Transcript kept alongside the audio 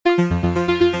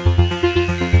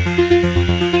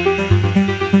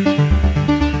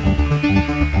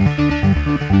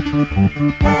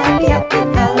Happy, happy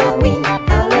Halloween,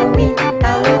 Halloween,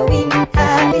 Halloween.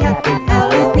 Happy, happy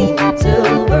Halloween,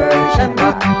 Silver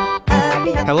Shamrock.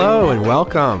 Hello and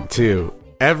welcome to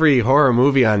every horror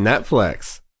movie on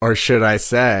Netflix. Or should I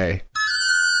say,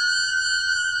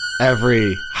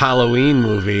 every Halloween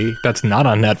movie. That's not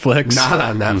on Netflix. Not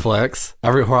on Netflix.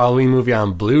 Every Halloween movie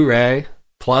on Blu-ray.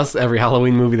 Plus every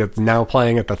Halloween movie that's now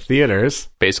playing at the theaters.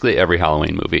 Basically every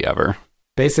Halloween movie ever.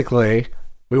 Basically,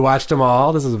 we watched them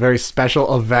all. This is a very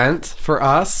special event for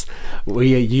us.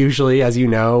 We usually, as you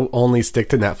know, only stick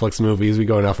to Netflix movies. We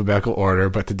go in alphabetical order.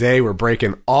 But today we're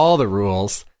breaking all the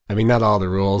rules. I mean, not all the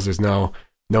rules. There's no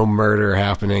murder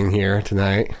happening here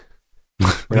tonight.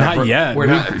 Not yet. We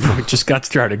just got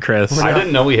started, Chris. I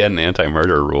didn't know we had an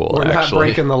anti-murder rule, We're not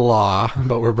breaking the law,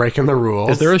 but we're breaking the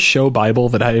rules. Is there a show Bible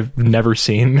that I've never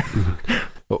seen?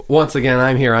 Once again,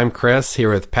 I'm here. I'm Chris,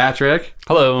 here with Patrick.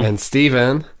 Hello. And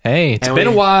Steven. Hey, it's been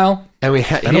a while. And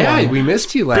we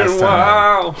missed you last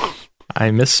time. I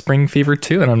miss Spring Fever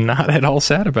too, and I'm not at all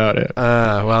sad about it.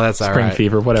 Well, that's all right. Spring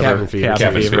Fever, whatever. Cabin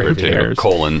fever. Who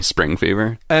cares? Spring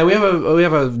fever. And we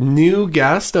have a new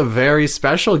guest, a very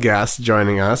special guest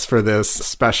joining us for this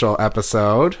special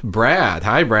episode. Brad.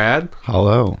 Hi, Brad.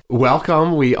 Hello.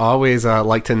 Welcome. We always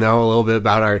like to know a little bit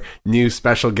about our new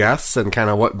special guests and kind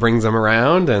of what brings them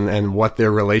around and what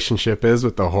their relationship is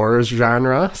with the horror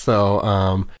genre.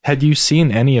 So, had you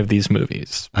seen any of these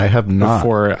movies? I have not.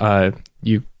 Before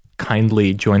you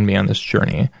kindly joined me on this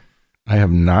journey. I have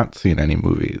not seen any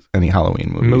Halloween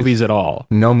movies. Movies at all?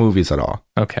 No movies at all.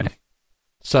 Okay.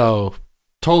 So,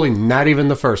 totally not even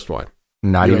the first one.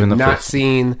 Not even the not first.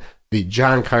 seen the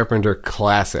John Carpenter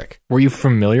classic. Were you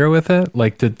familiar with it?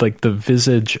 Like, did the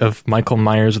visage of Michael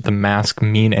Myers with the mask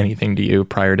mean anything to you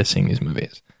prior to seeing these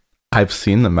movies? I've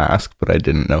seen The Mask, but I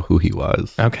didn't know who he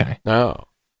was. Okay. Oh,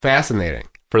 fascinating.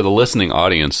 For the listening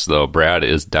audience, though, Brad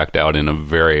is decked out in a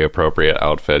very appropriate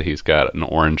outfit. He's got an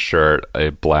orange shirt,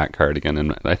 a black cardigan,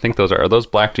 and I think are those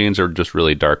black jeans or just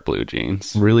really dark blue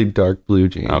jeans? Really dark blue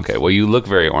jeans. Okay, well, you look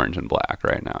very orange and black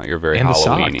right now. You're very and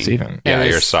Halloween-y. the socks, even. Yeah, And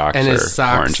your his- socks and are his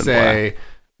socks orange and say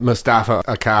Mustafa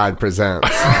Akkad presents.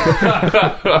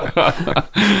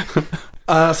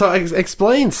 So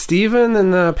explain, Steven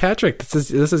and Patrick.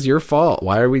 This is your fault.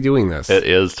 Why are we doing this? It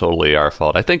is totally our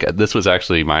fault. I think this was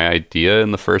actually my idea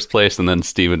in the first place, and then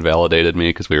Steven validated me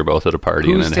because we were both at a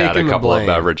party Who's and had a taking the couple of blame?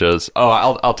 beverages. Oh,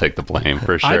 I'll take the blame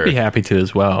for sure. I'd be happy to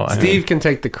as well. Steve can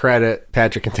take the credit.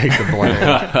 Patrick can take the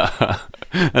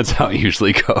blame. That's how it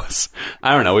usually goes.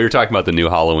 I don't know. We were talking about the new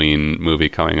Halloween movie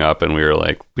coming up, and we were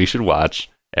like, we should watch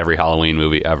every Halloween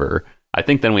movie ever. I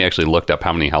think then we actually looked up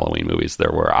how many Halloween movies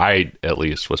there were. I, at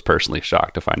least, was personally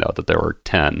shocked to find out that there were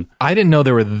 10. I didn't know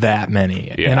there were that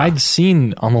many. Yeah. And I'd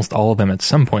seen almost all of them at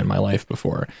some point in my life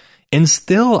before. And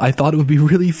still, I thought it would be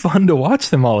really fun to watch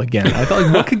them all again. I thought,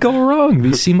 like, what could go wrong?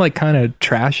 These seem like kind of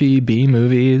trashy B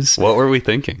movies. What were we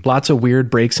thinking? Lots of weird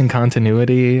breaks in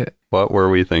continuity. What were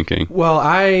we thinking? Well,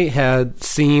 I had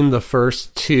seen the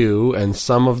first two and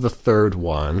some of the third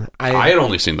one. I had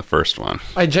only seen the first one.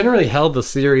 I generally held the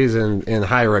series in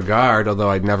high regard, although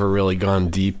I'd never really gone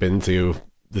deep into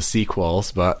the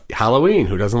sequels. But Halloween,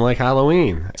 who doesn't like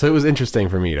Halloween? So it was interesting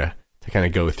for me to kind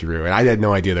of go through. And I had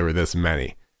no idea there were this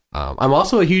many. I'm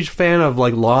also a huge fan of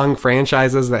like long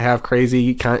franchises that have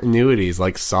crazy continuities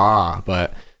like Saw,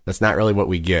 but that's not really what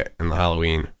we get in the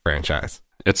Halloween franchise.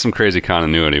 It's some crazy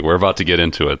continuity. We're about to get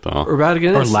into it, though. We're about to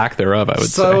get Or into lack thereof, I would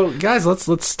say. So, guys,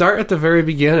 let's start at the very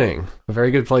beginning. A very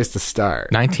good place to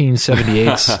start.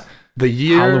 1978's The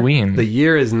year Halloween. The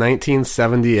year is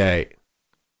 1978,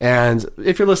 and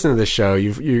if you're listening to this show,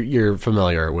 you're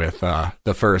familiar with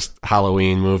the first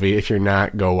Halloween movie. If you're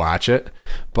not, go watch it.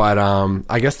 But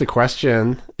I guess the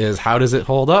question is, how does it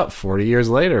hold up 40 years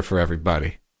later for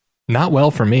everybody? Not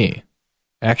well for me.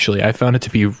 Actually, I found it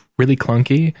to be really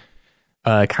clunky,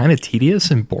 kind of tedious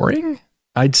and boring.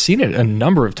 I'd seen it a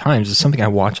number of times. It's something I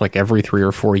watch like every 3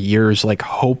 or 4 years, like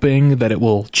hoping that it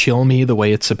will chill me the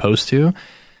way it's supposed to.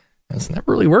 It's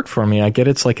never really worked for me. I get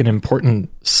it's like an important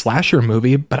slasher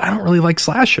movie, but I don't really like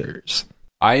slashers.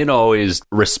 I had always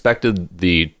respected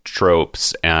the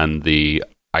tropes and the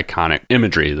iconic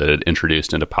imagery that it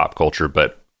introduced into pop culture,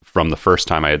 but from the first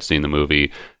time I had seen the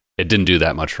movie, it didn't do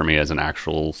that much for me as an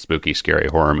actual spooky, scary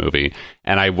horror movie.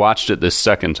 And I watched it this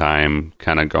second time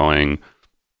kind of going,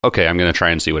 okay, I'm going to try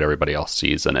and see what everybody else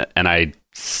sees in it. And I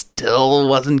still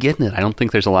wasn't getting it. I don't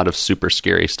think there's a lot of super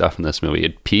scary stuff in this movie.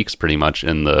 It peaks pretty much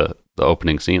in the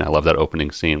opening scene. I love that opening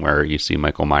scene where you see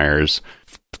Michael Myers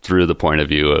through the point of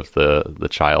view of the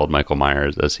child Michael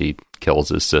Myers as he kills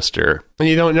his sister. And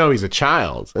you don't know he's a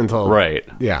child until Right.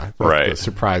 Yeah, Right. the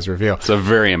surprise reveal. It's a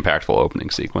very impactful opening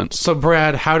sequence. So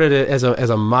Brad, how did it as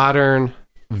a modern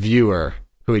viewer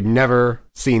who had never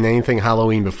seen anything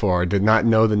Halloween before, did not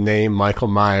know the name Michael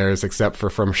Myers except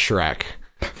from Shrek?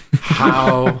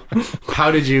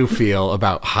 How did you feel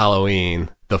about Halloween,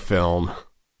 the film?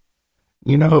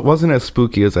 You know, it wasn't as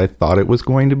spooky as I thought it was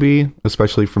going to be,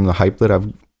 especially from the hype that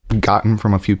I've gotten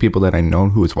from a few people that I know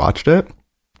who has watched it.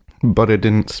 But it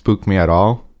didn't spook me at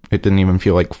all. It didn't even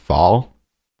feel like fall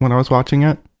when I was watching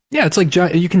it. Yeah, it's like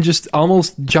you can just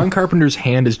almost, John Carpenter's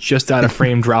hand is just out of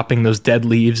frame dropping those dead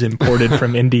leaves imported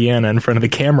from Indiana in front of the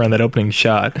camera in that opening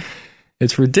shot.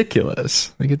 It's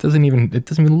ridiculous. Like it doesn't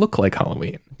even look like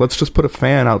Halloween. Let's just put a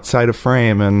fan outside a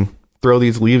frame and throw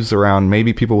these leaves around.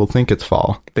 Maybe people will think it's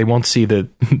fall. They won't see the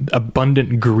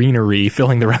abundant greenery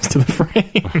filling the rest of the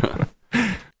frame.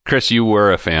 Chris, you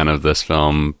were a fan of this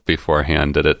film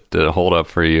beforehand. Did it hold up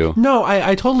for you? No,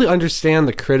 I totally understand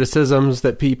the criticisms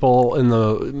that people in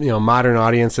the modern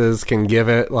audiences can give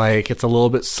it. Like it's a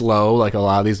little bit slow, like a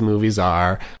lot of these movies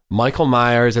are. Michael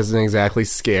Myers isn't exactly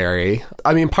scary.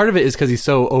 I mean, part of it is because he's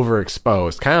so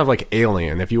overexposed, kind of like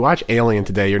Alien. If you watch Alien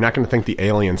today, you're not going to think the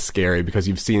alien's scary because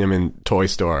you've seen him in toy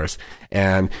stores.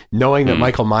 And knowing that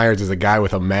Michael Myers is a guy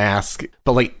with a mask,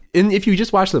 but like, if you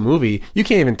just watch the movie, you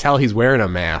can't even tell he's wearing a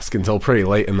mask until pretty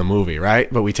late in the movie, right?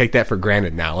 But we take that for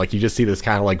granted now. Like, you just see this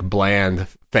kind of like bland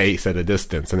face at a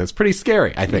distance, and it's pretty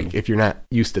scary, I think, if you're not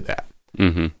used to that.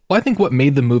 Mm-hmm. Well, I think what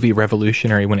made the movie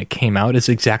revolutionary when it came out is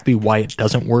exactly why it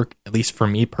doesn't work, at least for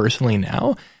me personally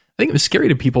now. I think it was scary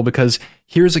to people because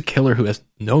here's a killer who has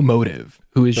no motive,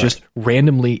 who is just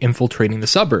randomly infiltrating the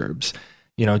suburbs.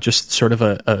 You know, just sort of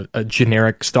a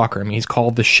generic stalker. I mean, he's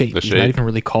called the Shape. He's not even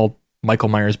really called Michael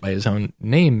Myers by his own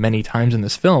name many times in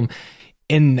this film.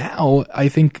 And now I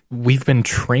think we've been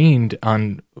trained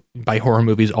by horror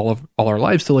movies all our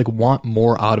lives to like want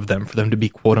more out of them, for them to be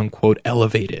quote unquote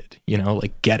elevated,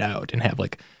 like Get Out and have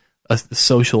like a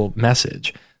social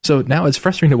message. So now it's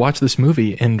frustrating to watch this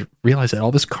movie and realize that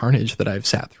all this carnage that I've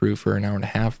sat through for an hour and a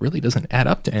half really doesn't add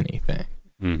up to anything.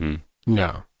 Mm-hmm.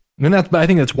 No. And but I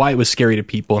think that's why it was scary to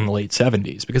people in the late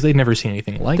 70s, because they'd never seen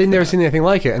anything like it. They'd never seen anything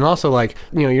like it. And also, like,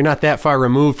 you're not that far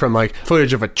removed from, like,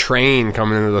 footage of a train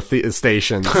coming into the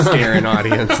station scaring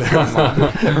audiences.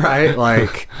 Right?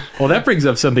 Like... Well, that brings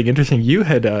up something interesting. You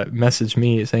had messaged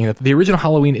me saying that the original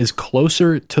Halloween is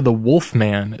closer to the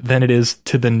Wolfman than it is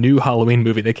to the new Halloween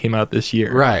movie that came out this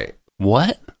year. Right.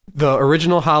 What? The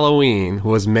original Halloween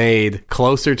was made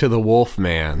closer to the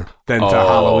Wolfman than to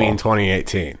Halloween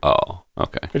 2018. Oh,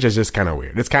 okay. Which is just kind of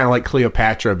weird. It's kind of like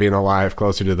Cleopatra being alive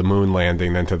closer to the moon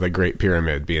landing than to the Great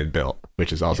Pyramid being built,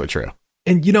 which is also true.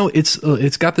 And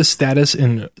it's got this status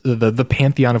in the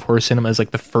pantheon of horror cinema as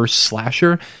like the first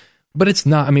slasher, but it's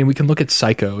not. I mean, we can look at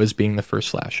Psycho as being the first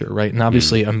slasher, right? And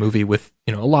obviously a movie with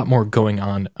a lot more going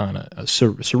on a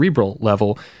cerebral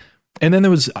level. And then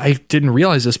I didn't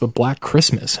realize this, but Black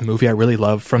Christmas, a movie I really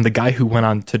love from the guy who went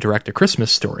on to direct A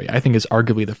Christmas Story, I think is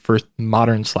arguably the first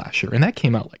modern slasher. And that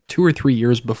came out like 2 or 3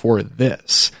 years before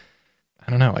this. I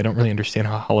don't know. I don't really understand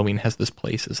how Halloween has this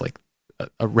place as like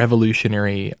a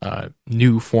revolutionary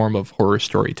new form of horror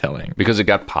storytelling. Because it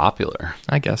got popular.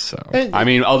 I guess so. I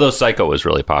mean, although Psycho was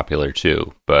really popular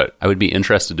too, but I would be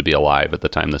interested to be alive at the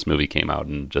time this movie came out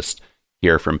and just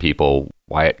hear from people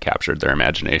why it captured their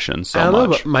imagination so I don't much.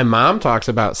 know, but my mom talks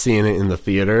about seeing it in the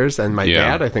theaters, and my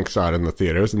dad, I think, saw it in the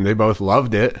theaters, and they both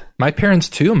loved it. My parents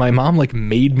too. My mom like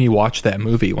made me watch that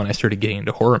movie when I started getting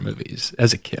into horror movies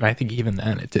as a kid. I think even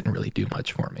then it didn't really do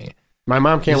much for me. My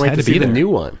mom can't wait to see the new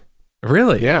one.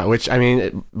 Really? Yeah, which, I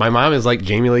mean, my mom is like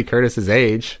Jamie Lee Curtis's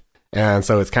age, and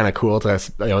so it's kind of cool to,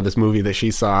 this movie that she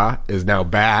saw is now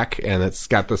back, and it's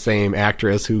got the same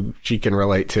actress who she can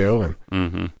relate to,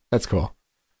 and that's cool.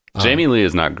 Jamie Lee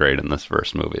is not great in this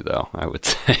first movie, though, I would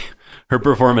say. Her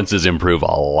performances improve a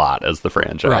lot as the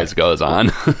franchise goes on.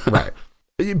 Right.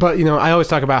 But, I always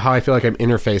talk about how I feel like I'm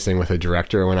interfacing with a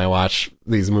director when I watch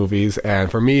these movies. And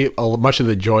for me, much of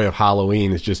the joy of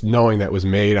Halloween is just knowing that it was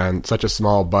made on such a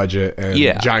small budget.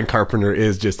 And John Carpenter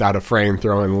is just out of frame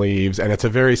throwing leaves. And it's a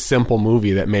very simple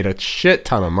movie that made a shit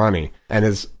ton of money and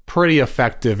is pretty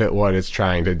effective at what it's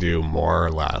trying to do, more or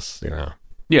less,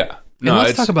 Yeah. No, and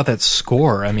let's talk about that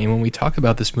score. I mean, when we talk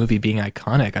about this movie being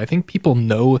iconic, I think people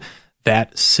know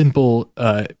that simple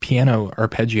piano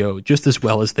arpeggio just as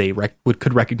well as they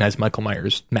could recognize Michael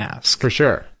Myers' mask. For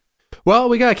sure. Well,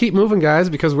 we got to keep moving, guys,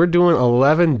 because we're doing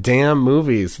 11 damn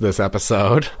movies this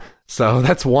episode. So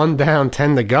that's 1 down,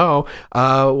 10 to go.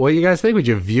 What do you guys think? Would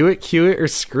you view it, cue it, or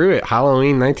screw it?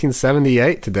 Halloween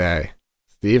 1978 today.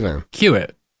 Steven. Cue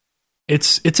it.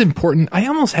 It's important. I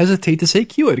almost hesitate to say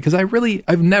cue it because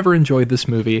I've never enjoyed this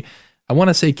movie. I want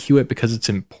to say cue it because it's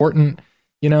important,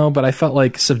 but I felt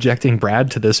like subjecting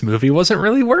Brad to this movie wasn't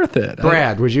really worth it.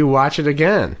 Brad, would you watch it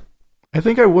again? I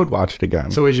think I would watch it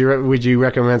again. So would you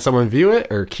recommend someone view it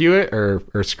or cue it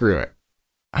or screw it?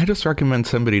 I just recommend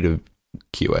somebody to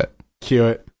cue it. Cue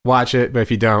it, watch it, but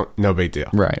if you don't, no big deal.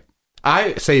 Right.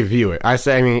 I say view it. I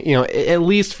say, at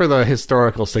least for the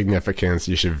historical significance,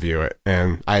 you should view it.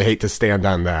 And I hate to stand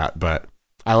on that, but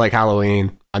I like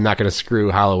Halloween. I'm not going to screw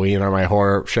Halloween on my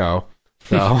horror show.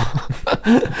 So,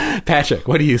 Patrick,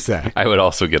 what do you say? I would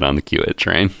also get on the cue it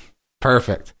train.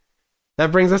 Perfect.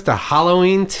 That brings us to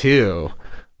Halloween 2,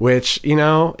 which,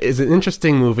 is an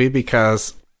interesting movie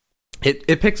because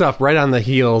it picks up right on the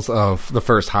heels of the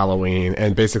first Halloween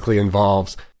and basically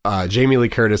involves Jamie Lee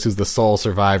Curtis, who's the sole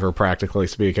survivor, practically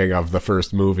speaking, of the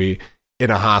first movie,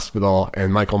 in a hospital,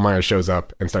 and Michael Myers shows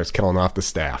up and starts killing off the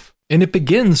staff. And it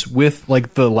begins with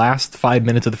like the last 5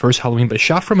 minutes of the first Halloween, but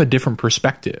shot from a different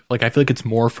perspective. Like I feel like it's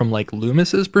more from like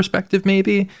Loomis's perspective,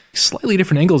 maybe slightly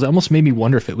different angles. It almost made me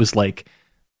wonder if it was like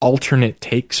alternate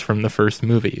takes from the first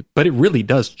movie, but it really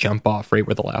does jump off right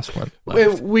where the last one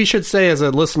left. We should say as a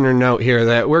listener note here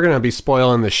that we're going to be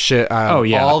spoiling the shit out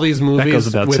of all these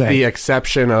movies with the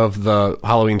exception of the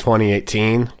Halloween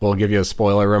 2018. We'll give you a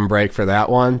spoiler room break for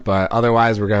that one, but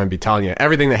otherwise we're going to be telling you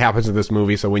everything that happens in this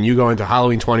movie. So when you go into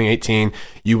Halloween 2018,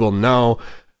 you will know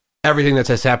everything that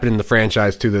has happened in the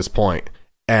franchise to this point,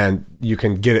 and you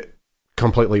can get it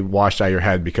completely washed out of your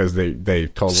head because they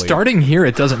totally... Starting here,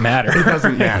 it doesn't matter. It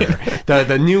doesn't matter.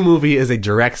 The new movie is a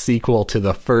direct sequel to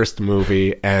the first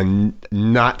movie and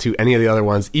not to any of the other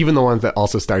ones, even the ones that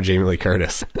also star Jamie Lee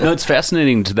Curtis. No, it's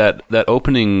fascinating to that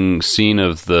opening scene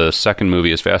of the second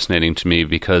movie is fascinating to me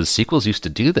because sequels used to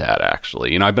do that,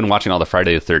 actually. I've been watching all the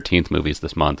Friday the 13th movies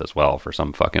this month as well for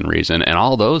some fucking reason, and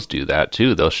all those do that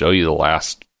too. They'll show you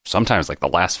sometimes like the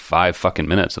last 5 fucking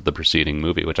minutes of the preceding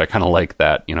movie, which I kind of like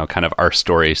that, kind of our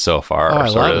story so far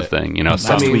sort of thing.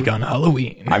 Last week on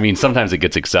Halloween. I mean, sometimes it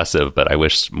gets excessive, but I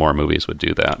wish more movies would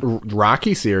do that.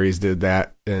 Rocky series did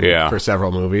that for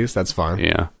several movies. That's fun.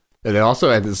 Yeah. And they also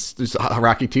had this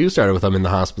Rocky 2 started with them in the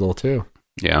hospital too.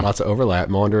 Yeah. Lots of overlap.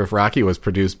 I wonder if Rocky was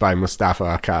produced by Mustafa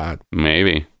Akkad.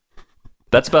 Maybe.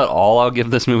 That's about all I'll give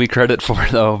this movie credit for,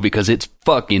 though, because it's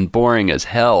fucking boring as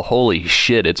hell. Holy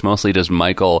shit, it's mostly just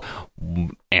Michael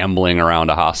ambling around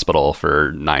a hospital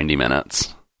for 90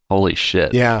 minutes. Holy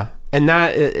shit. Yeah, and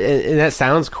that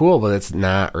sounds cool, but it's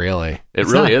not really. It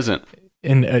really isn't.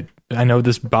 And I know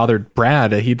this bothered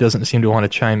Brad. He doesn't seem to want to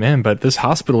chime in, but this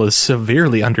hospital is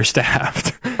severely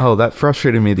understaffed. Oh, that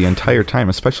frustrated me the entire time,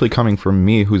 especially coming from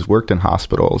me who's worked in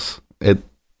hospitals. It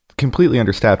completely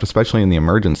understaffed, especially in the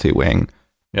emergency wing.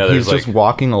 Yeah, he's just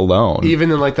walking alone. Even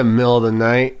in like the middle of the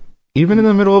night? Even in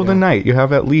the middle of the night, you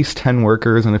have at least 10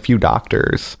 workers and a few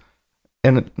doctors.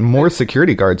 And more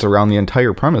security guards around the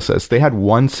entire premises. They had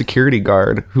one security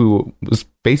guard who was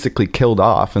basically killed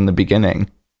off in the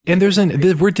beginning. And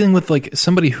we're dealing with like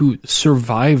somebody who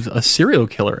survived a serial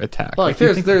killer attack. Like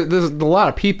there's a lot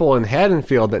of people in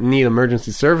Haddonfield that need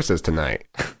emergency services tonight.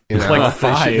 Like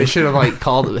 5. They should have like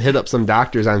hit up some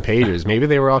doctors on pagers. Maybe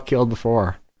they were all killed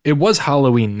before. It was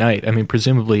Halloween night. I mean,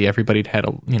 presumably everybody'd had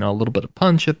a little bit of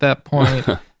punch at that point.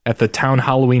 At the town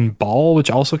Halloween ball,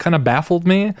 which also kind of baffled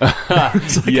me.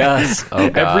 Yes. Oh,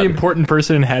 God. Every important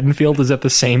person in Haddonfield is at the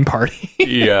same party.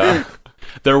 Yeah.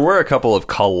 There were a couple of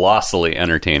colossally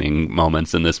entertaining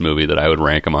moments in this movie that I would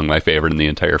rank among my favorite in the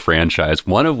entire franchise.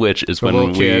 One of which is when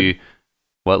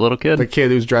What little kid? The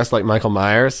kid who's dressed like Michael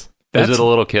Myers. Is it a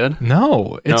little kid?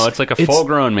 No. It's like a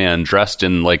full-grown man dressed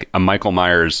in like a Michael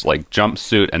Myers like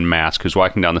jumpsuit and mask who's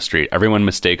walking down the street. Everyone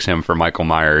mistakes him for Michael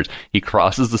Myers. He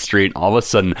crosses the street, and all of a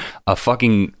sudden a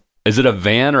fucking... Is it a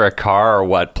van or a car or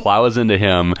what? Plows into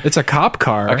him. It's a cop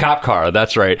car. A cop car,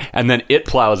 that's right. And then it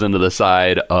plows into the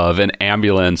side of an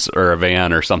ambulance or a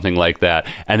van or something like that.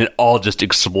 And it all just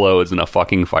explodes in a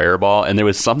fucking fireball. And there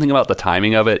was something about the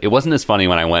timing of it. It wasn't as funny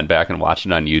when I went back and watched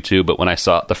it on YouTube, but when I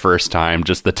saw it the first time,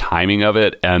 just the timing of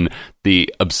it and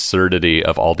the absurdity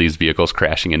of all these vehicles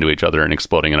crashing into each other and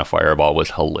exploding in a fireball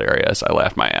was hilarious. I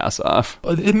laughed my ass off.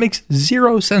 It makes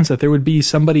zero sense that there would be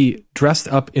somebody dressed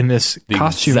up in this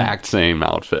costume. Exact same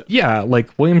outfit. Yeah,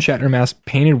 like William Shatner mask,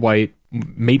 painted white,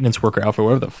 maintenance worker outfit,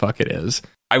 whatever the fuck it is.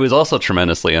 I was also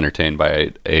tremendously entertained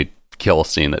by a kill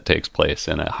scene that takes place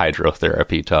in a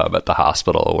hydrotherapy tub at the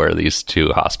hospital where these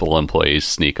two hospital employees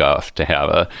sneak off to have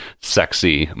a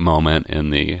sexy moment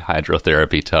in the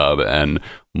hydrotherapy tub, and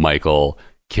Michael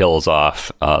kills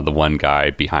off the one guy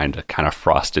behind a kind of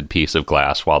frosted piece of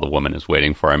glass while the woman is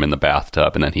waiting for him in the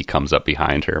bathtub, and then he comes up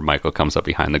behind her. Michael comes up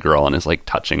behind the girl and is like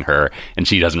touching her, and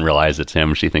she doesn't realize it's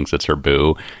him. She thinks it's her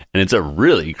boo, and it's a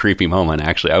really creepy moment.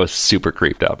 Actually, I was super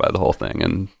creeped out by the whole thing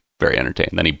and very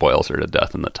entertained. Then he boils her to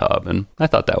death in the tub, and I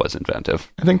thought that was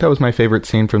inventive. I think that was my favorite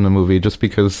scene from the movie, just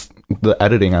because the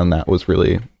editing on that was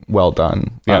really well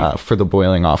done. Yeah. For the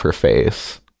boiling off her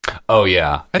face. Oh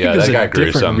yeah, I think yeah, there's that a got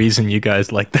different gruesome. reason you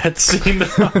guys like that scene.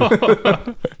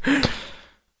 though.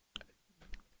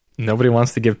 Nobody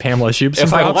wants to give Pamela Shoup some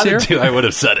If I props here. wanted to, I would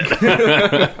have said it.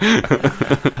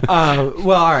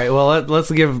 Well, all right. Well, let's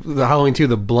give the Halloween 2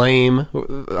 the blame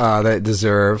that it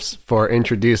deserves for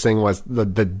introducing what's the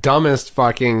dumbest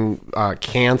fucking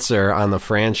cancer on the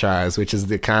franchise, which is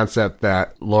the concept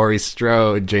that Laurie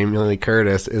Strode, Jamie Lee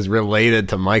Curtis, is related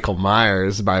to Michael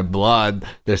Myers by blood,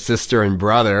 their sister and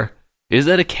brother. Is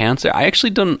that a cancer? I actually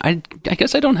don't. I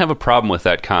guess I don't have a problem with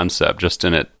that concept. Just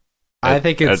in it. I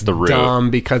think it's at the root. dumb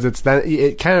because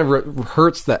it kind of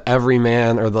hurts the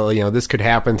everyman or the this could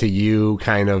happen to you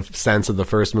kind of sense of the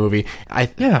first movie. I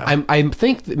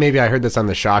think that maybe I heard this on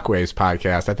the Shockwaves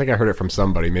podcast. I think I heard it from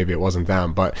somebody. Maybe it wasn't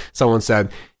them, but someone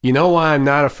said, "You know why I'm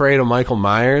not afraid of Michael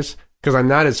Myers? Because I'm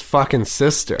not his fucking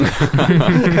sister."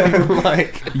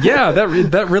 Like, Yeah,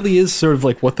 that really is sort of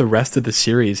like what the rest of the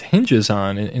series hinges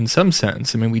on in some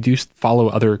sense. I mean, we do follow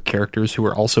other characters who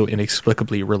are also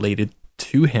inexplicably related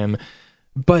to him,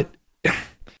 but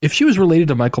if she was related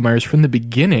to Michael Myers from the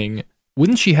beginning,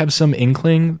 wouldn't she have some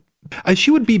inkling?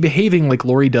 She would be behaving like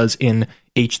Laurie does in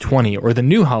H20 or the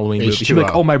new Halloween movie. She'd be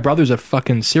like, "Oh, my brother's a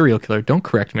fucking serial killer. Don't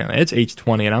correct me on that. It's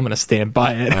H20 and I'm going to stand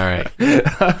by it."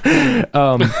 all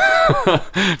right.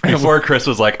 Before Chris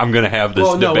was like, "I'm going to have this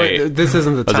Well, no, debate." wait, this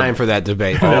isn't the time for that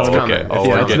debate. That's okay. coming. Oh, Yeah,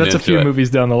 we're getting that's a into few it. movies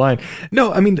down the line.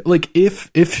 No, I mean, like if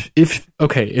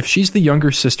she's the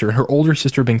younger sister and her older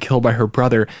sister had been killed by her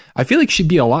brother, I feel like she'd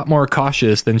be a lot more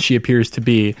cautious than she appears to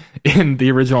be in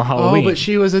the original Halloween. Oh, but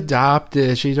she was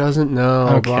adopted. She doesn't know.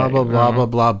 Okay, Blah, blah, blah, blah,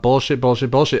 blah. Bullshit.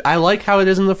 I like how it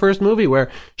is in the first movie where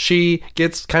she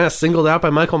gets kind of singled out by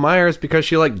Michael Myers because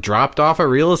she like dropped off a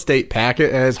real estate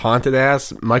packet at his haunted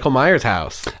ass Michael Myers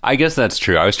house. I guess that's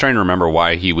true. I was trying to remember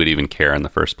why he would even care in the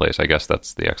first place. I guess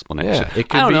that's the explanation. Yeah, it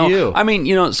could I don't be know. you. I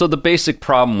mean, so the basic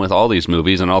problem with all these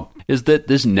movies and all is that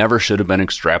this never should have been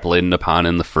extrapolated upon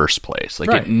in the first place. Like,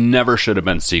 Right. it never should have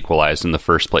been sequelized in the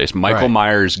first place. Michael Right.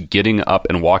 Myers getting up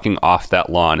and walking off that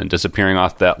lawn and disappearing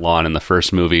off that lawn in the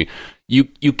first movie.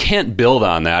 You can't build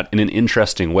on that in an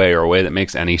interesting way or a way that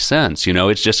makes any sense.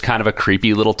 It's just kind of a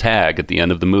creepy little tag at the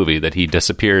end of the movie that he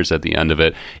disappears at the end of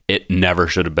it. It never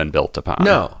should have been built upon.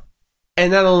 No.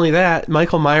 And not only that,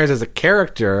 Michael Myers as a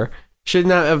character should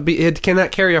not have it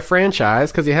cannot carry a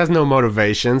franchise because he has no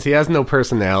motivations, he has no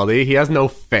personality, he has no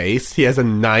face, he has a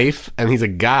knife, and he's a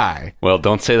guy. Well,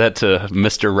 don't say that to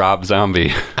Mr. Rob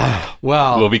Zombie.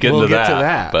 Well, We'll be getting we'll to get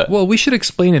that. But Well, we should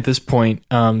explain at this point,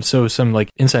 so some like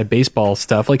inside baseball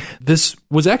stuff. Like, this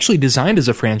was actually designed as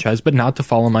a franchise, but not to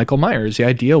follow Michael Myers. The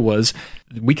idea was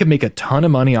we could make a ton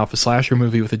of money off a slasher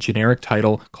movie with a generic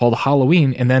title called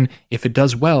Halloween, and then if it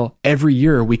does well, every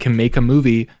year we can make a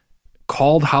movie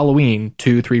called Halloween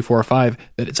 2, 3, 4, 5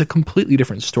 that it's a completely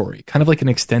different story, kind of like an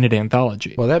extended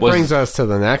anthology. Well, that Was- brings us to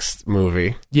the next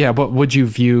movie. Yeah, but would you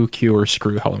view, Q, or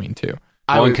screw Halloween 2?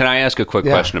 and can I ask a quick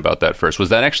Yeah. question about that first? Was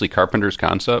that actually Carpenter's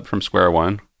concept from Square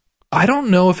One? I don't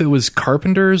know if it was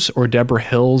Carpenter's or Deborah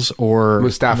Hill's or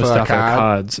Mustafa Akkad.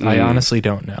 Akkad's. I honestly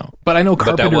don't know. But I know But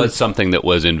Carpenter... that was something that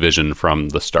was envisioned from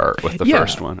the start with the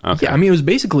first one. Okay. Yeah, I mean, it was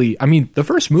basically... I mean, the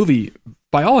first movie,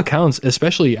 by all accounts,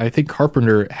 especially I think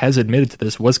Carpenter has admitted to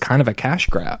this, was kind of a cash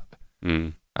grab.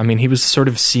 I mean, he was sort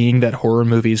of seeing that horror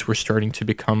movies were starting to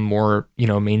become more,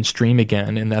 mainstream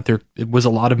again, and that there was a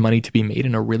lot of money to be made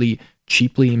in a really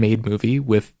cheaply made movie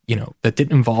with, that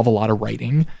didn't involve a lot of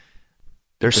writing.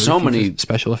 There's so many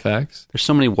special effects. There's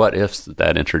so many what ifs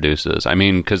that introduces. I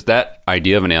mean, because that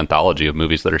idea of an anthology of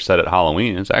movies that are set at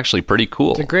Halloween is actually pretty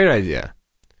cool. It's a great idea.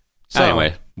 So,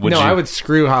 Anyway, I would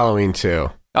screw Halloween 2.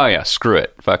 Oh yeah, screw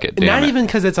it, fuck it, damn Not it. even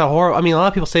because it's a horror. I mean, a lot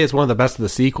of people say it's one of the best of the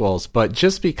sequels, but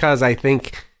just because I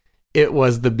think it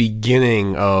was the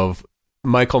beginning of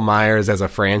Michael Myers as a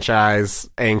franchise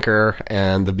anchor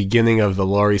and the beginning of the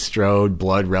Laurie Strode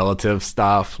blood relative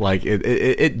stuff. Like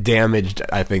it damaged,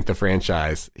 I think, the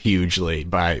franchise hugely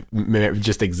by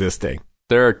just existing.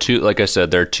 There are two, like I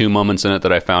said, there are two moments in it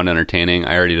that I found entertaining.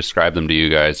 I already described them to you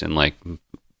guys in like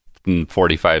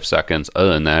 45 seconds.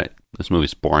 Other than that, this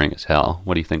movie's boring as hell.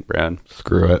 What do you think, Brad?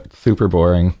 Screw it. Super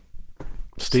boring.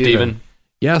 Steven?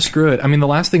 Yeah, screw it. I mean, the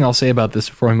last thing I'll say about this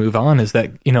before I move on is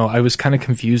that, I was kind of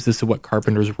confused as to what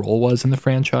Carpenter's role was in the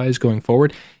franchise going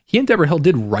forward. He and Deborah Hill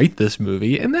did write this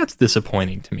movie, and that's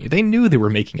disappointing to me. They knew they were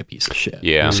making a piece of shit.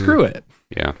 Yeah. Screw it.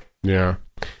 Yeah. Yeah.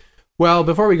 Well,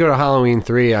 before we go to Halloween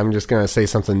 3, I'm just going to say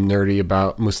something nerdy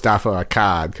about Mustafa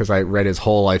Akkad, because I read his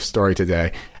whole life story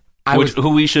today.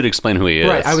 Who we should explain who he is.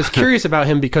 Right, I was curious about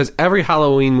him because every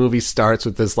Halloween movie starts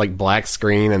with this like black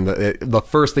screen, and the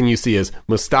first thing you see is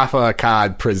Mustafa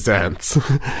Akkad presents,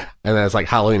 and then it's like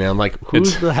Halloween. And I'm like, who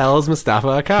the hell is Mustafa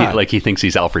Akkad? He thinks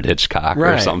he's Alfred Hitchcock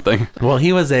or something. Well,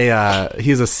 he's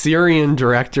a Syrian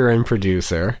director and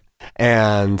producer.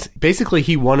 And basically,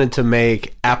 he wanted to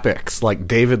make epics like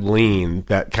David Lean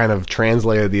that kind of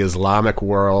translated the Islamic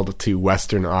world to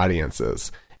Western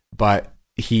audiences. But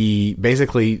he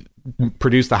basically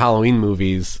produced the Halloween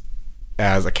movies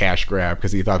as a cash grab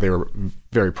because he thought they were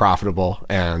very profitable,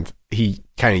 and he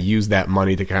kind of used that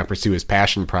money to kind of pursue his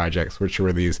passion projects, which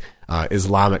were these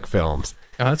Islamic films.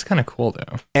 Oh, that's kind of cool,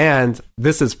 though. And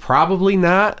this is probably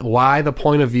not why the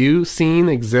point of view scene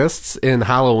exists in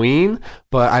Halloween,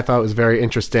 but I thought it was very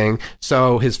interesting.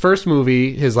 So his first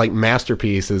movie, his like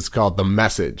masterpiece, is called The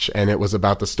Message, and it was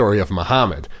about the story of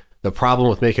Muhammad. The problem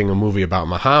with making a movie about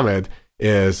Muhammad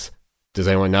is, does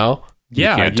anyone know?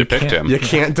 Yeah, you can't depict him. You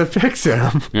can't depict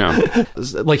him. Yeah.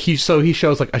 Like he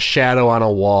shows like a shadow on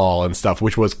a wall and stuff,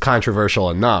 which was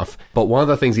controversial enough. But one of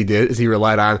the things he did is he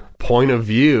relied on point of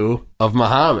view of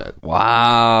Muhammad.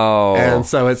 Wow. And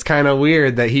so it's kind of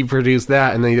weird that he produced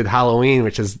that, and then he did Halloween,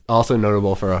 which is also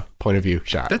notable for a point of view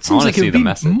shot. That seems like it would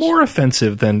be more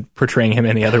offensive than portraying him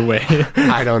any other way.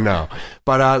 I don't know.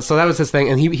 But so that was his thing.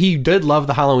 And he did love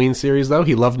the Halloween series, though.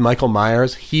 He loved Michael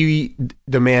Myers. He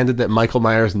demanded that Michael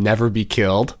Myers never be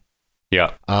killed.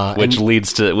 Yeah, which led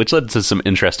to some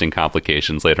interesting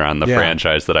complications later on in the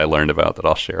franchise that I learned about that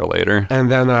I'll share later. And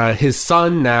then his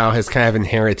son now has kind of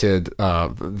inherited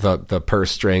the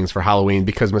purse strings for Halloween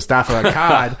because Mustafa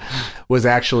Akkad was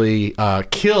actually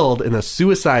killed in a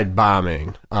suicide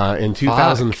bombing in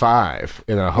 2005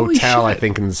 in a hotel, I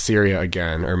think in Syria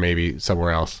again, or maybe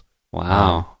somewhere else.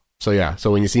 Wow.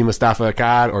 So when you see Mustafa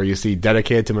Akkad or you see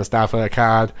Dedicated to Mustafa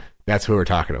Akkad, that's who we're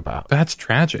talking about. That's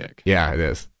tragic. Yeah, it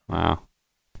is. Wow.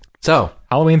 So,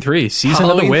 Halloween 3, Season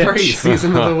of the Witch.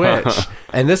 Season of the Witch.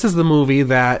 And this is the movie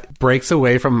that breaks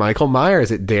away from Michael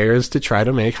Myers. It dares to try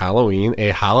to make Halloween a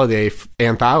holiday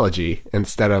anthology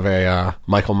instead of a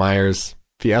Michael Myers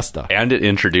fiesta. And it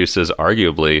introduces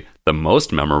arguably the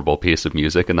most memorable piece of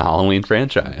music in the Halloween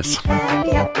franchise. Happy,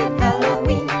 happy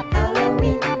Halloween,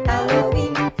 Halloween,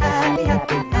 Halloween, happy,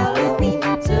 happy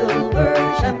Halloween,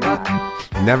 Silver Shamrock.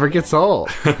 Never gets old.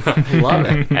 Love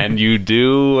it. And you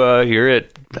do hear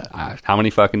it. How many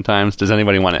fucking times? Does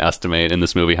anybody want to estimate in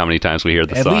this movie how many times we hear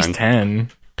the song? At least 10.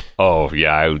 Oh,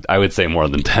 yeah, I would say more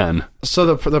than 10.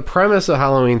 So the premise of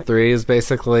Halloween 3 is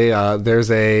basically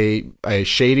there's a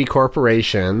shady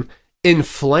corporation,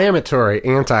 inflammatory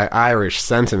anti-Irish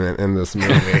sentiment in this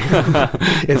movie.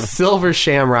 It's Silver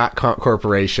Shamrock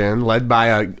Corporation, led by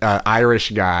a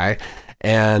Irish guy,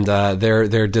 and they're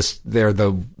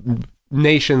the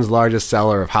nation's largest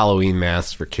seller of Halloween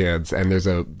masks for kids. And there's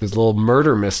this little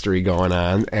murder mystery going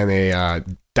on, and a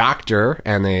doctor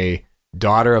and a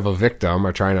daughter of a victim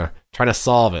are trying to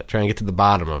solve it, trying to get to the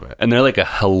bottom of it. And they're like a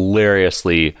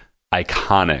hilariously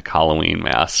iconic Halloween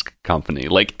mask company.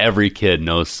 Like every kid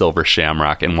knows Silver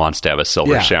Shamrock and wants to have a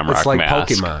Silver Shamrock it's like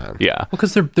mask. Pokemon. Yeah. Well,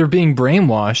 because they're being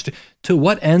brainwashed. To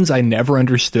what ends I never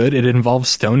understood. It involves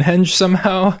Stonehenge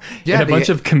somehow. Yeah, and a bunch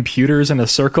of computers in a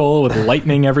circle with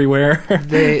lightning everywhere.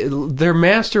 Their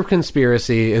master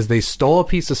conspiracy is they stole a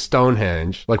piece of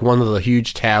Stonehenge, like one of the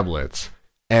huge tablets,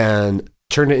 and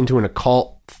turned it into an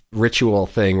occult ritual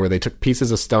thing where they took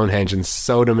pieces of Stonehenge and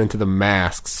sewed them into the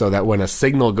masks so that when a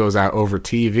signal goes out over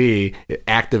TV, it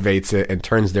activates it and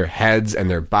turns their heads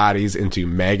and their bodies into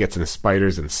maggots and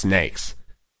spiders and snakes.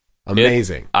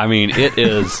 Amazing. It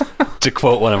is, to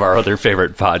quote one of our other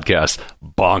favorite podcasts,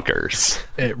 bonkers.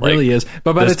 It really is.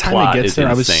 But by the time it gets there,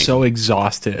 I was insane. so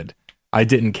exhausted. I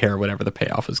didn't care whatever the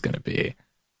payoff was going to be.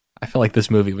 I feel like this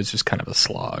movie was just kind of a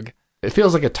slog. It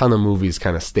feels like a ton of movies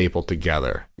kind of stapled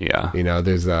together. Yeah. You know,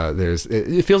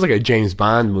 it feels like a James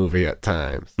Bond movie at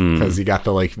times because you got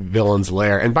the like villain's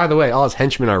lair. And by the way, all his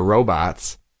henchmen are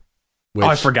robots. Oh,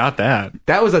 I forgot that.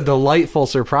 That was a delightful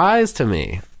surprise to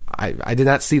me. I did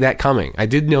not see that coming. I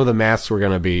did know the masks were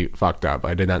going to be fucked up.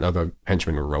 I did not know the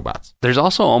henchmen were robots. There's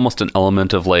also almost an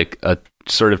element of like a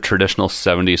sort of traditional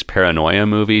 70s paranoia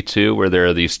movie too, where there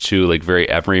are these two like very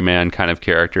everyman kind of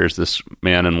characters, this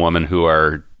man and woman who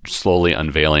are slowly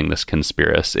unveiling this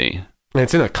conspiracy. And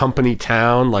it's in a company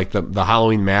town, like the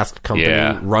Halloween Mask company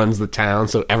Yeah. runs the town,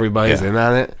 so everybody's Yeah. in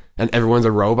on it, and everyone's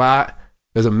a robot.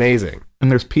 It's amazing. And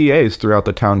there's PAs throughout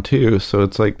the town too, so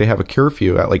it's like they have a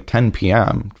curfew at like 10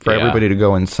 p.m. for Yeah. everybody to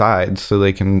go inside so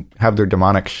they can have their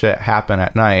demonic shit happen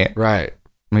at night. Right.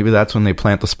 Maybe that's when they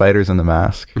plant the spiders in the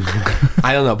mask.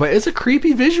 I don't know, but it's a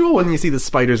creepy visual when you see the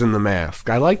spiders in the mask.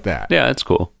 I like that. Yeah, it's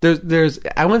cool. There's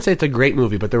I wouldn't say it's a great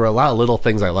movie, but there were a lot of little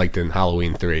things I liked in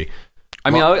Halloween 3. I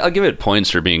mean, I'll give it points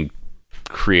for being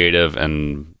creative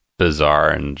and bizarre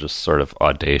and just sort of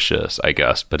audacious, I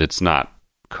guess, but it's not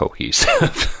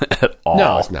cohesive at all.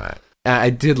 No, it's not. I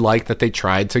did like that they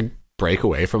tried to break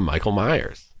away from Michael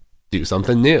Myers, do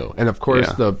something new. And of course,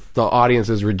 Yeah. the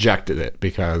audiences rejected it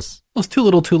because Well, it's too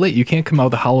little too late. You can't come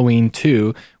out with Halloween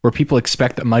 2 where people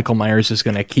expect that Michael Myers is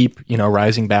going to keep,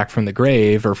 rising back from the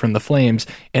grave or from the flames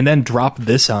and then drop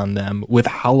this on them with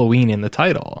Halloween in the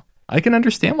title. I can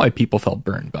understand why people felt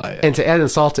burned by it. and to add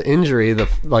insult to injury,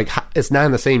 it's not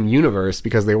in the same universe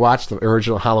because they watched the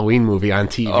original Halloween movie on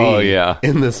TV. Oh, yeah.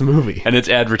 In this movie. And it's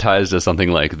advertised as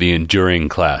something like the enduring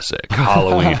classic,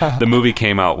 Halloween. The movie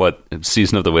came out,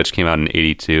 Season of the Witch came out in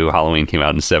 82, Halloween came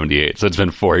out in 78. So it's been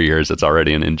 4 years. It's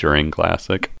already an enduring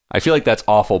classic. I feel like that's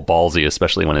awful ballsy,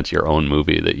 especially when it's your own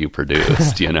movie that you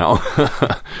produced,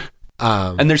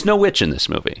 And there's no witch in this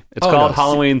movie. It's Oh, called no.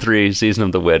 Halloween 3, Season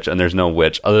of the Witch, and there's no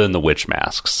witch other than the witch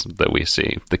masks that we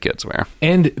see the kids wear.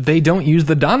 And they don't use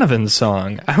the Donovan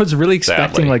song. I was really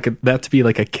expecting Sadly. that to be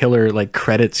like a killer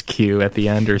credits cue at the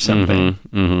end or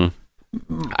something.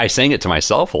 I sang it to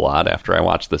myself a lot after I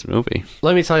watched this movie.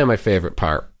 Let me tell you my favorite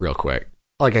part real quick.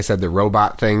 Like I said, the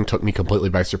robot thing took me completely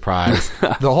by surprise.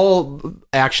 The whole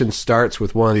action starts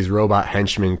with one of these robot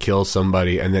henchmen kills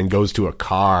somebody and then goes to a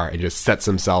car and just sets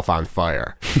himself on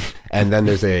fire. And then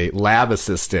there's a lab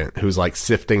assistant who's like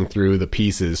sifting through the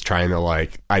pieces trying to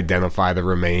like identify the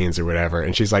remains or whatever.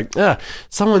 And she's like,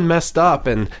 someone messed up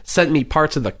and sent me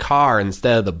parts of the car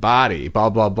instead of the body,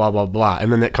 blah, blah, blah, blah, blah.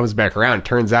 And then it comes back around.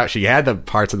 Turns out she had the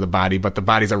parts of the body, but the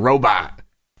body's a robot.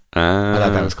 I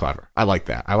thought that was clever. I like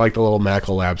that. I like the little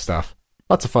medical lab stuff.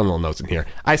 Lots of fun little notes in here.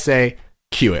 I say,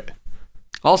 cue it.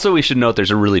 Also, we should note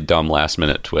there's a really dumb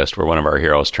last-minute twist where one of our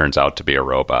heroes turns out to be a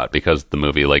robot because the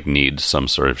movie needs some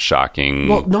sort of shocking.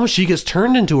 Well, no, she gets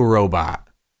turned into a robot.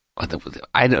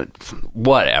 I don't.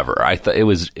 Whatever. I thought it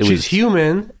was. She's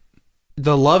human.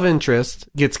 The love interest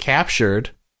gets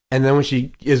captured, and then when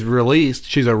she is released,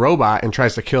 she's a robot and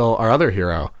tries to kill our other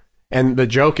hero. And the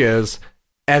joke is,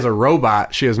 as a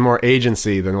robot, she has more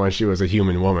agency than when she was a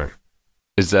human woman.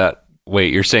 Is that?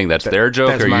 Wait, you're saying that's their joke,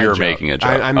 That's or my you're joke. making a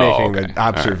joke? I'm making okay. the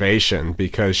observation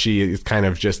because she is kind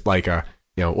of just like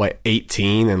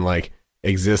 18 and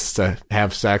exists to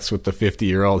have sex with the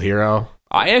 50-year-old hero.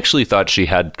 I actually thought she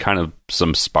had kind of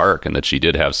some spark and that she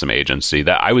did have some agency.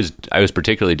 That I was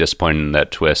particularly disappointed in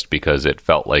that twist because it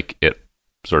felt like it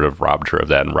sort of robbed her of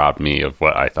that and robbed me of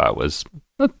what I thought was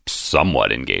a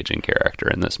somewhat engaging character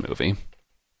in this movie.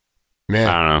 Man,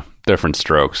 I don't know. Different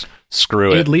strokes.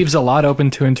 Screw It it. leaves a lot open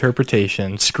to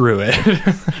interpretation. Screw it.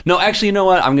 No, actually, you know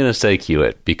what? I'm going to say cue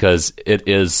it because it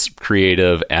is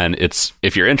creative and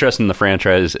if you're interested in the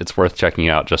franchise, it's worth checking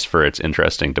out just for its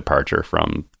interesting departure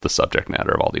from the subject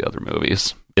matter of all the other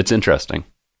movies. It's interesting.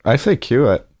 I say cue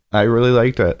it. I really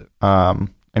liked it.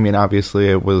 Obviously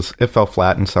it fell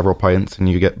flat in several points and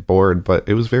you get bored, but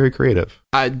it was very creative.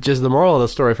 just the moral of the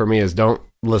story for me is don't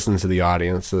listen to the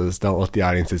audiences. Don't let the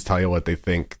audiences tell you what they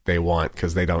think they want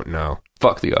because they don't know.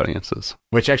 Fuck the audiences.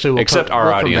 Which actually, Except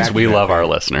our audience. We love our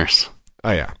listeners.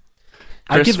 Oh yeah.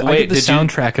 I Chris, give wait, the did you-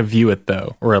 soundtrack a view it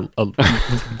though, or a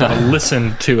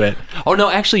listen to it. Oh, no,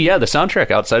 actually, yeah, the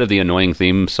soundtrack outside of the annoying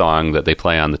theme song that they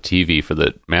play on the TV for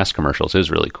the mass commercials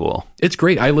is really cool. It's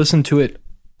great. I listen to it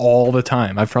all the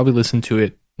time. I've probably listened to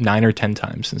it 9 or 10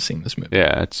 times since seeing this movie.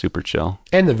 Yeah, it's super chill.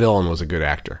 And the villain was a good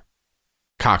actor.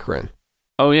 Cochran.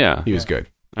 Oh, yeah. He was good.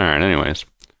 All right, anyways.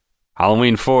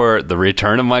 Halloween 4, The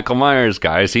Return of Michael Myers,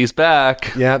 guys. He's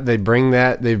back. Yeah, they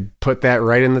put that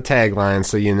right in the tagline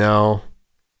so you know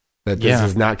that this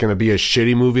is not going to be a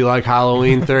shitty movie like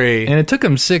Halloween 3. And it took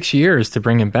him 6 years to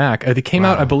bring him back. It came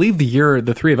out, I believe, the year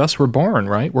the three of us were born,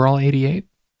 right? We're all 88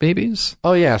 babies.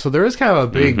 Oh yeah, so there is kind of a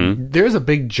big there's a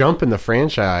big jump in the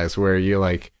franchise where you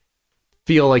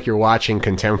feel like you're watching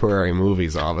contemporary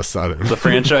movies all of a sudden. The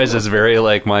franchise is very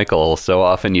like Michael. So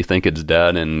often you think it's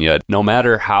dead, and yet no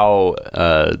matter how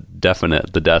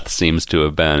definite the death seems to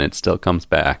have been, it still comes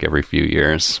back every few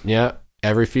years. Yeah,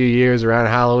 every few years around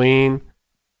Halloween,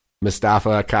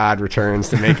 Mustafa Akkad returns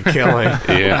to make a killing.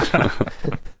 Yeah.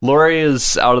 Laurie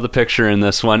is out of the picture in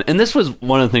this one. And this was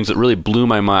one of the things that really blew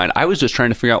my mind. I was just trying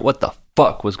to figure out what the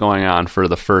fuck was going on for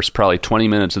the first probably 20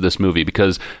 minutes of this movie,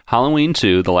 because Halloween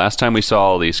 2, the last time we saw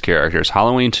all these characters,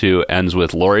 Halloween 2 ends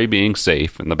with Laurie being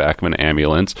safe in the back of an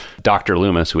ambulance. Dr.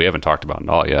 Loomis, who we haven't talked about at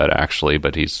all yet, actually,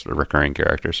 but he's a recurring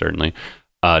character, certainly.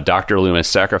 Dr. Loomis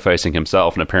sacrificing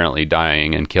himself and apparently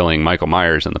dying and killing Michael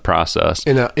Myers in the process.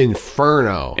 In an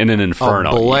inferno. A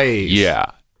blaze. Yeah.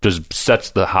 Just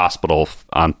sets the hospital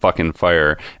on fucking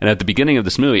fire. And at the beginning of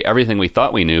this movie, everything we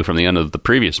thought we knew from the end of the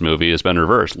previous movie has been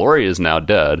reversed. Laurie is now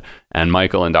dead, and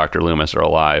Michael and Dr. Loomis are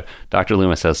alive. Dr.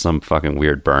 Loomis has some fucking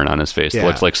weird burn on his face. It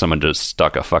looks like someone just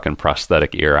stuck a fucking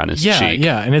prosthetic ear on his cheek.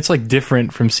 Yeah, and it's like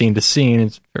different from scene to scene.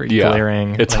 It's very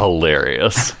glaring. It's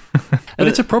hilarious. But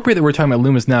it's appropriate that we're talking about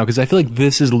Loomis now, because I feel like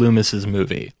this is Loomis's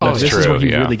movie. Oh, this true, is when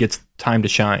he yeah. really gets time to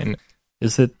shine.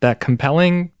 Is it that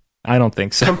compelling? I don't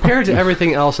think so. Compared to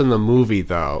everything else in the movie,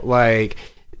 though, like,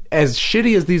 as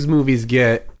shitty as these movies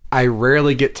get, I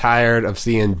rarely get tired of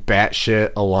seeing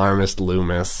batshit alarmist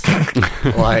Loomis.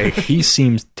 Like, He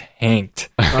seems tanked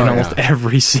in almost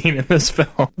every scene in this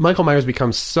film. Michael Myers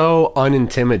becomes so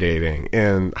unintimidating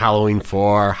in Halloween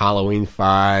 4, Halloween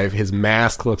 5. His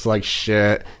mask looks like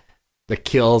shit. The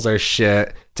kills are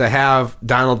shit. To have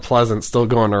Donald Pleasance still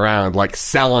going around, like,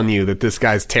 selling you that this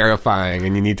guy's terrifying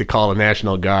and you need to call the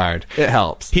National Guard, it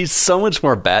helps. He's so much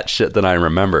more batshit than I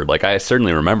remembered. Like, I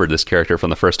certainly remembered this character from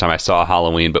the first time I saw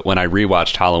Halloween, but when I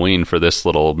rewatched Halloween for this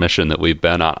little mission that we've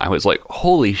been on, I was like,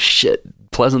 holy shit,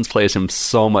 Pleasance plays him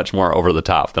so much more over the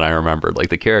top than I remembered. Like,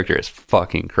 the character is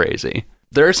fucking crazy.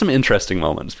 There are some interesting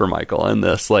moments for Michael in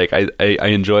this. Like, I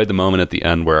enjoyed the moment at the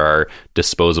end where our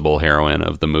disposable heroine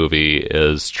of the movie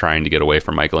is trying to get away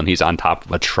from Michael, and he's on top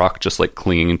of a truck, just like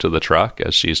clinging to the truck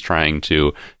as she's trying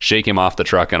to shake him off the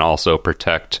truck and also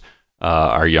protect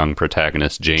our young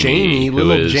protagonist, Jamie.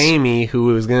 Jamie,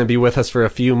 who is going to be with us for a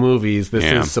few movies. This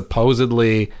is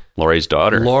supposedly Laurie's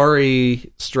daughter.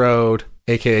 Laurie Strode,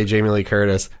 a.k.a. Jamie Lee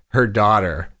Curtis, her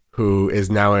daughter, who is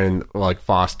now in, like,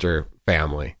 foster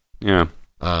family. Yeah.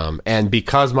 And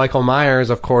because Michael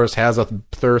Myers, of course, has a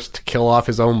thirst to kill off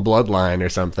his own bloodline or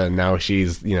something, now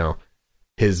she's,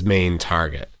 his main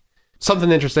target.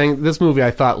 Something interesting, this movie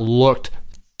I thought looked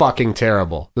fucking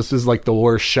terrible. This is like the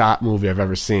worst shot movie I've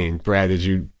ever seen. Brad,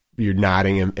 you're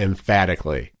nodding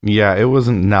emphatically. Yeah, it was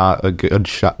not a good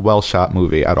shot, well shot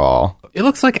movie at all. It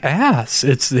looks like ass.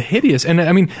 It's hideous. And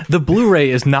I mean, the Blu-ray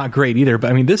is not great either, but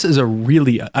I mean, this is a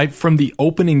really, from the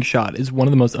opening shot, is one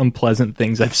of the most unpleasant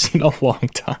things I've seen in a long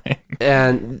time.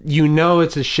 And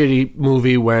it's a shitty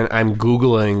movie when I'm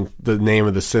Googling the name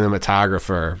of the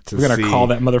cinematographer to We're gonna see call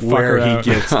that motherfucker where out.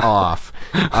 he gets off.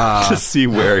 To see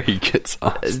where he gets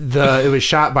off. It was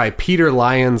shot by Peter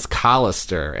Lyons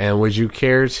Collister. And would you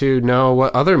care to know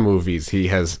what other movies he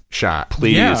has shot?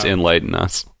 Please enlighten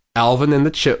us. Alvin and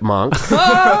the Chipmunks.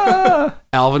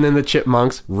 Alvin and the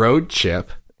Chipmunks Road Chip.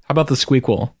 How about the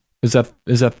Squeakquel? Is that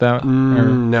or-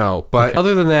 No, but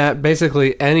other than that,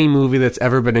 basically any movie that's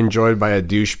ever been enjoyed by a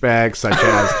douchebag, such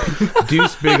as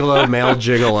Deuce Bigelow, Male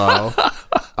Gigolo,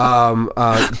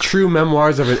 True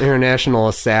Memoirs of an International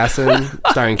Assassin,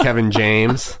 starring Kevin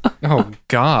James, Oh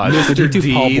God! Did you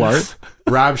do Paul Blart?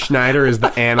 Rob Schneider is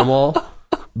the Animal,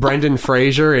 Brendan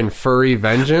Fraser in Furry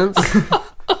Vengeance,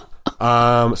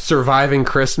 Surviving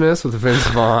Christmas with Vince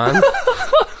Vaughn.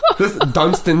 This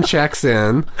Dunstan checks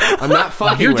in. I'm not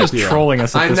fucking You're with just you. trolling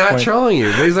us at I'm this not point. trolling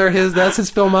you. That's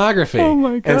his filmography. Oh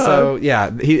my God. And so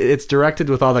it's directed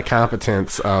with all the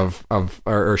competence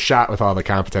or shot with all the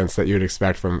competence that you'd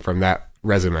expect from that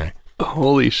resume.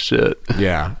 Holy shit.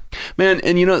 Yeah. Man,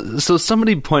 and so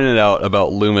somebody pointed out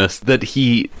about Loomis that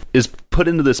he is put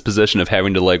into this position of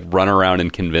having to like run around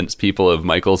and convince people of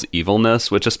Michael's evilness,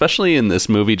 which especially in this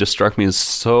movie just struck me as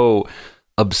so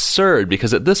absurd,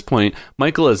 because at this point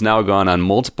Michael has now gone on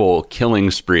multiple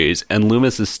killing sprees and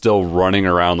Loomis is still running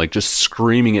around like just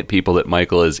screaming at people that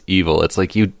Michael is evil. It's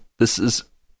like this is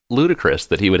ludicrous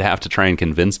that he would have to try and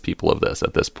convince people of this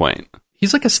at this point.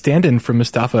 He's like a stand-in for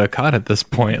Mustafa Akkad at this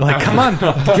point. Like, come on,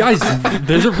 guys,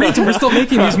 there's a reason we're still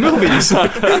making these movies.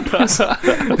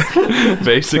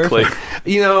 Basically.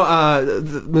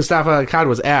 Mustafa Akkad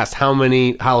was asked how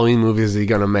many Halloween movies is he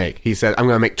going to make. He said, I'm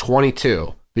going to make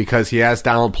 22. Because he asked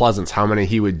Donald Pleasance how many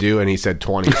he would do, and he said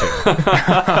 22.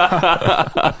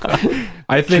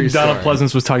 I think True Donald story.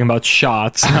 Pleasance was talking about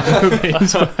shots, not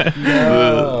movies.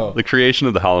 But The creation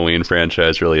of the Halloween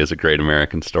franchise really is a great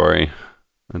American story.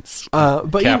 It's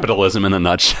but capitalism in a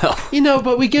nutshell.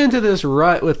 but we get into this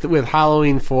rut with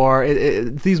Halloween 4.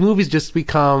 These movies just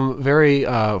become very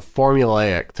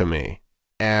formulaic to me.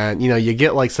 And, you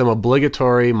get like some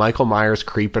obligatory Michael Myers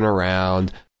creeping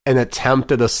around, an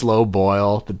attempt at a slow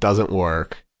boil that doesn't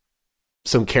work,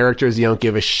 some characters you don't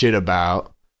give a shit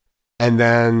about, And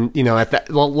then, at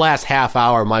the last half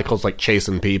hour, Michael's like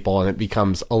chasing people, and it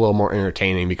becomes a little more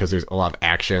entertaining because there's a lot of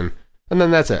action. And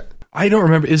then that's it. I don't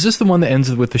remember. Is this the one that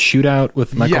ends with the shootout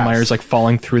with Michael Yes. Myers like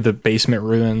falling through the basement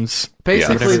ruins?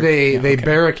 Basically, Yeah, they okay.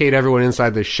 barricade everyone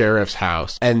inside the sheriff's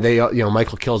house, and they,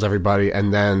 Michael kills everybody,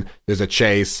 and then there's a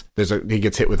chase. He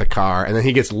gets hit with a car, and then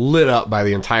he gets lit up by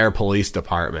the entire police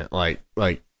department. Like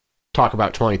talk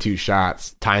about 22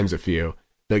 shots times a few.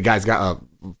 The guy's got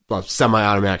a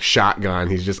semi-automatic shotgun.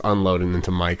 He's just unloading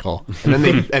into Michael, and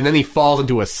then he falls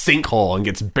into a sinkhole and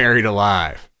gets buried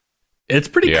alive. It's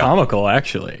pretty Yeah. comical,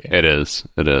 actually. It is.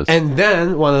 And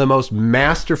then one of the most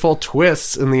masterful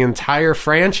twists in the entire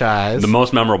franchise. The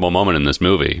most memorable moment in this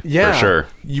movie, for sure.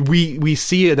 We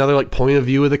see another like point of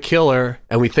view of the killer,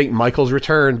 and we think Michael's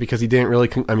returned because he didn't really.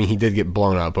 He did get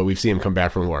blown up, but we've seen him come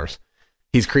back from worse.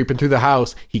 He's creeping through the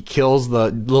house. He kills the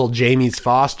little Jamie's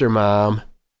foster mom,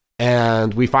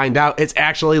 and we find out it's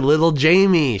actually little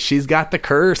Jamie. She's got the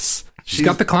curse. She's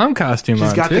got the clown costume on,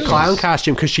 She's got the too. clown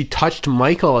costume because she touched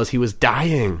Michael as he was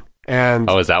dying. And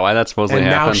Oh, is that why that's supposed to and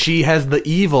happen? now she has the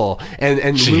evil,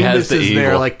 and She has Loomis the is there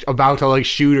evil. like about to like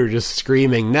shoot her, just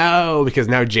screaming no, because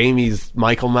now Jamie's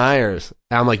Michael Myers.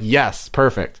 And I'm like, yes,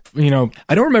 perfect. I don't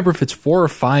remember if it's 4 or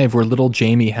 5 where little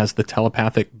Jamie has the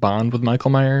telepathic bond with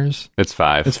Michael Myers. It's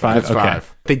 5. It's 5. It's okay.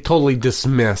 5. They totally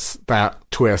dismiss that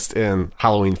twist in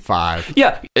Halloween 5.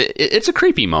 Yeah, it's a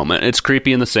creepy moment. It's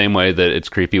creepy in the same way that it's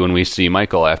creepy when we see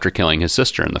Michael after killing his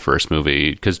sister in the first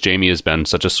movie, because Jamie has been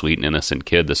such a sweet and innocent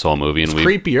kid this whole movie, and It's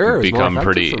we've creepier. It's more become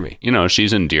effective pretty. for me.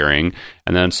 She's endearing,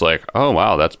 and then it's like, oh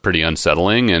wow, that's pretty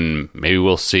unsettling, and maybe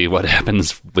we'll see what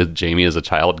happens with Jamie as a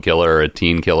child killer or a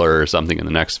teen killer or something in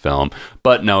the next film.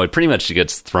 But no, it pretty much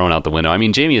gets thrown out the window. I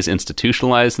mean, Jamie is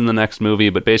institutionalized in the next movie,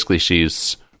 but basically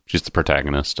she's the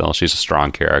protagonist still. She's a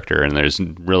strong character, and there's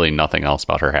really nothing else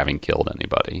about her having killed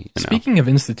anybody. Speaking of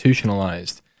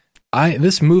institutionalized,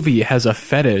 this movie has a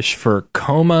fetish for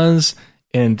comas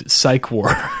and psych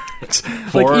wards.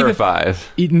 4 or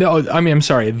 5? No, I'm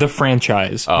sorry, the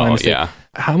franchise. Oh, My mistake. yeah.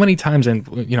 How many times, and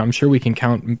I'm sure we can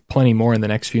count plenty more in the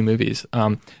next few movies,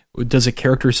 does a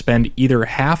character spend either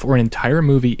half or an entire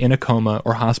movie in a coma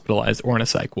or hospitalized or in a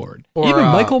psych ward? Or, Even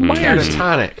Michael Myers.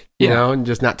 Catatonic, and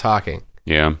just not talking.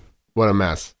 Yeah. What a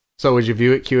mess. So would you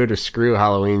view it, cue it, or screw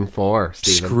Halloween 4,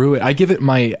 Steven? Screw it. I give it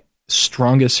my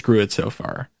strongest screw it so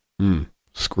far.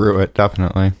 Screw it,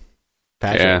 definitely.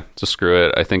 Patrick? Yeah, to screw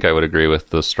it. I think I would agree with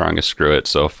the strongest screw it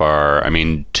so far. I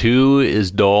mean, 2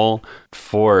 is dull.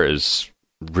 4 is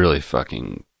really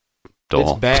fucking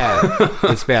dull. It's bad.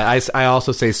 It's bad. I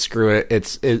also say screw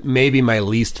it. It may be my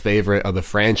least favorite of the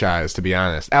franchise, to be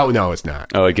honest. Oh, no, it's not.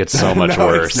 Oh, it gets so much No,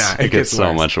 worse. it's not. It gets so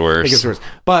worse. much worse. It gets worse.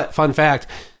 But fun fact,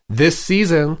 this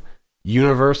season,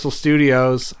 Universal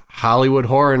Studios Hollywood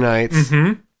Horror Nights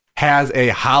has a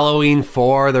Halloween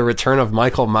 4, The Return of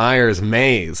Michael Myers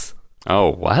maze.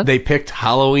 Oh, what? They picked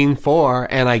Halloween 4,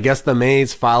 and I guess the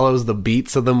maze follows the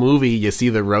beats of the movie. You see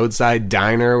the roadside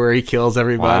diner where he kills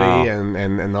everybody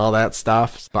and all that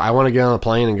stuff. But I want to get on a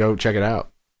plane and go check it out.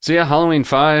 So yeah, Halloween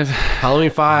 5. Halloween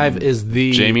 5 is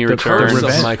the Jamie the Returns. curse The of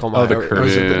revenge? Michael Oh, Myers. the Or is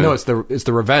curse. it it's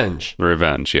the revenge.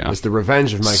 Revenge, yeah. It's the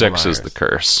revenge of Michael 6 Myers. is the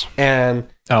curse. And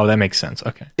Oh, that makes sense.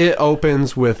 Okay. it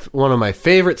opens with one of my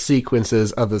favorite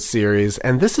sequences of the series,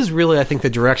 and this is really, I think, the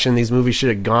direction these movies should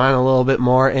have gone a little bit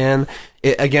more in.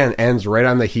 It, again, ends right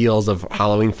on the heels of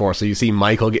Halloween 4, so you see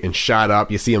Michael getting shot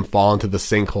up, you see him fall into the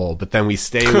sinkhole, but then we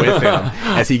stay with him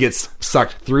as he gets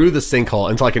sucked through the sinkhole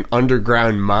into like an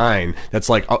underground mine that's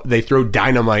like, they throw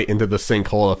dynamite into the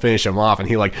sinkhole to finish him off, and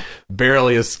he like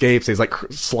barely escapes. He's like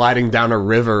sliding down a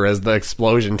river as the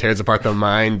explosion tears apart the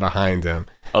mine behind him.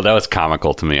 Oh, that was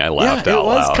comical to me. I laughed Yeah, out it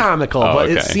was loud. comical, Oh, but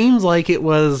it okay. seems like it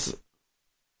wasn't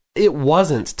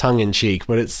tongue-in-cheek,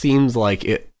 but it seems like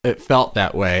it felt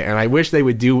that way. And I wish they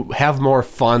would have more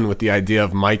fun with the idea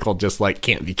of Michael just like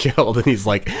can't be killed, and he's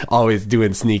like always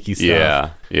doing sneaky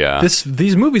stuff. Yeah.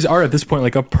 These movies are at this point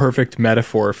like a perfect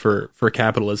metaphor for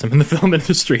capitalism in the film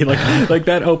industry. Like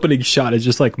that opening shot is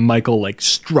just like Michael like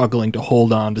struggling to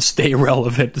hold on, to stay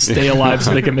relevant, to stay alive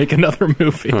so they can make another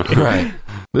movie. Right.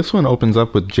 This one opens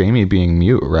up with Jamie being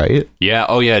mute, right? Yeah.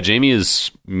 Oh, yeah. Jamie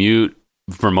is mute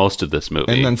for most of this movie.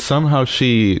 And then somehow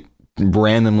she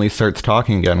randomly starts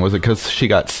talking again. Was it because she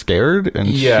got scared and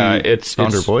Yeah, she it's-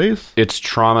 found her it's- voice? It's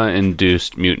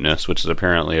trauma-induced muteness, which is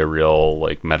apparently a real,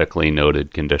 like, medically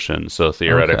noted condition. So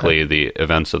theoretically, the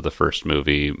events of the first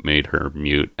movie made her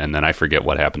mute, and then I forget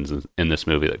what happens in this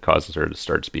movie that causes her to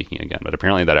start speaking again. But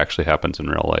apparently, that actually happens in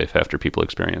real life after people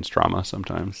experience trauma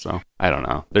sometimes. So I don't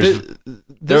know. There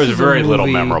was is a very little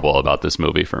movie- memorable about this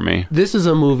movie for me. This is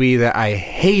a movie that I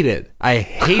hated. I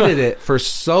hated it for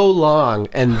so long,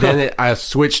 and then a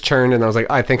switch turned, and I was like,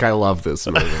 I think I love this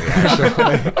movie,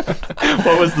 actually.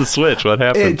 What was the switch? What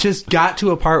happened? It just got to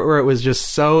a part where it was just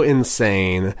so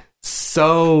insane,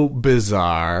 so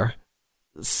bizarre.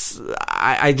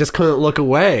 I just couldn't look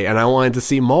away, and I wanted to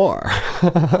see more.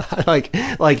 like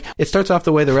it starts off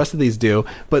the way the rest of these do,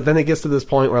 but then it gets to this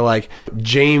point where like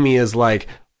Jamie is like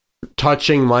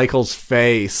touching Michael's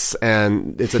face,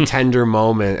 and it's a tender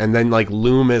moment, and then like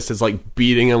Loomis is like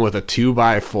beating him with a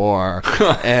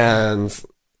 2x4, and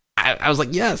I was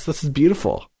like, yes, this is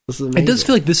beautiful. This is amazing. It does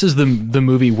feel like this is the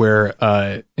movie where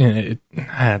it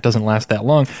doesn't last that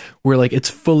long, where like it's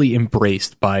fully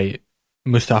embraced by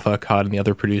Mustafa Akkad and the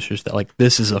other producers that like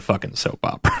this is a fucking soap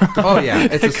opera. Oh yeah,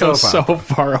 it's it a goes soap opera.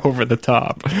 so far over the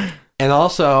top. And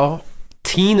also,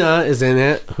 Tina is in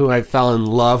it, who I fell in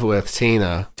love with.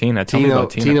 Tina. Tell me about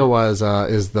Tina. Tina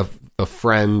is the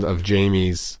friend of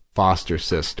Jamie's foster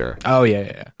sister, Oh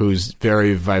yeah. who's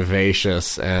very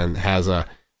vivacious and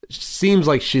seems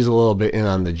like she's a little bit in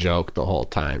on the joke the whole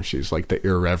time. She's like the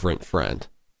irreverent friend.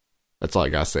 That's all I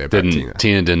gotta say about Tina.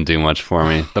 Tina didn't do much for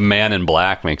me. The Man in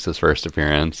Black makes his first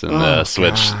appearance, and the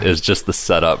Switch is just the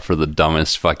setup for the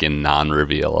dumbest fucking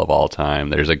non-reveal of all time.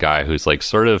 There's a guy who's like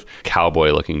sort of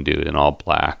cowboy-looking dude in all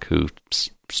black who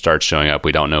starts showing up.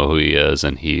 We don't know who he is,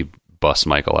 and he busts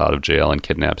Michael out of jail and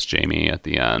kidnaps Jamie at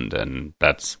the end, and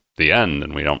that's the end,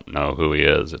 and we don't know who he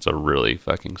is. It's a really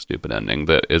fucking stupid ending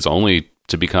that is only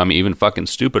to become even fucking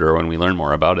stupider when we learn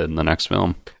more about it in the next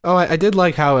film. Oh, I did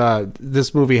like how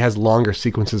this movie has longer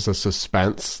sequences of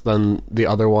suspense than the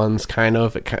other ones, kind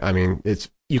of.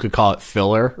 You could call it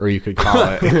filler, or you could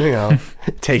call it,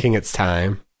 taking its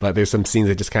time. But there's some scenes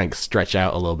that just kind of stretch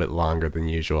out a little bit longer than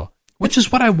usual. Which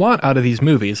is what I want out of these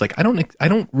movies. Like I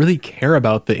don't really care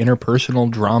about the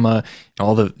interpersonal drama and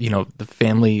all the, the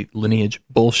family lineage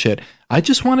bullshit. I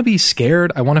just want to be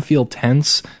scared. I want to feel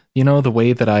tense, the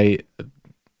way that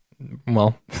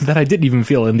that I didn't even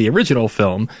feel in the original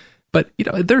film. But,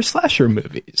 they're slasher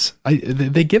movies.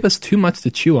 They give us too much to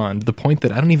chew on, to the point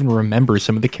that I don't even remember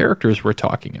some of the characters we're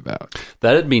talking about.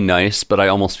 That'd be nice, but I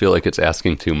almost feel like it's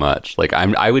asking too much. Like,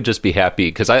 I would just be happy,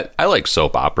 because I like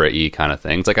soap opera-y kind of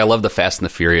things. Like, I love the Fast and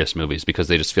the Furious movies, because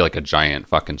they just feel like a giant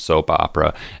fucking soap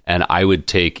opera. And I would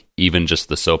take even just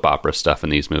the soap opera stuff in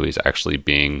these movies actually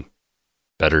being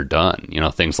better done.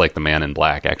 Things like The Man in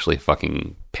Black actually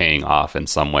fucking paying off in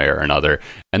some way or another.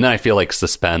 And then I feel like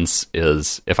suspense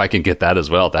is, if I can get that as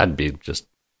well, that'd be just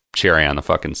cherry on the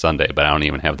fucking sundae. But I don't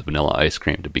even have the vanilla ice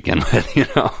cream to begin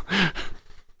with,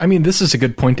 I mean, this is a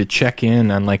good point to check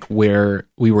in on like where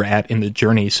we were at in the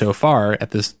journey so far at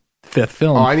this fifth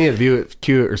film. Oh, I need to view it,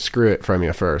 cue it, or screw it from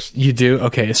you first. You do?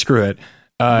 Okay, screw it.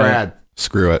 Brad.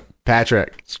 Screw it.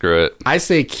 Patrick. Screw it. I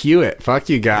say cue it. Fuck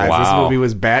you guys. Wow. This movie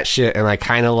was batshit, and I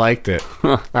kind of liked it.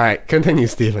 All right, continue,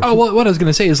 Steven. Oh, well, what I was going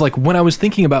to say is like when I was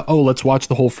thinking about, let's watch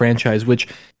the whole franchise, which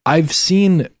I've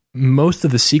seen most of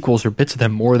the sequels or bits of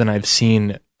them more than I've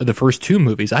seen the first two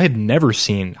movies. I had never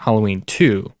seen Halloween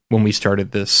 2 when we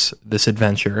started this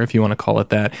adventure, if you want to call it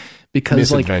that,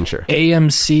 because like Misadventure.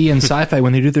 AMC and Sci-Fi,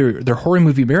 when they do their horror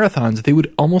movie marathons, they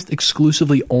would almost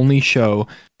exclusively only show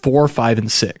 4, 5,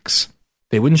 and 6.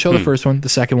 They wouldn't show the first one, the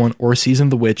second one, or Season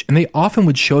of the Witch, and they often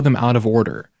would show them out of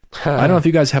order. I don't know if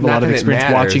you guys have a Not lot of that it experience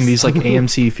matters. watching these like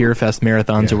AMC Fear Fest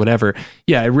marathons or whatever.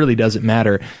 Yeah, it really doesn't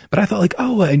matter. But I thought like,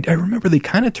 I remember they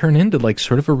kind of turn into like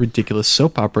sort of a ridiculous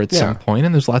soap opera at some point,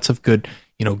 and there's lots of good,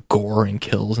 gore and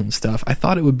kills and stuff. I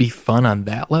thought it would be fun on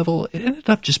that level. It ended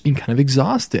up just being kind of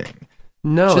exhausting.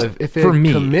 No, Just if they for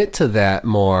me. commit to that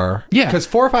more. Yeah. Because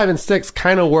 4, 5, and 6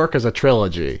 kind of work as a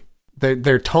trilogy.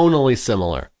 They're tonally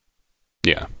similar.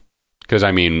 Yeah. Because,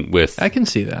 I mean, with I can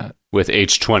see that. with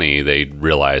H20, they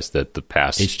realized that the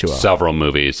past H2O. several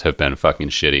movies have been fucking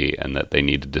shitty and that they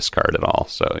need to discard it all.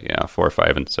 So, yeah, 4,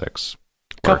 5, and 6.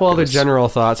 A couple work other as- general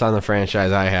thoughts on the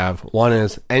franchise I have. One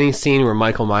is any scene where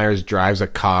Michael Myers drives a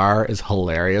car is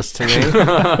hilarious to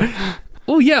me.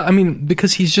 Well, yeah, I mean,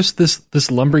 because he's just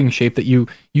this lumbering shape that you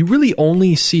really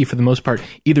only see, for the most part,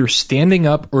 either standing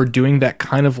up or doing that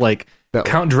kind of like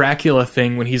Count Dracula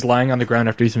thing when he's lying on the ground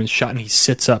after he's been shot and he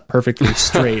sits up perfectly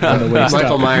straight on the waist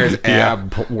Michael up. Myers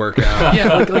ab workout.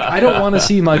 Yeah, like I don't want to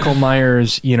see Michael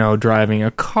Myers, driving a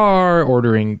car,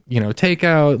 ordering,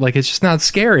 takeout. Like, it's just not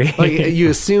scary. Like, you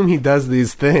assume he does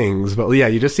these things, but yeah,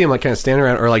 you just see him like kind of standing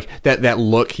around, or like that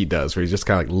look he does where he just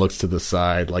kind of like looks to the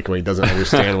side, like when he doesn't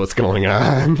understand what's going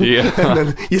on. Yeah. And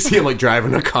then you see him like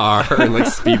driving a car and like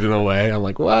speeding away. I'm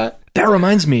like, what? That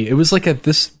reminds me, it was like it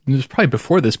was probably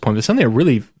before this point, but something I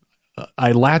really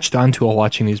I latched onto while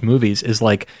watching these movies is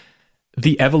like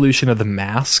the evolution of the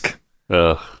mask.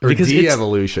 Ugh. Or Because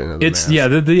de-evolution of the mask. Yeah,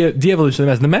 the de-evolution of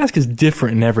the mask. The mask is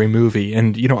different in every movie,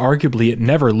 and arguably it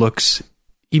never looks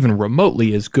even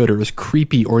remotely as good or as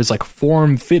creepy or as like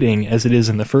form-fitting as it is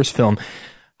in the first film.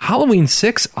 Halloween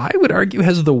 6, I would argue,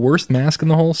 has the worst mask in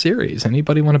the whole series.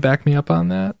 Anybody want to back me up on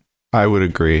that? I would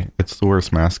agree. It's the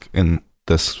worst mask in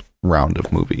this round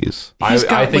of movies. I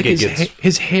think it gets...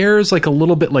 his hair is like a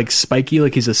little bit like spiky,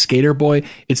 like he's a skater boy.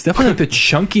 It's definitely like the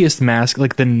chunkiest mask,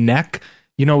 like the neck.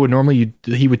 Would normally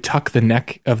he would tuck the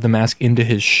neck of the mask into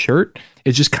his shirt.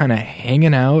 It's just kind of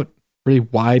hanging out, really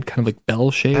wide, kind of like bell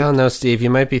shape. I don't know, Steve.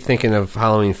 You might be thinking of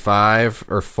Halloween 5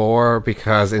 or 4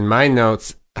 because in my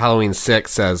notes, Halloween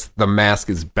 6 says the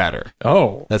mask is better.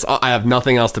 Oh, That's all. I have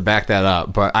nothing else to back that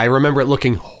up, but I remember it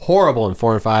looking horrible in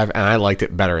 4 and 5, and I liked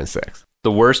it better in 6.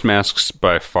 The worst masks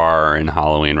by far in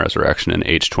Halloween Resurrection and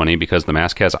H20 because the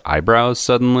mask has eyebrows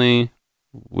suddenly,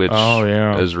 which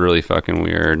is really fucking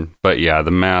weird. But yeah,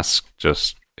 the mask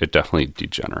it definitely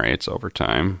degenerates over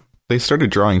time. They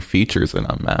started drawing features in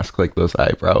a mask like those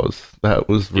eyebrows. That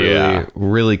was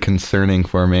really concerning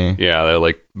for me. Yeah, they're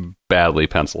like badly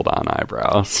penciled on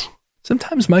eyebrows.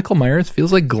 sometimes Michael Myers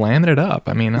feels like glamming it up.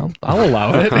 I mean, I'll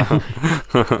allow it.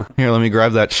 Here, let me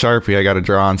grab that Sharpie. I got to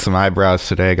draw on some eyebrows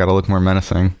today. I got to look more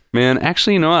menacing. Man,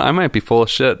 actually, you know what? I might be full of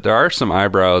shit. There are some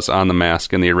eyebrows on the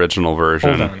mask in the original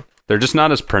version. Hold on. They're just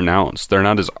not as pronounced. They're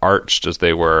not as arched as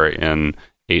they were in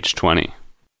H20.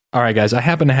 All right, guys, I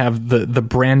happen to have the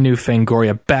brand new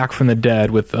Fangoria back from the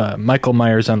dead with Michael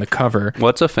Myers on the cover.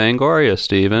 What's a Fangoria,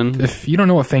 Steven? If you don't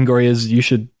know what Fangoria is, you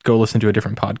should go listen to a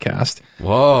different podcast.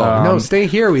 Whoa. No, stay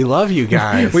here. We love you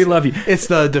guys. We love you. It's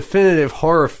the definitive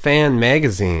horror fan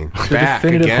magazine. Back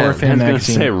definitive again. horror fan I was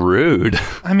magazine. gonna say rude.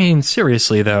 I mean,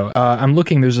 seriously, though, I'm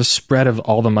looking, there's a spread of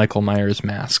all the Michael Myers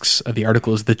masks. The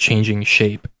article is The Changing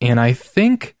Shape. And I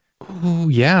think,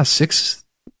 six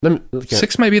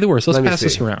might be the worst. Let's pass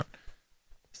this around.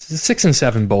 6 and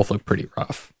 7 both look pretty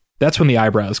rough. That's when the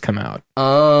eyebrows come out.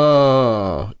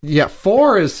 Oh. Yeah,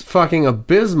 4 is fucking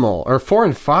abysmal. Or 4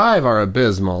 and 5 are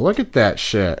abysmal. Look at that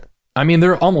shit. I mean,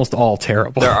 they're almost all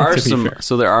terrible. There are to be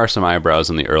fair. there are some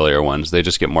eyebrows in the earlier ones. They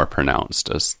just get more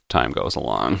pronounced as time goes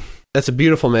along. That's a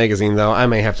beautiful magazine, though. I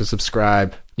may have to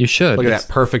subscribe. You should. Look at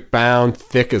that perfect bound,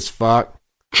 thick as fuck.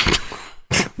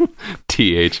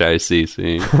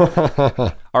 THICC.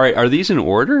 All right, are these in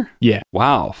order? Yeah.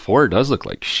 Wow, 4 does look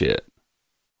like shit.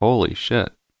 Holy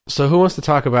shit. So who wants to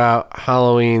talk about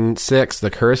Halloween 6, The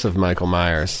Curse of Michael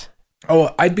Myers?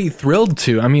 Oh, I'd be thrilled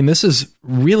to. I mean, this is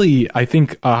really, I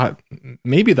think,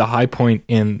 maybe the high point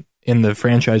in the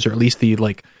franchise, or at least the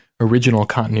original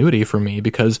continuity for me,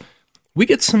 because we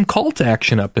get some cult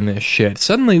action up in this shit.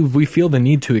 Suddenly, we feel the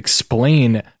need to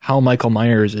explain how Michael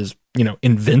Myers is,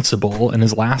 invincible and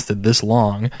has lasted this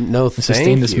long. No, and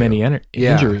sustained this many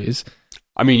injuries.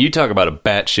 I mean, you talk about a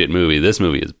batshit movie. This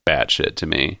movie is batshit to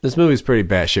me. This movie's pretty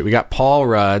batshit. We got Paul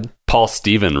Rudd. Paul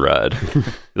Stephen Rudd.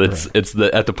 It's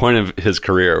at the point of his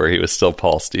career where he was still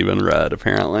Paul Stephen Rudd,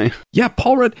 apparently. Yeah,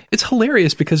 Paul Rudd. It's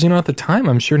hilarious because, at the time,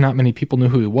 I'm sure not many people knew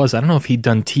who he was. I don't know if he'd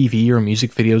done TV or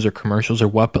music videos or commercials or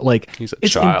what, but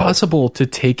it's child. Impossible to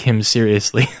take him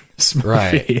seriously in this movie.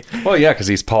 Right. Well, yeah, because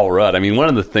he's Paul Rudd. I mean, one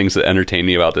of the things that entertained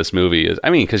me about this movie is,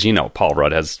 because, Paul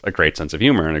Rudd has a great sense of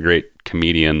humor and a great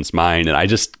comedian's mind. And I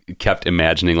just kept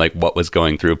imagining, what was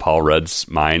going through Paul Rudd's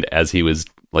mind as he was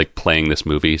playing this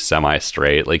movie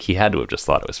semi-straight. He had to have just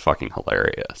thought it was fucking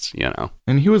hilarious,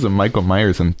 And he was a Michael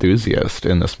Myers enthusiast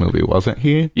in this movie, wasn't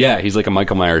he? Yeah, he's like a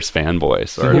Michael Myers fanboy,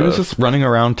 sort He of. was just running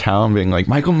around town being like,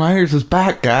 Michael Myers is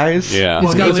back, guys. Yeah.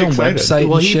 He's got his really own excited. website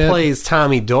Well, and he shit. plays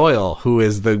Tommy Doyle, who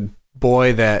is the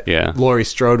boy that Laurie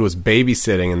Strode was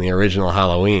babysitting in the original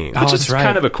Halloween. Oh, Which that's is right.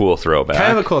 kind of a cool throwback.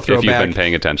 Kind of a cool If you've throwback. been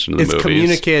paying attention to the It's movies.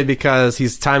 communicated because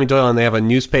he's Tommy Doyle, and they have a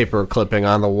newspaper clipping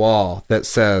on the wall that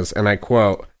says, and I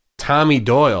quote, "Tommy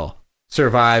Doyle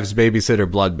survives babysitter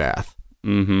bloodbath."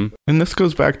 Mm-hmm. And this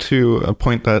goes back to a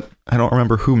point that I don't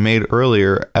remember who made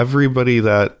earlier. Everybody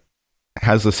that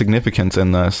has a significance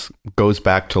in this goes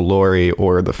back to Laurie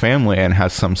or the family and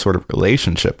has some sort of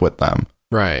relationship with them.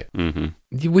 Right.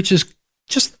 Mm-hmm. Which is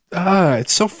just,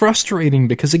 it's so frustrating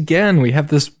because, again, we have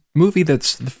this movie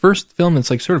that's the first film that's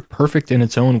sort of perfect in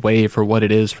its own way for what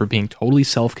it is, for being totally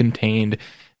self-contained,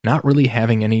 not really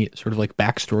having any sort of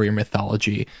backstory or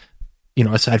mythology.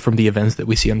 aside from the events that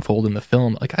we see unfold in the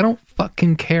film, like, I don't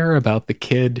fucking care about the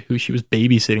kid who she was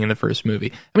babysitting in the first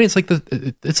movie. I mean, it's like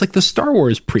the Star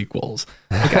Wars prequels.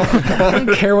 Like, I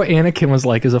don't care what Anakin was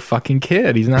like as a fucking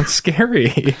kid. He's not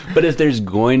scary. But if there's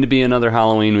going to be another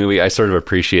Halloween movie, I sort of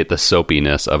appreciate the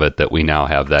soapiness of it, that we now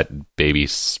have that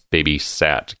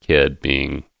babysat kid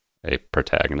being a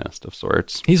protagonist of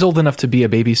sorts. He's old enough to be a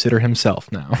babysitter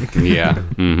himself now. Yeah.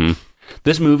 Mm-hmm.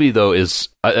 This movie, though, is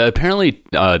apparently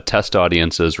test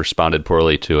audiences responded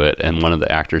poorly to it, and one of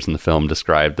the actors in the film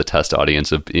described the test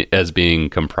audience as being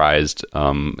comprised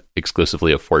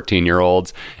exclusively of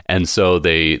 14-year-olds, and so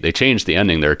they changed the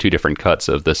ending. There are two different cuts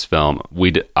of this film.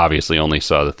 We obviously only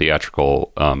saw the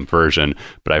theatrical version,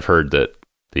 but I've heard that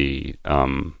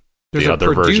There's the a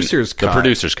other producer's version, cut. the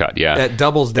producer's cut, yeah, That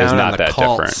doubles down not on the that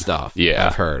cult different. stuff. Yeah.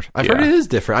 I've heard Yeah. it is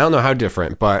different. I don't know how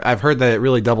different, but I've heard that it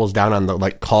really doubles down on the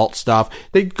like cult stuff.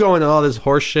 They go into all this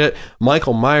horse shit.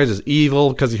 Michael Myers is evil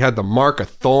because he had the mark of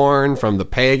thorn from the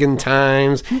pagan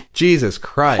times. Jesus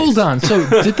Christ! Hold on.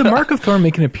 So did the Mark of Thorn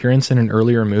make an appearance in an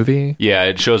earlier movie? Yeah,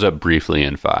 it shows up briefly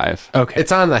in 5. Okay.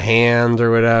 It's on the hand or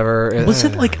whatever. Was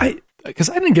it like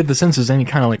because I didn't get the sense there's any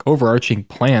kind of like overarching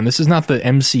plan. This is not the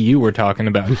MCU we're talking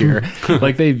about here.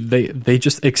 Like they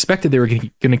just expected they were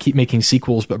going to keep making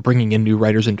sequels, but bringing in new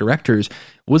writers and directors.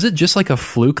 Was it just like a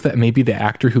fluke that maybe the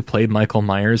actor who played Michael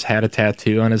Myers had a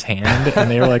tattoo on his hand, and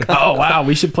they were like, "Oh wow,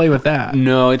 we should play with that"?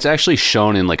 No, it's actually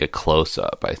shown in like a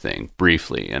close-up, I think,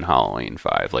 briefly in Halloween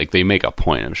 5. Like they make a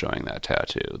point of showing that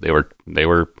tattoo. They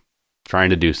were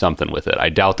trying to do something with it. I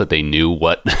doubt that they knew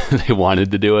what they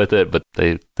wanted to do with it, but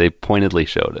they pointedly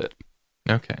showed it.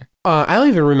 Okay. I don't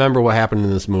even remember what happened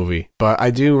in this movie, but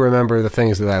I do remember the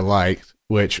things that I liked,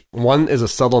 which one is a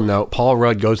subtle note. Paul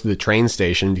Rudd goes to the train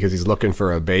station because he's looking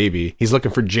for a baby. He's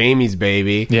looking for Jamie's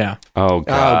baby. Yeah. Oh,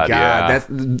 God. Yeah.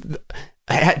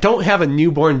 Don't have a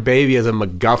newborn baby as a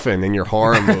MacGuffin in your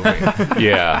horror movie.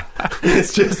 Yeah.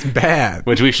 It's just bad.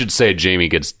 Which we should say Jamie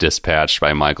gets dispatched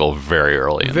by Michael very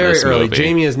early in Very this early. movie.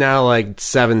 Jamie is now like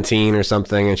 17 or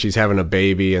something, and she's having a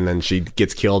baby, and then she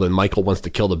gets killed, and Michael wants to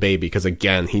kill the baby because,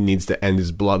 again, he needs to end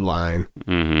his bloodline.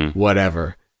 Mm-hmm.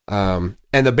 Whatever. And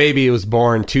the baby was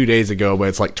born 2 days ago, but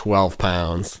it's like 12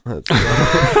 pounds. That's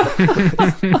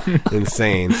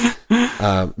insane.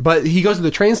 But he goes to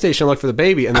the train station to look for the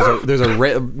baby, and there's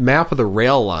a map of the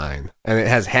rail line, and it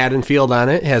has Haddonfield on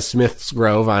it. It has Smith's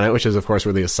Grove on it, which is, of course,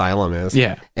 where the asylum is.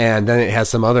 Yeah. And then it has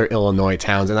some other Illinois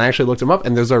towns, and I actually looked them up,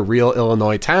 and there's a real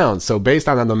Illinois town. So based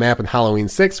on the map in Halloween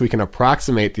 6, we can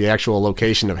approximate the actual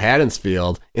location of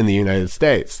Haddonfield in the United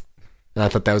States. And I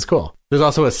thought that was cool. There's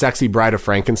also a Sexy Bride of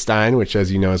Frankenstein, which,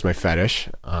 as you know, is my fetish.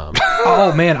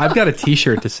 Oh man, I've got a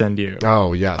T-shirt to send you.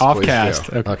 Oh, yes. Off please cast.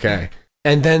 do. Okay. Okay.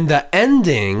 And then the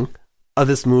ending of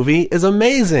this movie is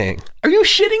amazing. Are you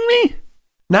shitting me?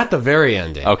 Not the very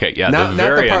ending. Okay, yeah, Not the the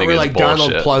very part ending where is like bullshit.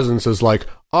 Donald Pleasance is like,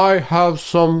 I have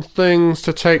some things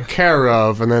to take care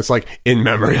of, and then it's like, in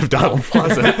memory of Donald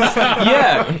Pleasance.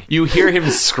 Yeah, you hear him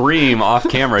scream off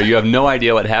camera. You have no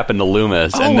idea what happened to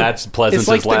Loomis, and that's Pleasance's it's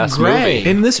like the last Gray. movie.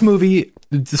 In this movie,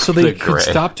 so they The could gray.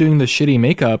 stop doing the shitty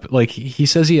makeup. Like he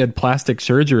says he had plastic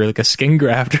surgery, like a skin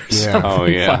graft or something. Oh,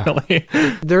 yeah. Finally.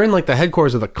 They're in like the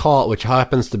headquarters of the cult, which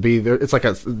happens to be, it's like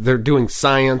they're doing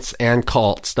science and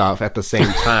cult stuff at the same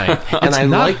time. And I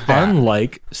Not like that.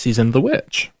 unlike Season of the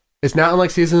Witch. It's not unlike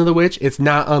Season of the Witch. It's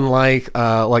not unlike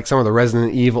like some of the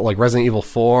Resident Evil, like Resident Evil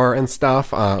 4 and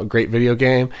stuff. Great video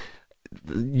game.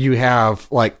 You have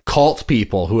like cult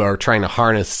people who are trying to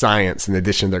harness science in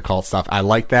addition to their cult stuff. I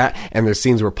like that. And there's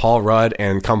scenes where Paul Rudd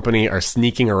and company are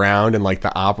sneaking around in like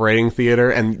the operating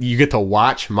theater, and you get to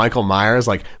watch Michael Myers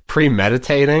like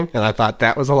premeditating. And I thought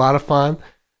that was a lot of fun.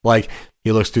 Like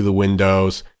he looks through the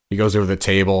windows, he goes over the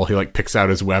table, he like picks out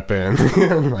his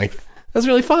weapon. Like, that's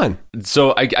really fun.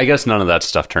 So I guess none of that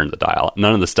stuff turned the dial.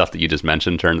 None of the stuff that you just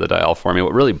mentioned turned the dial for me.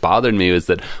 What really bothered me was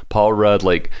that Paul Rudd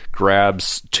like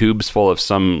grabs tubes full of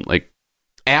some like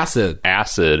acid,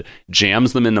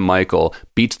 jams them into Michael,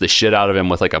 beats the shit out of him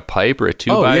with like a pipe or a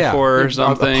 2x4 or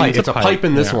something. It's a pipe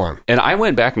in this one. And I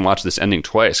went back and watched this ending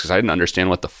twice because I didn't understand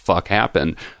what the fuck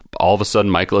happened. All of a sudden,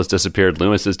 Michael has disappeared,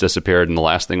 Loomis has disappeared, and the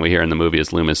last thing we hear in the movie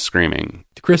is Loomis screaming.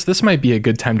 Chris, this might be a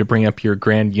good time to bring up your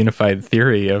grand unified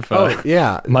theory of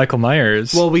Michael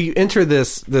Myers. Well, we enter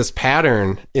this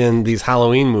pattern in these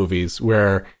Halloween movies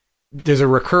where there's a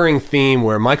recurring theme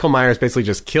where Michael Myers basically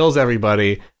just kills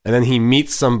everybody, and then he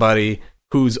meets somebody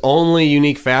whose only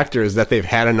unique factor is that they've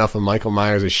had enough of Michael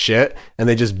Myers' shit, and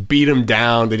they just beat him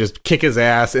down. They just kick his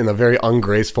ass in a very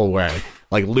ungraceful way.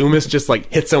 Like Loomis just like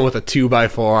hits him with a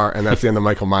 2x4, and that's the end of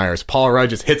Michael Myers. Paul Rudd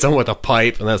just hits him with a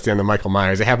pipe, and that's the end of Michael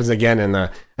Myers. It happens again in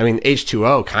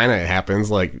H2O kind of happens.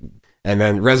 Like And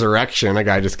then Resurrection, a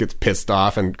guy just gets pissed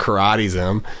off and karates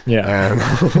him. Yeah.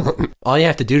 And all you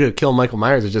have to do to kill Michael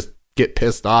Myers is just get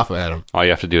pissed off at him. All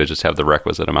you have to do is just have the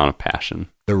requisite amount of passion.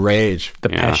 The rage. The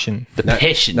Yeah.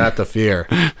 passion. Not the fear.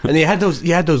 And you had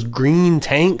those green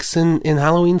tanks in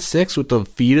Halloween 6 with the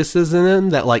fetuses in them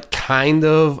that like kind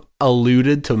of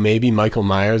alluded to maybe Michael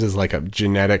Myers as like a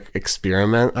genetic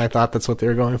experiment. I thought that's what they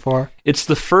were going for. It's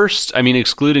the first, I mean,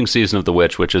 excluding Season of the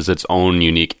Witch, which is its own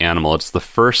unique animal, it's the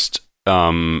first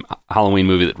Halloween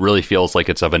movie that really feels like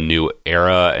it's of a new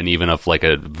era and even of like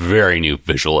a very new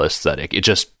visual aesthetic. It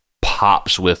just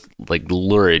pops with like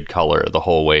lurid color the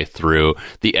whole way through.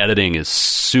 The editing is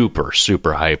super,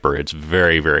 super hyper. It's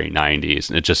very, very 90s,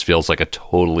 and it just feels like a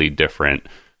totally different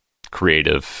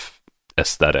creative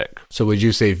aesthetic. So would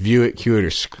you say view it, cue it,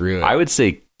 or screw it? I would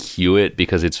say cue it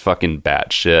because it's fucking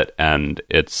batshit and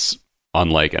it's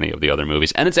unlike any of the other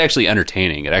movies. And it's actually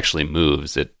entertaining. It actually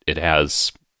moves. It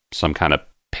has some kind of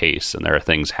pace, and there are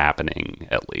things happening,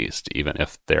 at least, even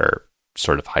if they're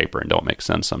sort of hyper and don't make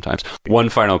sense sometimes. One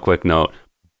final quick note.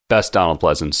 Best Donald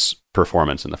Pleasance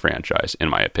performance in the franchise, in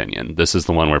my opinion. This is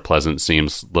the one where Pleasance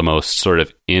seems the most sort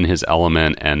of in his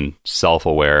element and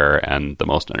self-aware and the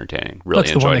most entertaining. Really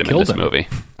That's the one enjoyed that him in this killed him. movie.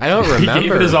 I don't remember. He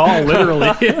gave it his all, literally.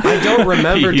 I don't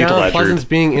remember Heath Donald Ledger. Pleasance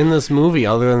being in this movie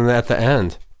other than at the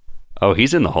end. Oh,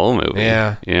 he's in the whole movie.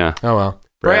 Yeah. Yeah. Oh well.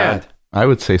 Brad I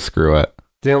would say screw it.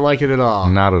 didn't like it at all.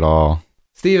 Not at all.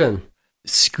 Steven.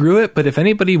 Screw it, but if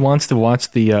anybody wants to watch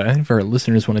the, if our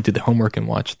listeners want to do the homework and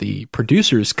watch the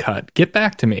producer's cut, get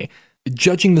back to me.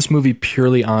 Judging this movie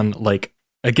purely on, like,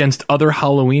 against other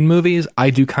Halloween movies,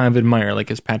 I do kind of admire, like,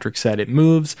 as Patrick said, it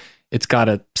moves, it's got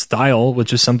a style,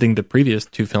 which is something the previous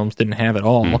two films didn't have at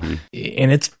all,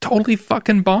 and it's totally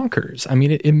fucking bonkers. I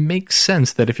mean, it makes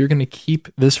sense that if you're going to keep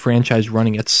this franchise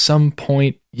running, at some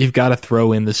point, you've got to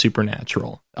throw in the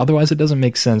supernatural. Otherwise, it doesn't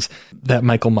make sense that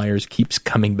Michael Myers keeps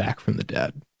coming back from the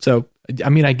dead. So, I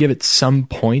mean, I give it some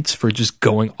points for just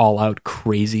going all out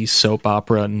crazy soap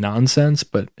opera nonsense,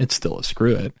 but it's still a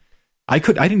screw it. I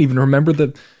didn't even remember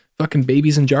the fucking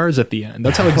babies in jars at the end.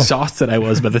 That's how exhausted I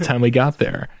was by the time we got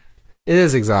there. It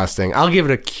is exhausting. I'll give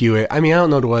it a cue it. I mean, I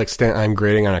don't know to what extent I'm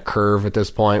grading on a curve at this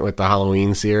point with the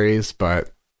Halloween series,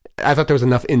 but I thought there was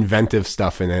enough inventive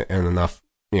stuff in it and enough,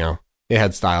 it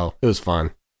had style. It was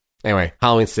fun. Anyway,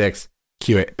 Halloween 6,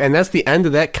 cue it. And that's the end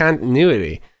of that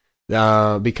continuity.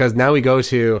 Because now we go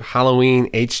to Halloween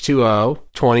H2O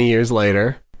 20 years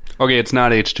later. Okay, it's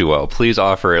not H2O. Please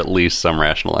offer at least some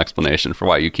rational explanation for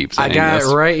why you keep saying I got this.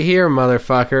 it right here,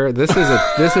 motherfucker. This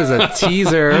is a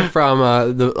teaser from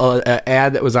the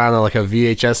ad that was on like a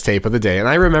VHS tape of the day, and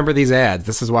I remember these ads.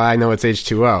 This is why I know it's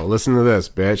H2O. Listen to this,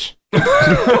 bitch.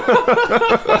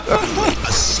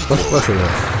 Listen to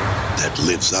this. That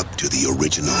lives up to the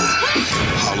original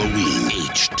Halloween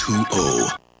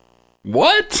H2O.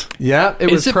 What? Yeah, it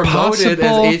was Is it promoted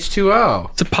possible- as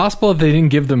H2O. Is it possible that they didn't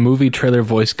give the movie trailer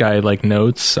voice guy like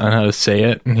notes on how to say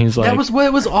it? And he's like, That was what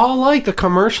it was all like. The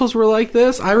commercials were like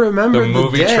this. I remember The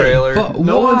movie day. trailer. But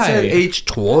No one said why?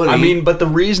 H20. I mean, but the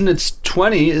reason it's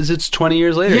 20 is it's 20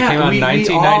 years later. It came out in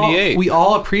 1998. We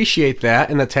all appreciate that,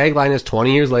 and the tagline is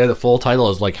 20 years later. The full title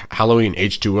is like Halloween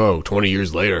H2O, 20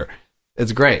 years later.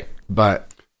 It's great,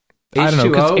 but I don't know,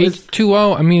 because H2O is...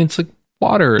 H2O, I mean, it's like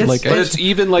water. It's- but it's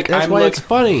even like That's I'm why like, it's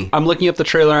funny. I'm looking up the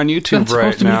trailer on YouTube That's right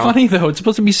supposed to now. be funny, though. It's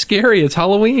supposed to be scary. It's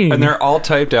Halloween. And they're all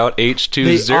typed out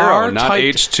H20, They are not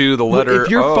typed- H2, the letter If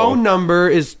your O. phone number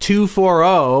is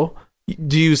 240,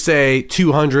 do you say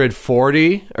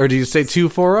 240 or do you say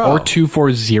 240? or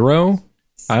 240.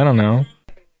 I don't know.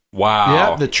 Wow.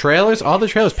 Yeah, the trailers, all the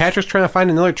trailers. Patrick's trying to find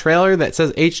another trailer that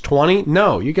says H20.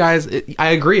 No, you guys, I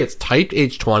agree. It's typed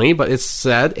H20, but it's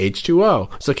said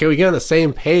H2O. So can we get on the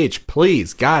same page,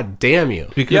 please? God damn you.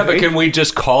 Yeah, but can we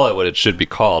just call it what it should be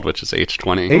called, which is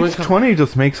H20? H20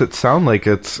 just makes it sound like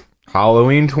it's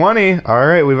Halloween 20. All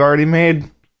right, we've already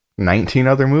made 19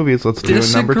 other movies. Let's do a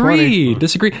number 20.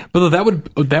 Disagree. But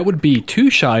that would be too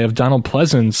shy of Donald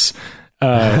Pleasance's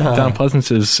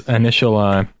initial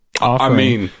offering. I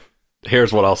mean,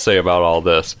 here's what I'll say about all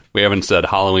this. We haven't said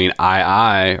Halloween II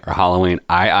or Halloween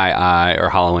III or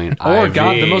Halloween Oh IV.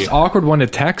 God, the most awkward one to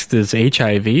text is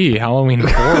HIV, Halloween 4.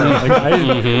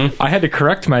 Like, I had to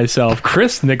correct myself.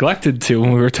 Chris neglected to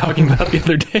when we were talking about the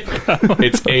other day.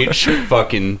 It's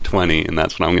H20, and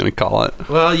that's what I'm going to call it.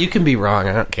 Well, you can be wrong.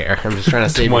 I don't care. I'm just trying to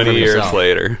save you 20 from years yourself.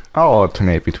 later. I'll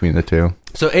alternate between the two.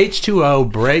 So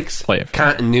H2O breaks Play it.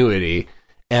 continuity,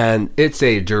 and it's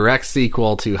a direct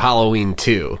sequel to Halloween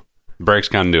 2. Breaks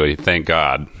continuity, thank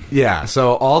God. Yeah,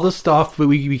 so all the stuff that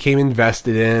we became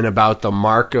invested in about the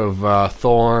Mark of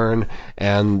Thorne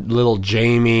and little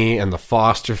Jamie and the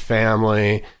Foster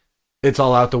family, it's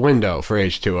all out the window for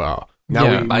H2O. Now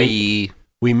Yeah.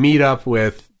 we meet up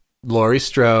with Laurie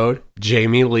Strode,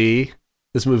 Jamie Lee.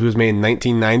 This movie was made in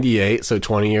 1998, so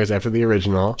 20 years after the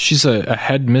original. She's a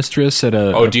headmistress at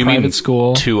a Do you private mean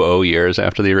school. 2 years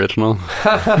after the original?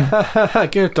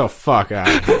 Get the fuck out.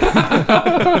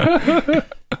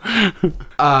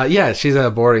 Yeah, she's at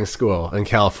a boarding school in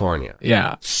California.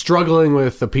 Yeah. Struggling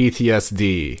with the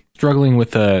PTSD. Struggling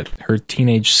with her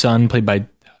teenage son, played by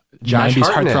Josh 90s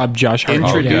Hartnett. heartthrob Josh Hartnett.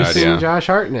 Introducing yeah. Josh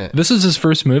Hartnett. This is his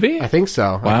first movie? I think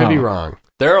so. I Wow. could be wrong.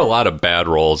 There are a lot of bad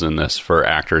roles in this for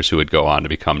actors who would go on to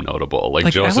become notable, like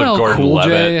Joseph LL Cool J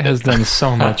Gordon-Levitt. has done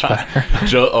so much better.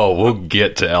 We'll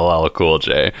get to LL Cool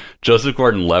J. Joseph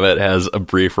Gordon-Levitt has a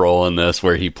brief role in this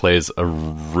where he plays a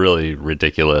really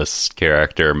ridiculous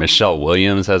character. Michelle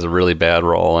Williams has a really bad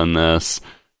role in this.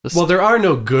 Well, there are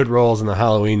no good roles in the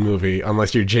Halloween movie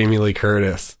unless you're Jamie Lee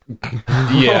Curtis.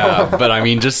 Yeah, but I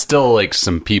mean, just still like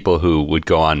some people who would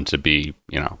go on to be,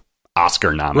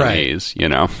 Oscar nominees,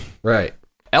 Right.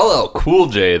 LL Cool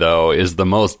J, though, is the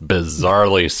most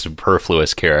bizarrely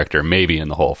superfluous character maybe in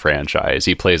the whole franchise.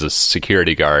 He plays a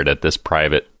security guard at this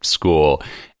private school,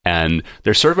 and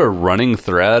there's sort of a running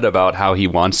thread about how he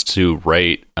wants to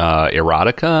write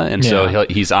erotica, and so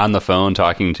he's on the phone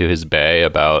talking to his bae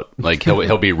about, like,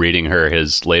 he'll be reading her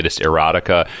his latest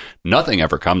erotica. Nothing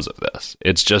ever comes of this.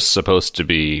 It's just supposed to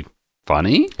be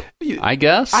funny, I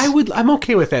guess. I'm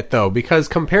okay with that though, because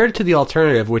compared to the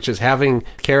alternative, which is having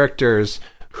characters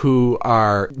who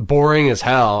are boring as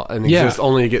hell and exist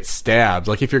only to get stabbed.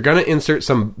 Like if you're gonna insert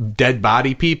some dead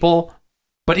body people,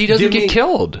 But he doesn't get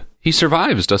killed. He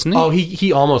survives, doesn't he? Oh,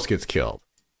 he almost gets killed.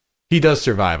 He does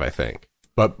survive, I think,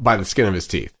 but by the skin of his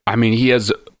teeth. I mean, he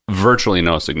has virtually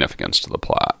no significance to the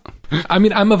plot. I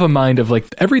mean, I'm of a mind of like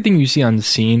everything you see on the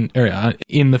scene or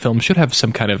in the film should have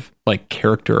some kind of like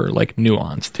character or like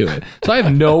nuance to it. So I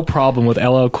have no problem with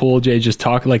LL Cool J just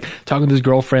talking with his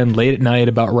girlfriend late at night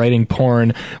about writing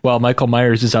porn while Michael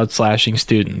Myers is out slashing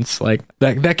students. Like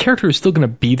that character is still going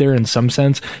to be there in some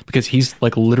sense because he's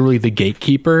like literally the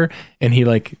gatekeeper and he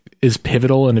like is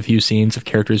pivotal in a few scenes of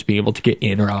characters being able to get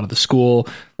in or out of the school.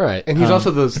 Right, and he's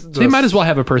also the So they might as well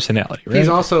have a personality, right? He's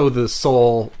also the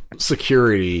sole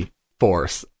security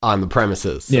force on the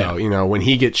premises. So, when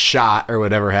he gets shot or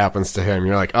whatever happens to him,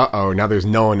 you're like, uh-oh, now there's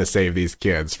no one to save these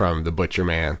kids from the Butcher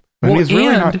Man. And Well, he's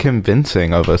really and- not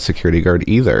convincing of a security guard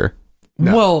either.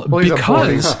 Well, Well, he's a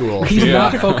boarding because school. he's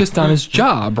not focused on his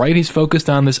job, right? He's focused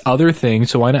on this other thing.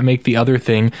 So why not make the other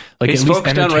thing like He's at least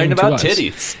focused on entertaining writing to about us?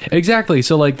 titties. Exactly.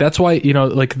 So like that's why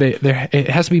like it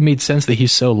has to be made sense that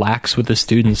he's so lax with the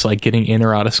students, like getting in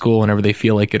or out of school whenever they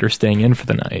feel like it or staying in for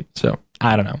the night. So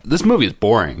I don't know. This movie is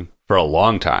boring for a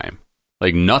long time.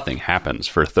 Like nothing happens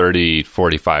for 30,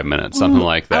 45 minutes, something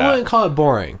like I that. wouldn't call it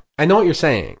boring. I know what you're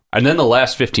saying. And then the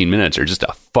last 15 minutes are just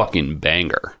a fucking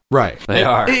banger. Right. They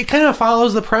are. It kind of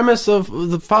follows the premise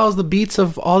follows the beats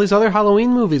of all these other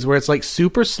Halloween movies where it's like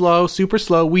super slow.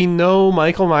 We know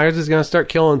Michael Myers is going to start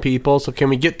killing people, so can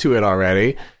we get to it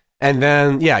already? And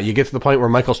then, you get to the point where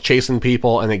Michael's chasing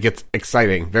people and it gets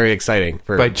exciting, very exciting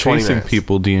for By 20 chasing minutes.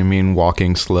 people, do you mean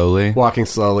walking slowly? Walking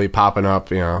slowly, popping up,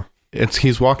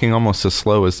 He's walking almost as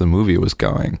slow as the movie was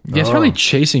going. Yeah, it's really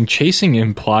chasing. Chasing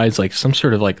implies like some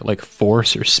sort of like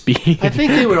force or speed. I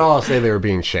think they would all say they were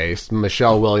being chased.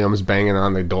 Michelle Williams banging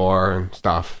on the door and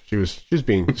stuff. She was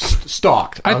being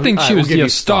stalked. I think she will was. give Yeah, you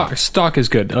stalk is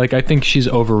good. Like I think she's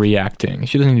overreacting.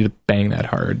 She doesn't need to bang that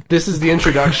hard. This is the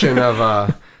introduction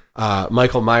of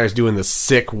Michael Myers doing the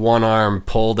sick one-arm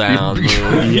pull-down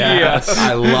move. Yes.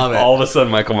 I love it. All of a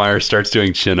sudden, Michael Myers starts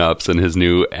doing chin-ups, and his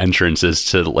new entrance is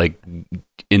to, like,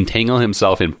 entangle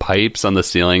himself in pipes on the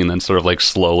ceiling and then sort of, like,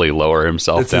 slowly lower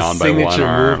himself It's his down by one signature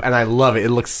arm. move, and I love it. It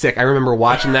looks sick. I remember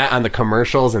watching that on the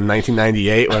commercials in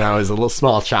 1998 when I was a little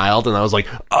small child, and I was like,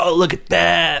 oh, look at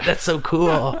that. That's so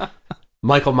cool.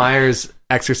 Michael Myers'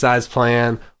 exercise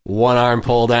plan, one arm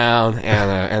pull down,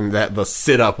 and that the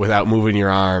sit up without moving your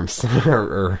arms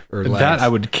or legs. That I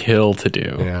would kill to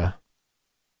do. Yeah.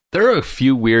 There are a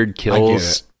few weird I get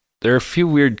kills. it. There are a few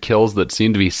weird kills that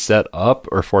seem to be set up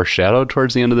or foreshadowed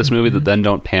towards the end of this movie that then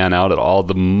don't pan out at all.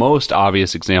 The most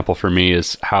obvious example for me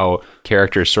is how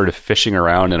characters sort of fishing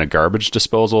around in a garbage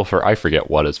disposal for, I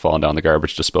forget what has fallen down the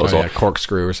garbage disposal. Oh, yeah,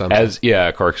 corkscrew or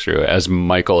something. Corkscrew, as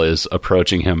Michael is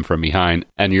approaching him from behind,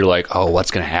 and you're like, oh, what's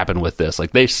going to happen with this?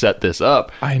 Like, they set this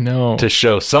up I know. to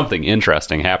show something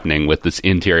interesting happening with this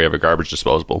interior of a garbage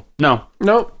disposal. No.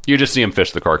 Nope. You just see him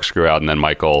fish the corkscrew out, and then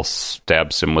Michael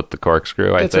stabs him with the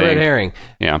corkscrew, I It's a think. red herring.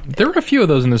 Yeah. There were a few of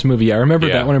those in this movie. I remember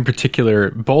Yeah. that one in particular.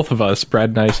 Both of us, Brad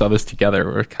and I, saw this together.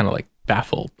 We're kind of like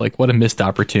baffled. Like, what a missed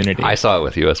opportunity. I saw it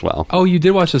with you as well. Oh, you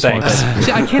did watch this one. Thanks.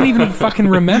 See, I can't even fucking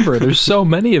remember. There's so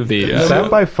many of these.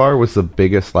 That by far was the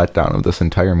biggest letdown of this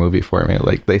entire movie for me.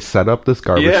 Like, they set up this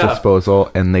garbage Yeah.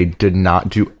 disposal and they did not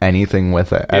do anything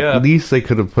with it. Yeah. At least they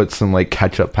could have put some like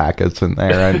ketchup packets in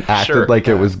there and acted Sure. like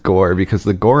it was gore, because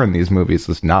the gore in these movies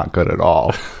is not good at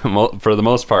all. For the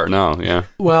most part, no. Yeah.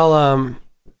 Well,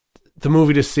 the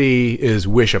movie to see is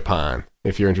Wish Upon,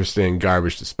 if you're interested in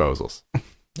garbage disposals.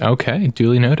 Okay,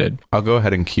 duly noted. I'll go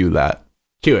ahead and cue that.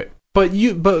 Cue it. But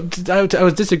I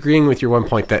was disagreeing with your one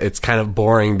point that it's kind of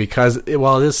boring because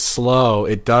while it is slow,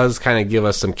 it does kind of give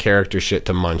us some character shit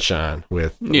to munch on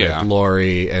with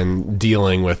Laurie and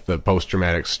dealing with the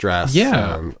post-traumatic stress.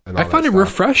 Yeah. And all I that find it stuff.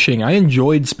 refreshing. I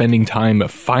enjoyed spending time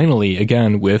finally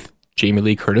again with Jamie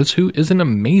Lee Curtis, who is an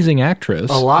amazing actress. A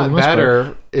for the lot most part. better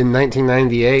in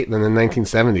 1998 than in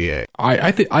 1978.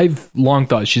 I think I've long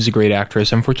thought she's a great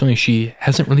actress. Unfortunately, she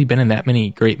hasn't really been in that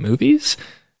many great movies.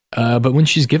 But when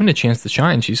she's given a chance to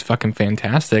shine, she's fucking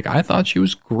fantastic. I thought she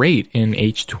was great in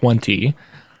H20.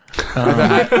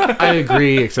 I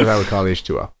agree, except I would call it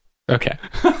H2O. Okay.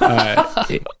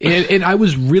 And I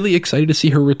was really excited to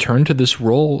see her return to this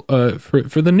role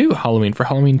for the new Halloween, for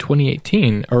Halloween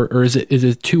 2018. Or is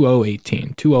it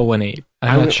 2018? 2018?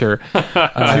 I'm not sure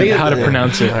how to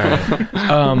pronounce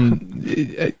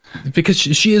it. Because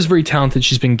she is very talented.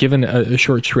 She's been given a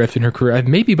short shrift in her career.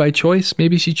 Maybe by choice.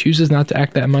 Maybe she chooses not to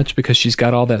act that much because she's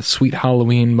got all that sweet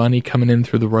Halloween money coming in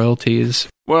through the royalties.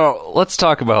 Well, let's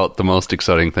talk about the most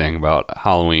exciting thing about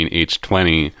Halloween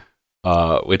H20,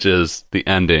 which is the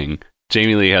ending.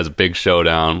 Jamie Lee has a big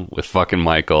showdown with fucking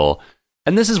Michael.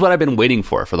 And this is what I've been waiting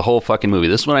for the whole fucking movie.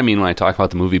 This is what I mean when I talk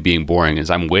about the movie being boring, is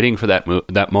I'm waiting for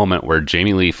that moment where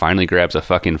Jamie Lee finally grabs a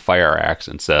fucking fire axe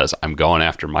and says, I'm going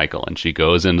after Michael. And she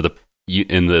goes into the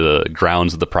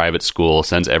grounds of the private school,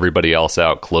 sends everybody else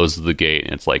out, closes the gate,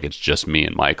 and it's like, it's just me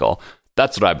and Michael.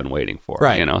 That's what I've been waiting for,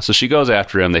 right? You know, so she goes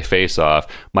after him. They face off.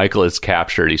 Michael is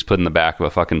captured. He's put in the back of a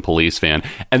fucking police van,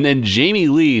 and then Jamie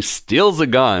Lee steals a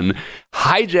gun,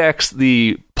 hijacks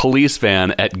the police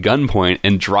van at gunpoint,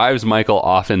 and drives Michael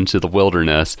off into the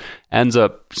wilderness. Ends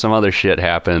up, some other shit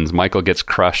happens. Michael gets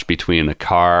crushed between a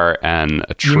car and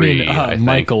a tree. You mean, I think.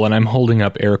 Michael, and I'm holding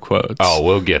up air quotes. Oh,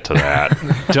 we'll get to that.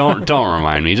 don't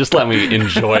remind me. Just let me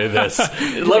enjoy this.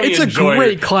 It's a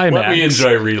great climax. Let me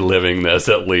enjoy reliving this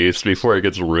at least before it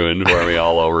gets ruined for me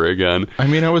all over again. I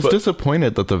mean, I was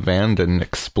disappointed that the van didn't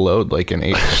explode like in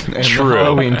True.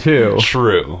 Halloween 2.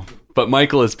 True. But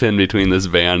Michael is pinned between this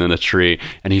van and a tree,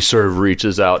 and he sort of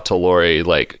reaches out to Laurie,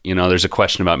 like, you know, there's a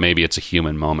question about maybe it's a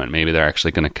human moment. Maybe they're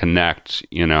actually going to connect,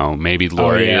 you know, maybe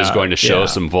Laurie is going to show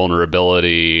some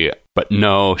vulnerability. But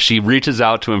no, she reaches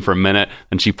out to him for a minute,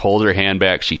 and she pulls her hand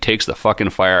back. She takes the fucking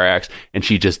fire axe, and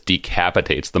she just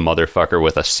decapitates the motherfucker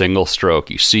with a single stroke.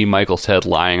 You see Michael's head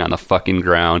lying on the fucking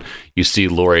ground. You see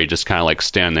Laurie just kind of like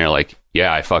stand there like,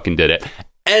 yeah, I fucking did it.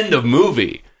 End of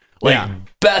movie. Like,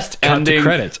 best Cut ending, to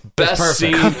credits. best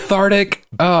scene, Cathartic.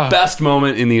 best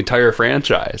moment in the entire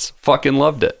franchise. Fucking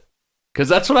loved it. Because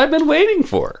that's what I've been waiting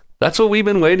for. That's what we've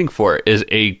been waiting for, is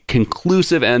a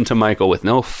conclusive end to Michael with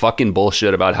no fucking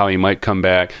bullshit about how he might come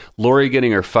back. Laurie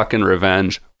getting her fucking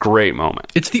revenge. Great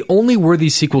moment. It's the only worthy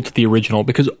sequel to the original,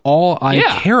 because all I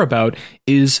care about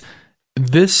is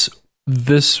this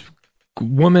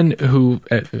woman who,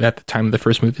 at the time of the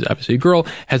first movie, is obviously a girl,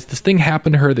 has this thing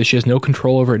happen to her that she has no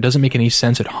control over. It doesn't make any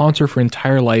sense. It haunts her for her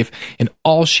entire life, and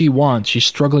all she wants, she's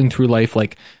struggling through life,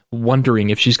 like wondering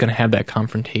if she's going to have that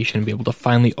confrontation and be able to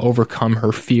finally overcome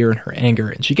her fear and her anger,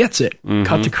 and she gets it.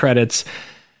 Cut to credits.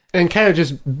 And kind of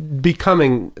just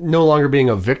becoming, no longer being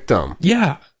a victim.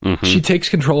 Yeah. She takes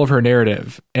control of her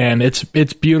narrative, and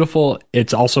it's beautiful.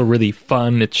 It's also really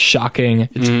fun. It's shocking.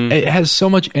 It has so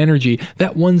much energy.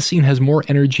 That one scene has more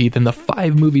energy than the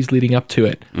 5 movies leading up to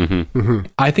it.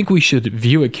 I think we should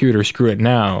view it cute or screw it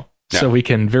now, so we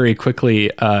can very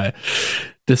quickly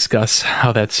discuss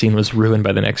how that scene was ruined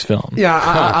by the next film.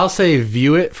 Yeah, I'll say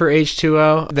view it for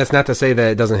H2O. That's not to say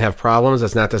that it doesn't have problems.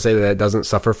 That's not to say that it doesn't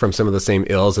suffer from some of the same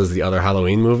ills as the other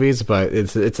Halloween movies, but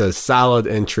it's a solid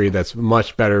entry that's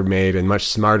much better made and much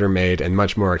smarter made and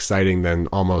much more exciting than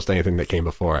almost anything that came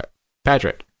before it.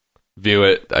 Patrick. View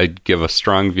it. I'd give a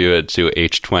strong view it to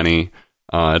H20.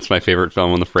 It's my favorite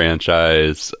film in the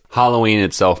franchise. Halloween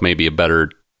itself may be a better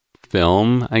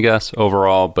film, I guess,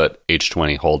 overall, but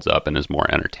H20 holds up and is more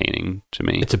entertaining to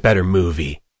me. It's a better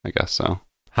movie. I guess so.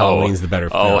 Halloween's the better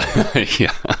film.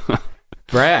 Yeah.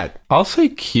 Brad. I'll say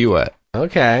cue it.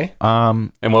 Okay.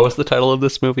 And what was the title of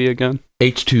this movie again?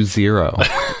 H20.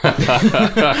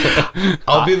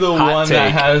 I'll be the one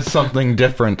that has something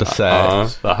different to say.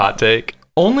 The hot take.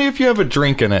 only if you have a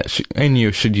drink in it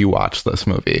should you watch this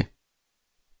movie.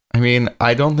 I mean,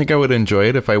 I don't think I would enjoy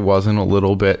it if I wasn't a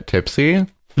little bit tipsy,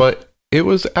 but it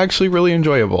was actually really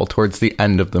enjoyable towards the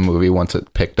end of the movie once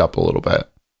it picked up a little bit.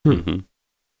 Mm-hmm.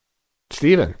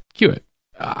 Steven. Hewitt.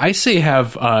 I say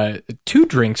have 2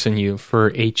 drinks in you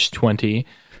for H20.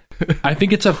 I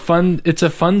think it's a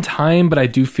fun time, but I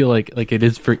do feel like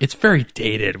it's very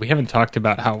dated. We haven't talked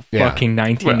about how fucking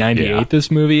 1998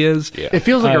 this movie is. Yeah. It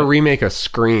feels like a remake of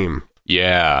Scream.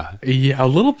 Yeah. Yeah, a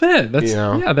little bit. That's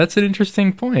Yeah. that's an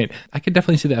interesting point. I could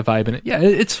definitely see that vibe in it. Yeah,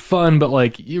 it's fun, but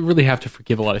like you really have to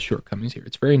forgive a lot of shortcomings here.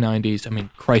 It's very 90s. I mean,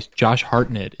 Christ, Josh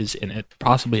Hartnett is in it,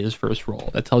 possibly his first role.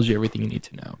 That tells you everything you need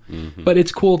to know. Mm-hmm. But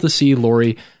it's cool to see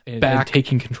Laurie back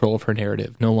taking control of her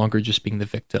narrative, no longer just being the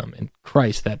victim. And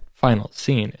Christ, that final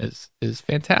scene is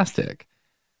fantastic.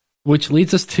 Which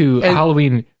leads us to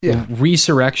Halloween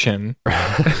Resurrection.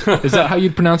 Is that how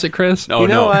you'd pronounce it, Chris? No, You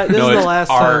know what? This is the it's last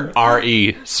time-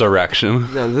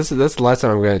 R-E-Surrection. No, this is the last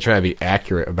time I'm going to try to be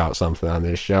accurate about something on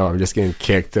this show. I'm just getting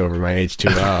kicked over my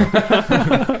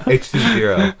H2O.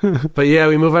 H20. But yeah,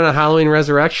 we move on to Halloween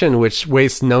Resurrection, which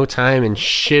wastes no time in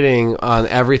shitting on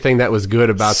everything that was good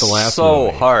about the last so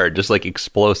movie. hard, just like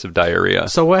explosive diarrhea.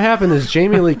 So what happened is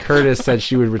Jamie Lee Curtis said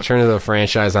she would return to the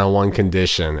franchise on one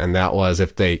condition, and that was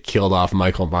if they killed off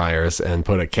Michael Myers and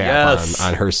put a cap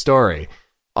on her story.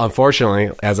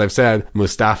 Unfortunately, as I've said,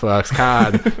 Mustafa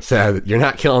Akkad said, "You're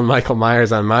not killing Michael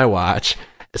Myers on my watch."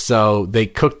 So they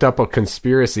cooked up a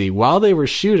conspiracy while they were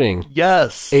shooting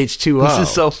Yes. H2O. This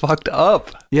is so fucked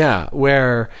up. Yeah,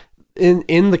 where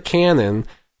in the canon,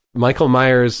 Michael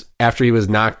Myers, after he was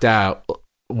knocked out,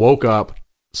 woke up,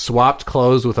 swapped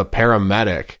clothes with a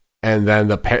paramedic, and then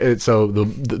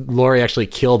the Laurie actually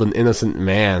killed an innocent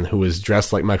man who was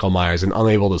dressed like Michael Myers and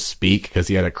unable to speak because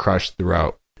he had a crushed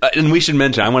throat. And we should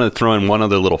mention, I want to throw in one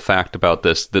other little fact about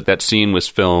this, that scene was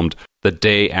filmed the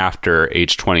day after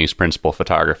H20's principal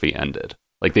photography ended.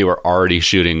 Like, they were already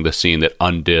shooting the scene that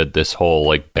undid this whole,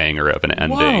 like, banger of an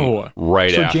ending. Whoa.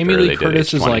 Right so after Jamie they Lee did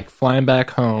Curtis is H20. like flying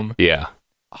back home. Yeah.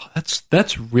 Oh,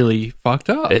 that's really fucked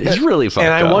up. It is really fucked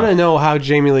And up. I want to know how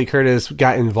Jamie Lee Curtis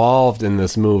got involved in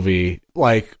this movie.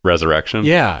 Like, Resurrection?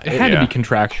 yeah. It had to Yeah. be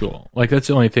contractual. Like, that's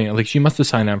the only thing. Like, she must have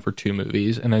signed on for 2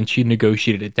 movies, and then she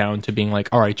negotiated it down to being like,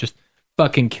 all right, just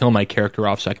fucking kill my character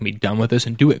off so I can be done with this,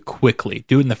 and do it quickly.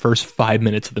 Do it in the first 5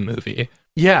 minutes of the movie.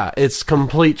 Yeah, it's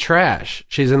complete trash.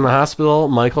 She's in the hospital.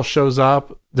 Michael shows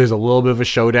up. There's a little bit of a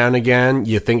showdown again.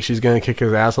 You think she's going to kick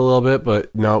his ass a little bit,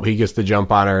 but no, he gets to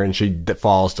jump on her and she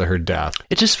falls to her death.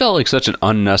 It just felt like such an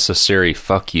unnecessary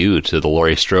fuck you to the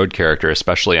Laurie Strode character,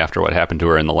 especially after what happened to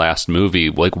her in the last movie.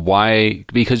 Like, why?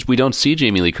 Because we don't see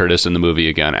Jamie Lee Curtis in the movie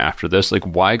again after this. Like,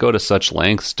 why go to such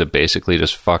lengths to basically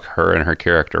just fuck her and her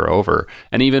character over?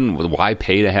 And even why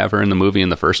pay to have her in the movie in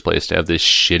the first place, to have this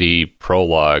shitty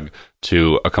prologue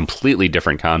to a completely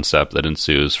different concept that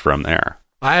ensues from there?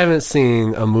 I haven't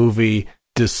seen a movie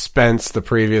dispense the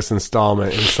previous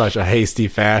installment in such a hasty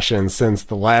fashion since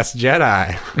The Last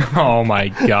Jedi. Oh my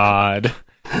god.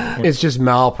 It's just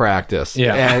malpractice.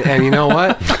 Yeah. And you know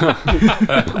what?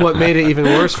 What made it even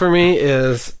worse for me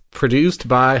is produced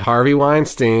by Harvey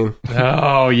Weinstein.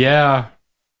 Oh yeah.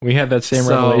 We had that same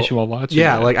So, revelation while watching.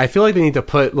 Yeah, it. like I feel like they need to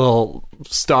put little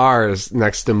stars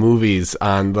next to movies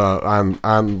on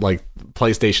like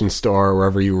PlayStation Store or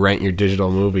wherever you rent your digital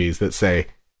movies that say,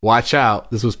 "Watch out!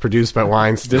 This was produced by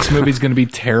Weinstein." this movie's going to be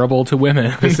terrible to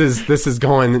women. This is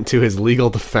going to his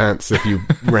legal defense if you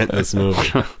rent this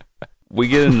movie. We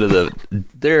get into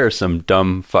there are some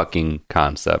dumb fucking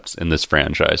concepts in this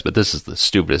franchise, but this is the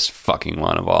stupidest fucking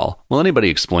one of all. Will anybody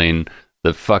explain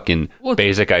the fucking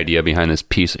basic idea behind this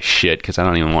piece of shit? Because I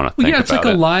don't even want to think Yeah, it's about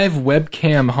like it. a live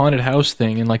webcam haunted house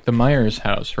thing in like the Myers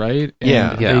house, right?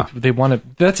 And Yeah. They want to.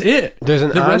 That's it. There's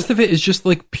the rest of it is just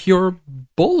like pure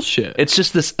bullshit. It's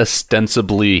just this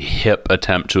ostensibly hip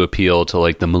attempt to appeal to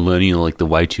like the millennial, like the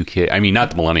Y2K. I mean, not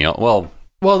the millennial.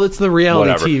 Well, it's the reality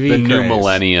whatever. TV The new craze.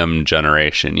 millennium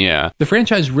generation. Yeah. The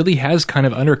franchise really has kind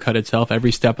of undercut itself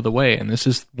every step of the way, and this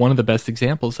is one of the best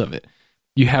examples of it.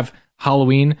 You have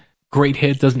Halloween, great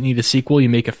hit, doesn't need a sequel. You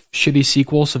make a shitty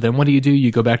sequel, so then what do?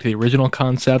 You go back to the original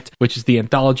concept, which is the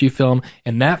anthology film,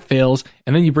 and that fails,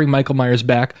 and then you bring Michael Myers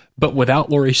back, but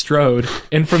without Laurie Strode,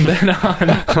 and from then on,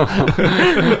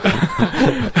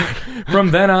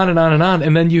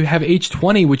 and then you have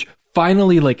H20, which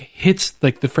finally like hits,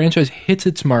 like the franchise hits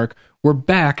its mark. We're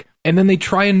back, and then they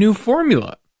try a new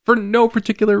formula for no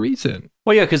particular reason.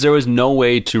 Well, yeah, because there was no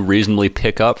way to reasonably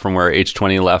pick up from where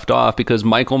H20 left off because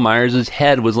Michael Myers'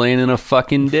 head was laying in a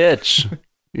fucking ditch.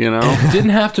 You know, It didn't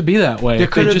have to be that way. There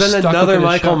If could they have just been stuck another with it as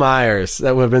Michael shot. Myers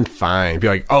that would have been fine. Be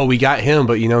like, oh, we got him,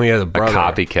 but he has a a brother.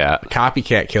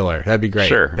 Copycat killer. That'd be great.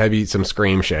 Sure. That'd be some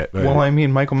Scream shit. But Well, I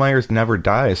mean, Michael Myers never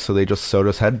dies, so they just sewed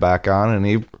his head back on, and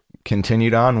he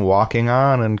continued on walking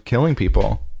on and killing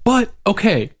people. But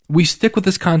okay, we stick with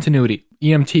this continuity.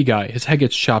 EMT guy, his head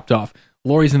gets chopped off.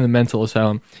 Laurie's in the mental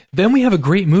asylum. Then we have a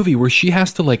great movie where she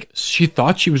has to she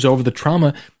thought she was over the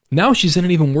trauma. Now she's in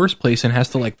an even worse place and has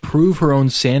to prove her own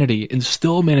sanity and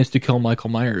still manage to kill Michael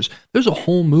Myers. There's a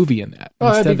whole movie in that. Oh,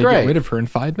 that'd Instead, be they great. get rid of her in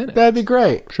 5 minutes. that'd be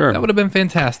great. sure. That would have been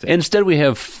fantastic. Instead, we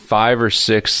have 5 or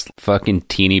 6 fucking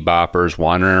teeny boppers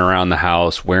wandering around the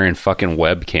house wearing fucking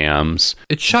webcams.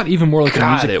 It's shot even more like a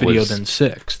God, music it video was- than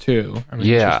 6, too. I mean,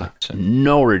 Yeah, it's just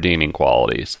no redeeming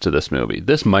qualities to this movie.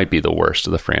 This might be the worst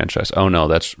of the franchise. Oh no,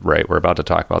 that's right. We're about to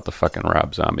talk about the fucking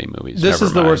Rob Zombie movies. This Never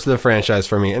is the mind. worst of the franchise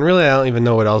for me, and really, I don't even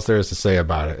know what else there is to say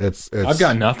about it. It's I've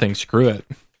got nothing. Screw it.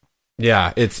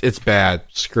 yeah, it's bad.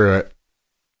 Screw it.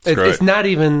 Screw It's it. not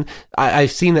even.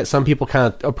 I've seen that some people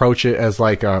kind of approach it as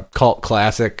like a cult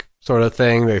classic sort of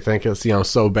thing. They think it's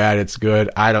so bad it's good.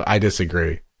 I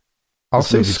disagree. I'll This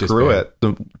say movie's just screw bad.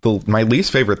 it. My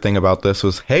least favorite thing about this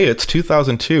was, hey, it's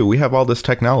 2002. We have all this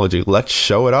technology. Let's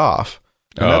show it off.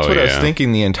 And that's Oh, what I was yeah.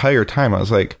 thinking the entire time. I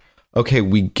was like, okay,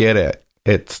 we get it.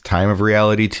 It's time of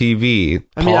reality TV.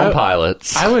 I mean, Palm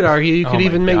Pilots. I would argue you could my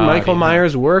even make God, Michael yeah.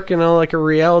 Myers work in like a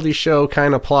reality show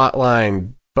kind of plot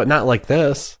line, but not like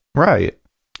this. Right.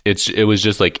 It was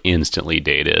just instantly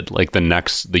dated.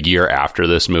 The year after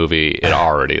this movie, it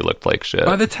already looked like shit.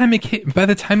 By the time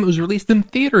it was released in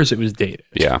theaters, it was dated.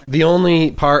 Yeah. The only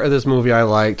part of this movie I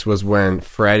liked was when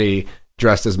Freddy,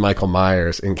 dressed as Michael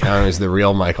Myers, encounters the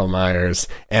real Michael Myers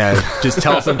and just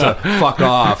tells him to fuck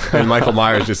off, and Michael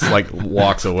Myers just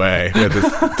walks away with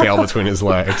his tail between his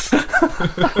legs,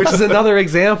 which is another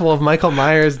example of Michael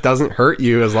Myers doesn't hurt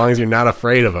you as long as you're not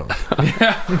afraid of him.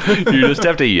 You just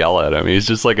have to yell at him. He's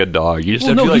just like a dog. You just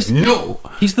Well, have no, to be like, no.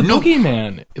 He's the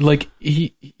boogeyman.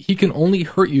 He can only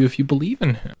hurt you if you believe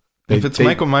in him. If it's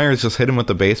Michael Myers, just hit him with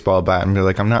a baseball bat and be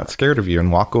like, I'm not scared of you, and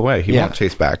walk away. He won't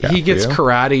chase back after He gets you.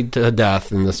 karate to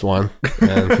death in this one,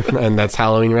 and that's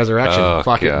Halloween Resurrection. Oh,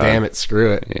 Fuck it, God. damn it,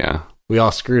 screw it. Yeah. We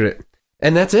all screwed it.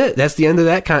 And that's it. That's the end of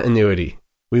that continuity.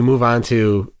 We move on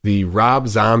to the Rob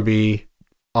Zombie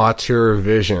Auteur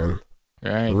Vision.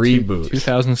 Right. Reboot.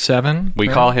 2007. We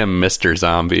call him Mr.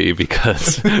 Zombie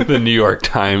because the New York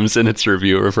Times in its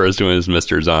review refers to him as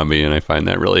Mr. Zombie, and I find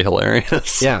that really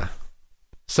hilarious. Yeah.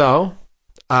 So,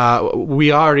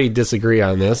 we already disagree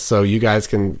on this, so you guys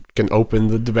can open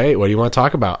the debate. What do you want to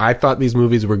talk about? I thought these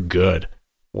movies were good.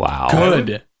 Wow.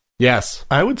 Good. Yes.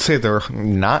 I would say they're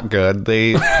not good.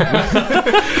 They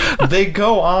they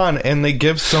go on and they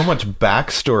give so much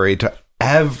backstory to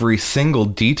every single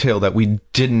detail that we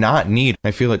did not need.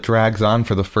 I feel it drags on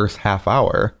for the first half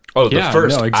hour. Oh, the Yeah,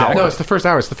 first no, exactly. No, it's the first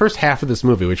hour. It's the first half of this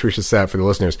movie, which we should set up for the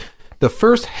listeners. The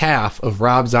first half of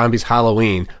Rob Zombie's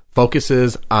Halloween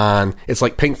focuses on, it's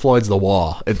like Pink Floyd's The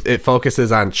Wall. It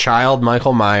focuses on child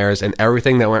Michael Myers and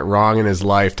everything that went wrong in his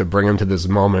life to bring him to this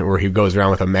moment where he goes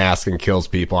around with a mask and kills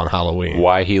people on Halloween.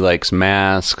 Why he likes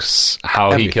masks, how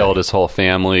Everything. he killed his whole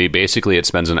family. Basically, it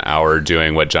spends an hour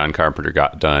doing what John Carpenter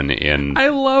got done in. I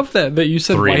love that you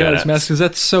said 3 White House minutes. masks because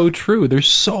that's so true. There's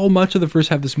so much of the first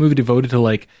half of this movie devoted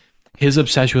to his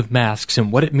obsession with masks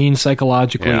and what it means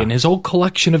psychologically, Yeah. and his whole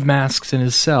collection of masks in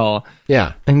his cell.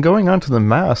 Yeah. And going on to the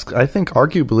mask, I think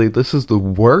arguably this is the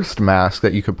worst mask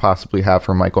that you could possibly have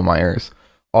for Michael Myers.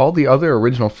 All the other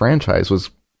original franchise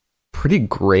was pretty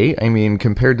great. I mean,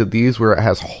 compared to these where it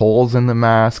has holes in the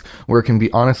mask, where it can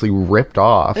be honestly ripped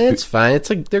off. It's fine. It's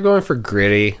like they're going for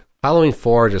gritty. Halloween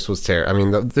 4 just was terrible. I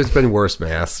mean, there's been worse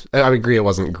masks. I agree it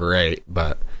wasn't great,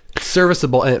 but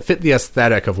serviceable, and it fit the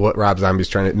aesthetic of what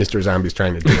Mr. Zombie's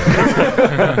trying to do. You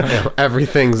know,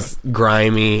 everything's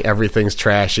grimy, everything's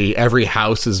trashy, every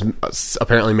house is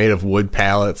apparently made of wood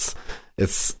pallets.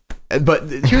 But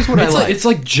here's what I like. It's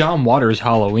like John Waters'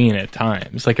 Halloween at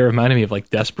times. It reminded me of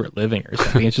Desperate Living or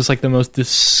something. It's just the most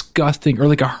disgusting,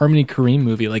 or a Harmony Korine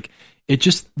movie.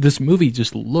 This movie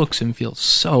just looks and feels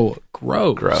so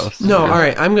gross. No, all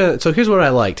right. So here's what I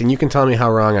liked, and you can tell me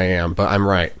how wrong I am, but I'm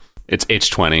right. It's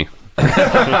H20.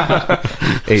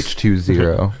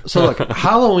 H20. So look,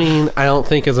 Halloween, I don't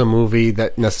think is a movie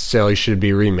that necessarily should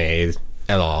be remade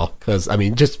at all. Because, I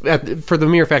mean, just for the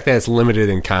mere fact that it's limited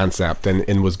in concept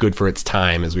and was good for its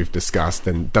time, as we've discussed,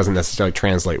 and doesn't necessarily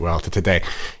translate well to today.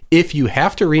 If you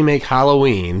have to remake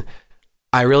Halloween,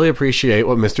 I really appreciate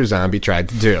what Mr. Zombie tried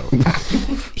to do.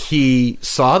 He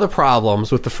saw the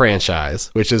problems with the franchise,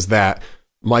 which is that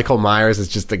Michael Myers is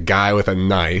just a guy with a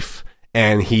knife,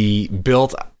 and he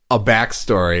built a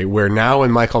backstory where now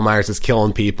when Michael Myers is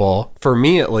killing people, for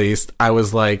me at least, I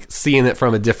was like seeing it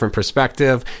from a different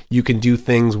perspective. You can do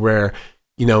things where,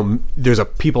 you know, there's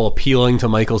people appealing to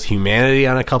Michael's humanity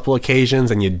on a couple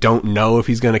occasions, and you don't know if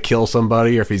he's going to kill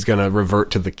somebody or if he's going to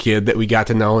revert to the kid that we got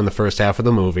to know in the first half of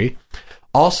the movie.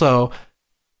 Also,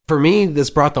 for me, this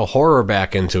brought the horror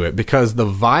back into it because the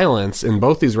violence in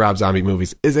both these Rob Zombie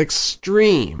movies is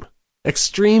extreme.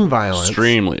 Extreme violence.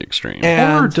 Extremely extreme.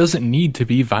 Horror doesn't need to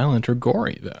be violent or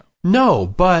gory, though. No,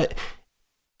 but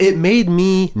it made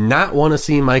me not want to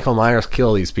see Michael Myers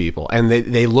kill these people. And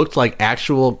they looked like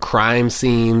actual crime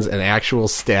scenes and actual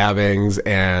stabbings.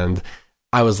 And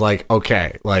I was like,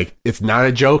 okay, like, it's not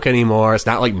a joke anymore. It's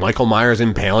not like Michael Myers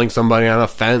impaling somebody on a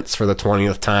fence for the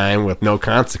 20th time with no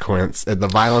consequence. The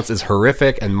violence is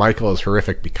horrific, and Michael is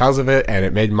horrific because of it, and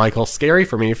it made Michael scary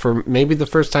for me for maybe the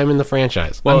first time in the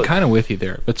franchise. Well, I'm kind of with you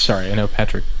there, but sorry, I know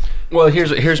Patrick. Well,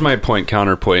 here's my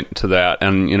counterpoint to that,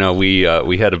 and you know we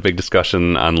had a big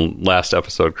discussion on last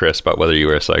episode, Chris, about whether you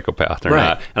were a psychopath or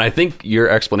not, and I think your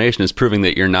explanation is proving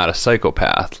that you're not a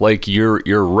psychopath. Like you're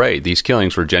right; these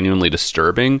killings were genuinely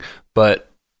disturbing, but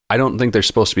I don't think they're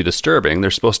supposed to be disturbing.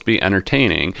 They're supposed to be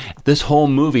entertaining. This whole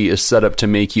movie is set up to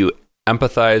make you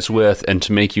empathize with and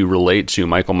to make you relate to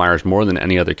Michael Myers more than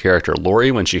any other character.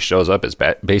 Laurie, when she shows up, is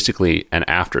basically an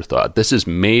afterthought. This is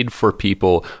made for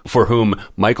people for whom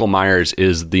Michael Myers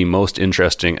is the most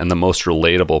interesting and the most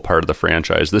relatable part of the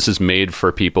franchise. This is made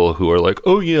for people who are like,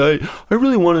 oh yeah, I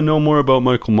really want to know more about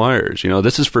Michael Myers. You know,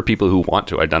 this is for people who want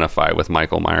to identify with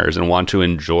Michael Myers and want to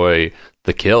enjoy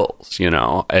the kills. You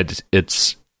know,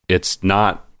 it's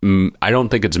not. I don't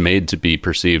think it's made to be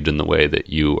perceived in the way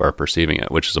that you are perceiving it,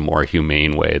 which is a more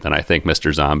humane way than I think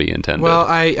Mr. Zombie intended. Well,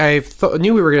 I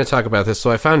knew we were going to talk about this,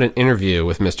 so I found an interview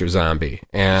with Mr. Zombie.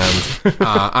 And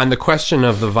on the question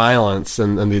of the violence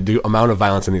and the amount of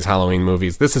violence in these Halloween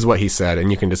movies, this is what he said,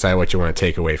 and you can decide what you want to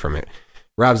take away from it.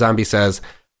 Rob Zombie says,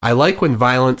 I like when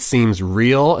violence seems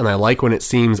real, and I like when it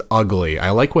seems ugly. I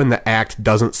like when the act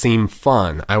doesn't seem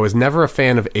fun. I was never a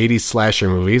fan of 80s slasher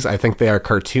movies. I think they are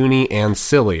cartoony and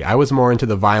silly. I was more into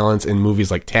the violence in movies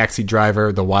like Taxi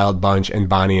Driver, The Wild Bunch, and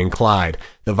Bonnie and Clyde.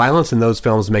 The violence in those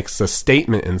films makes a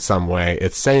statement in some way.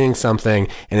 It's saying something,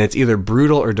 and it's either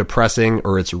brutal or depressing,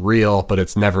 or it's real, but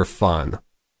it's never fun.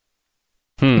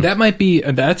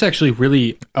 That's actually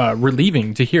really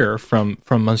relieving to hear from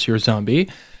Monsieur Zombie.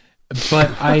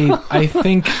 But I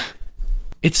think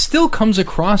it still comes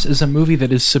across as a movie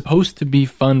that is supposed to be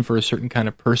fun for a certain kind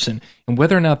of person. And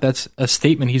whether or not that's a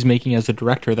statement he's making as a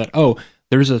director that, oh,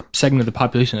 there's a segment of the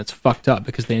population that's fucked up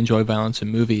because they enjoy violence in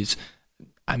movies.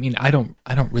 I mean, I don't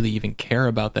really even care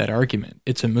about that argument.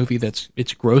 It's a movie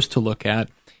it's gross to look at.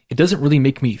 It doesn't really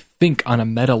make me think on a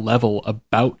meta level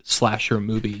about slasher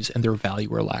movies and their value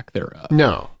or lack thereof.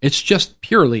 No. It's just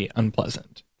purely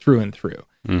unpleasant through and through.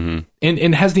 Mm-hmm.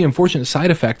 And has the unfortunate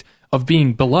side effect of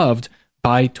being beloved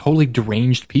by totally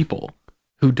deranged people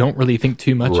who don't really think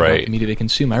too much about the media they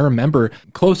consume. I remember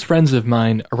close friends of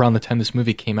mine around the time this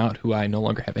movie came out, who I no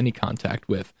longer have any contact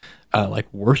with,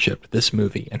 worshipped this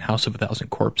movie and House of a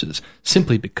Thousand Corpses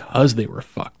simply because they were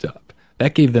fucked up.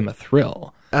 That gave them a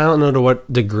thrill. I don't know to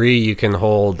what degree you can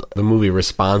hold the movie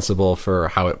responsible for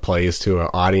how it plays to an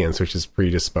audience which is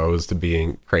predisposed to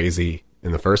being crazy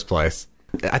in the first place.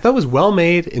 I thought it was well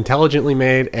made, intelligently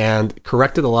made, and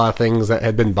corrected a lot of things that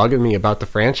had been bugging me about the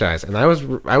franchise. And I was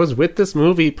with this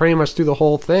movie pretty much through the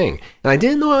whole thing. And I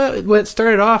didn't know when it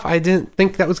started off, I didn't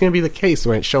think that was going to be the case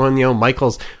when it's showing,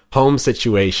 Michael's home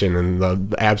situation and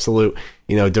the absolute,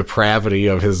 depravity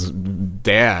of his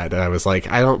dad. I was like,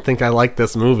 I don't think I like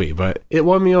this movie, but it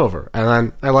won me over,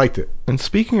 and I liked it. And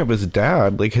speaking of his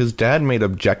dad, his dad made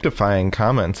objectifying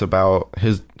comments about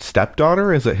his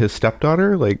stepdaughter. Is it his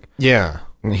stepdaughter? Yeah.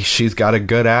 She's got a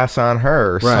good ass on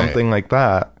her, or something like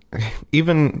that.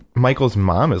 Even Michael's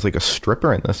mom is a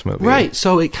stripper in this movie. Right,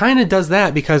 so it kind of does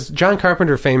that because John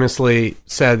Carpenter famously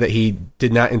said that he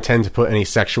did not intend to put any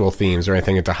sexual themes or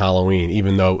anything into Halloween,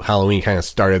 even though Halloween kind of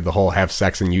started the whole have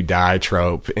sex and you die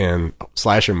trope in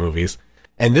slasher movies.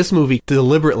 And this movie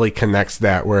deliberately connects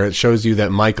that, where it shows you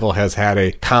that Michael has had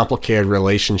a complicated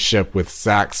relationship with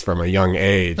sex from a young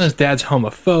age. His dad's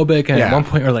homophobic, and at one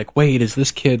point you're like, wait, is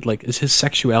this kid, is his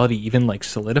sexuality even,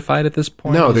 solidified at this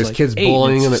point? No, there's kids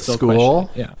bullying him at school.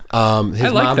 Yeah.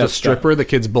 His mom's a stripper. The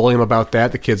kids bully him about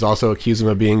that. The kids also accuse him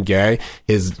of being gay.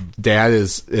 His dad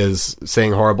is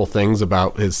saying horrible things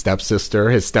about his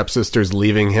stepsister. His stepsister's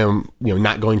leaving him,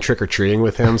 not going trick-or-treating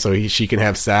with him so she can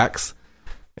have sex.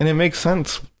 And it makes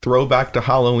sense, throwback to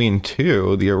Halloween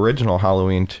 2, the original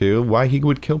Halloween 2, why he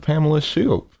would kill Pamela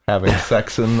Shoop having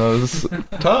sex in those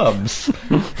tubs.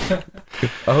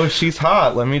 Oh, she's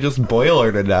hot. Let me just boil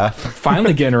her to death.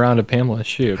 Finally getting around to Pamela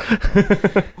Shoot.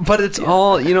 But it's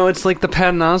all, it's like the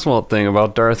Patton Oswalt thing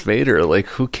about Darth Vader. Like,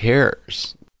 who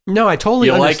cares? No, I totally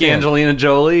You like understand. Angelina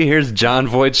Jolie? Here's John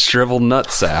Voight's shriveled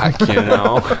nutsack,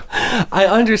 I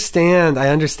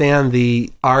understand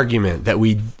the argument that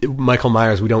Michael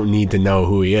Myers, we don't need to know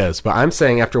who he is. But I'm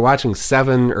saying after watching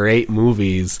 7 or 8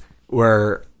 movies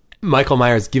where Michael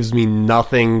Myers gives me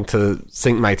nothing to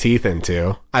sink my teeth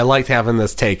into, I liked having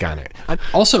this take on it.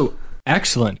 Also,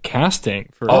 excellent casting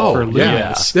for Loomis.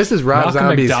 yeah. This is Rob Malcolm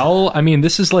Zombie's... McDowell. I mean,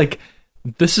 this is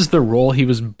the role he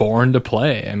was born to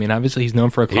play. I mean, obviously he's known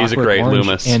for He's a Clockwork great Orange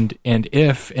Loomis. and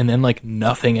If, and then like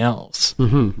nothing else.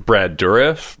 Brad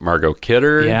Dourif, Margot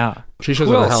Kidder. Yeah. She shows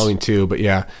Who up in else? Halloween too, but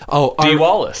yeah. Oh, Dee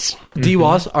Wallace. Dee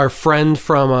Wallace, our friend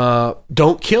from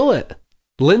Don't Kill It.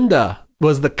 Linda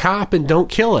was the cop in Don't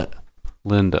Kill It.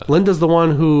 Linda. Linda's the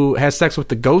one who has sex with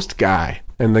the ghost guy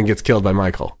and then gets killed by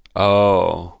Michael.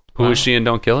 Oh. Who was she in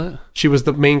Don't Kill It? She was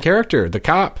the main character, the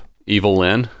cop, Evil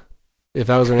Lynn. if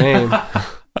that was her name.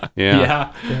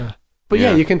 Yeah. But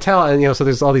yeah, Yeah. you can tell, and so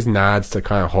there's all these nods to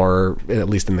kind of horror, at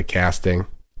least in the casting.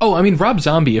 Oh, I mean, Rob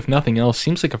Zombie, if nothing else,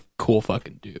 seems like a cool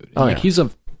fucking dude. Oh, Like, yeah.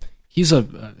 he's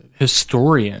a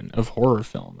historian of horror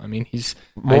film. I mean,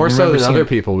 More I so remember than seeing- other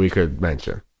people we could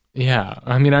mention. Yeah,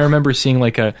 I mean, I remember seeing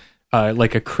like a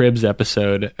Cribs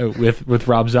episode with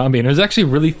Rob Zombie, and it was actually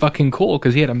really fucking cool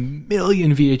because he had a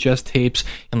million VHS tapes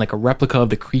and like a replica of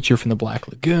the creature from the Black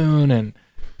Lagoon. And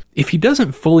if he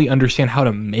doesn't fully understand how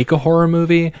to make a horror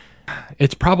movie,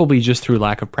 it's probably just through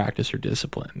lack of practice or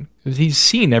discipline, because he's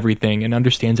seen everything and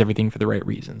understands everything for the right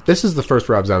reasons. This is the first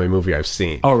Rob Zombie movie I've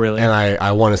seen. Oh, really? And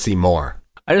I want to see more.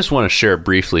 I just want to share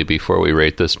briefly before we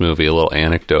rate this movie a little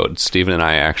anecdote. Steven and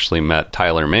I actually met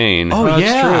Tyler Main. Oh, that's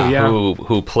yeah. true, yeah.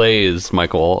 Who plays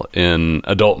Michael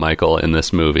adult Michael in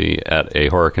this movie at a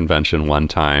horror convention one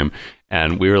time.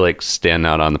 And we were like standing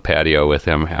out on the patio with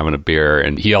him having a beer.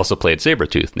 And he also played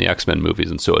Sabretooth in the X-Men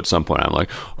movies. And so at some point I'm like,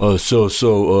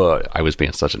 I was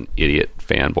being such an idiot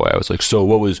fanboy. I was like, so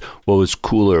what was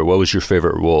cooler? What was your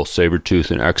favorite role?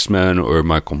 Sabretooth in X-Men or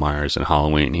Michael Myers in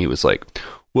Halloween? And he was like,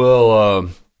 well,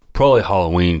 probably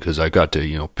Halloween because I got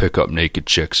to, pick up naked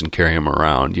chicks and carry them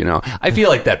around, I feel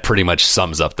like that pretty much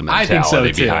sums up the I think so,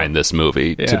 mentality too. behind this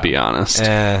movie, to Yeah. be honest.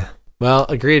 Well,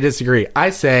 agree to disagree.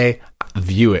 I say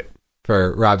view it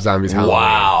for Rob Zombie's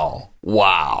Halloween.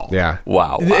 Wow. Yeah.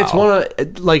 Wow. It's one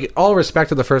of, like, all respect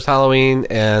to the first Halloween,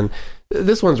 and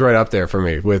this one's right up there for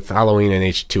me with Halloween and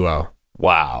H2O.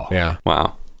 Wow. Yeah.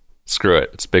 Wow. Screw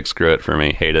it. It's a big screw it for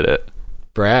me. Hated it.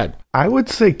 Brad. I would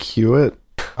say cue it.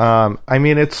 I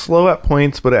mean, it's slow at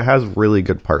points, but it has really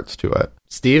good parts to it.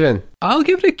 Steven. I'll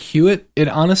give it a cue. It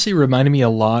honestly reminded me a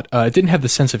lot. It didn't have the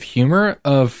sense of humor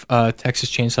of Texas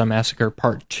Chainsaw Massacre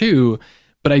Part 2,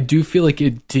 but I do feel like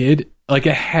it did, like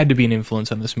it had to be an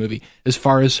influence on this movie as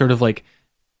far as sort of like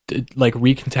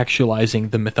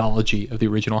recontextualizing the mythology of the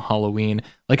original Halloween.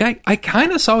 Like I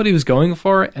kind of saw what he was going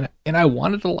for, and I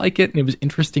wanted to like it, and it was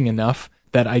interesting enough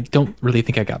that I don't really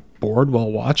think I got bored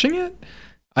while watching it.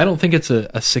 I don't think it's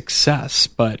a success,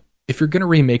 but if you're going to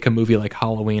remake a movie like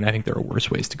Halloween, I think there are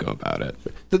worse ways to go about it.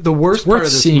 The worst It's part worth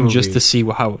of this seeing movie, just to see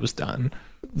how it was done.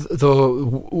 the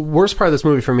worst part of this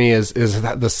movie for me is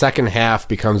that the second half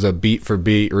becomes a beat for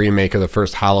beat remake of the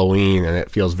first Halloween, and it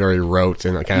feels very rote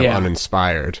and kind of Yeah.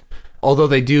 uninspired. Although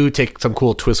they do take some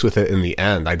cool twists with it in the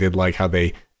end. I did like how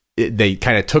they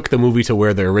kind of took the movie to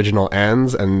where the original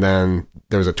ends, and then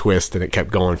there was a twist, and it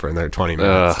kept going for another 20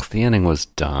 minutes. Ugh, the ending was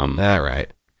dumb. All right.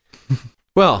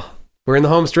 Well, we're in the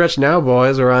home stretch now,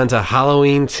 boys. We're on to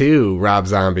Halloween 2, Rob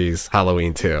Zombie's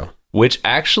Halloween 2. Which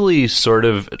actually sort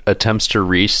of attempts to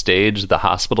restage the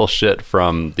hospital shit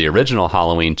from the original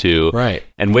Halloween 2. Right.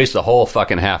 And waste the whole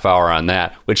fucking half hour on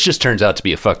that, which just turns out to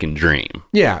be a fucking dream.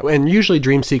 Yeah, and usually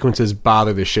dream sequences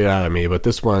bother the shit out of me, but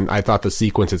this one, I thought the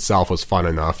sequence itself was fun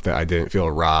enough that I didn't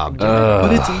feel robbed.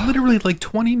 But it's literally like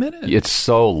 20 minutes. It's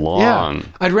so long. Yeah,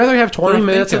 I'd rather have 20 For a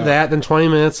minutes of fake-out. that than 20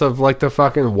 minutes of like the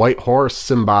fucking white horse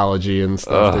symbology and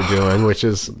stuff they're doing, which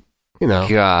is,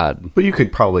 God. But you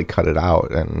could probably cut it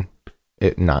out and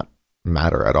it not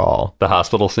matter at all. The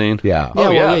hospital scene? Yeah.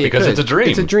 Oh, yeah, you because could. it's a dream.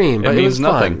 It's a dream, It but it, means was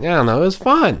nothing. fun. Yeah, I don't know, it was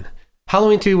fun.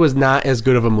 Halloween 2 was not as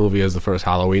good of a movie as the first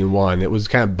Halloween 1. It was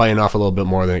kind of biting off a little bit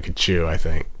more than it could chew, I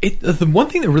think. The one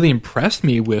thing that really impressed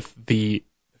me with the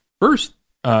first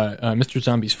Mr.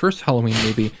 Zombie's first Halloween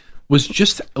movie was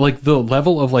just like the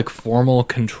level of like formal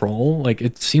control. Like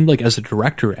it seemed like as a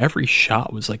director, every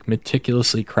shot was like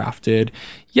meticulously crafted.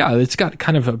 Yeah, it's got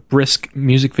kind of a brisk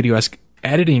music video-esque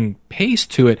editing pace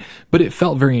to it, but it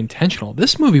felt very intentional.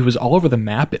 This movie was all over the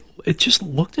map. It just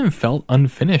looked and felt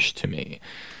unfinished to me.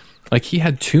 Like he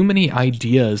had too many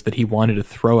ideas that he wanted to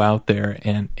throw out there,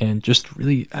 and just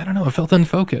really, I don't know, it felt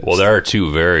unfocused. Well, there are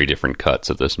two very different cuts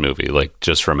of this movie. Like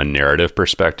just from a narrative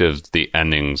perspective, the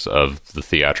endings of the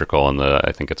theatrical and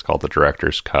I think it's called the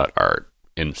director's cut, are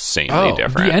insanely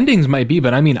different. The endings might be,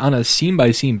 but I mean, on a scene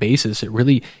by scene basis,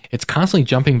 it's constantly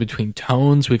jumping between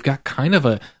tones. We've got kind of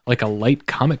a light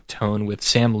comic tone with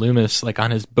Sam Loomis, like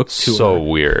on his book tour. So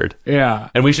weird. Yeah.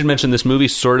 And we should mention this movie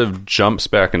sort of jumps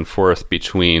back and forth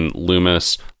between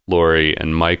Loomis, Laurie,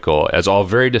 and Michael as all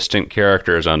very distinct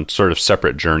characters on sort of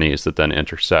separate journeys that then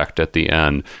intersect at the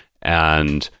end.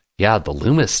 And yeah, the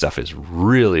Loomis stuff is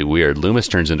really weird. Loomis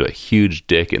turns into a huge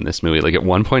dick in this movie. Like at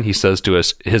one point he says to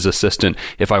his assistant,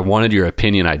 "If I wanted your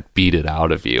opinion, I'd beat it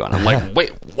out of you." And I'm like,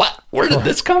 wait, what? Where did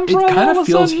this come from? It kind all of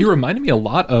feels, sudden? he reminded me a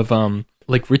lot of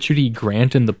like Richard E.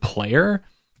 Grant in The Player,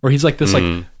 where he's like this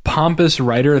like pompous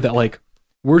writer that like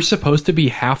we're supposed to be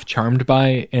half charmed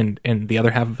by, and the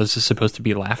other half of us is supposed to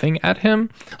be laughing at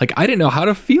him. Like I didn't know how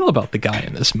to feel about the guy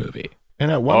in this movie. And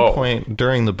at one point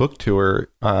during the book tour,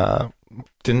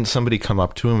 didn't somebody come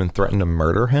up to him and threaten to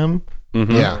murder him?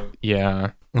 Mm-hmm. Yeah.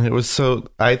 Yeah. And it was so,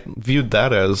 I viewed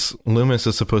that as Loomis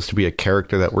is supposed to be a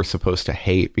character that we're supposed to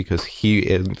hate because he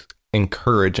is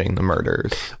encouraging the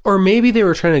murders. Or maybe they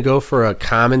were trying to go for a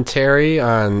commentary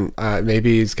on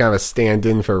maybe he's kind of a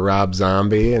stand-in for Rob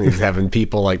Zombie, and he's having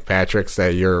people like Patrick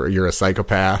say you're a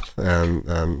psychopath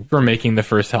and For making the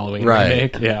first Halloween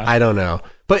remake. Yeah. I don't know.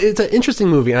 But it's an interesting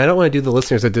movie, and I don't want to do the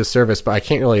listeners a disservice, but I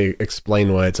can't really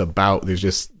explain what it's about. There's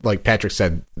just, like Patrick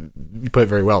said, you put it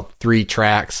very well, 3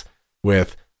 tracks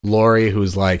with Laurie,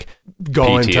 who's like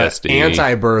going PTSD. to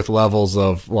anti-birth levels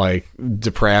of like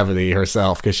depravity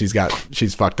herself because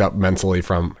she's fucked up mentally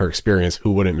from her experience.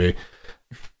 Who wouldn't be?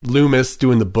 Loomis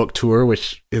doing the book tour,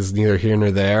 which is neither here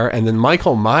nor there, and then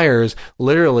Michael Myers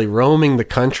literally roaming the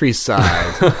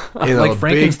countryside in Like a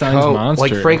Frankenstein's big coat,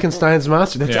 monster. like Frankenstein's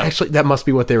monster. That's Yeah. actually, that must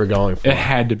be what they were going for. It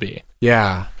had to be.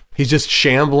 Yeah, he's just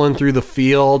shambling through the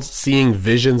fields, seeing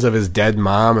visions of his dead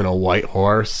mom and a white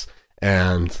horse,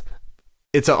 and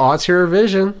it's an auteur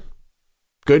vision.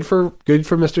 Good for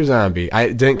Mr. Zombie.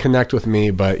 I didn't connect with me,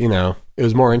 but you know, it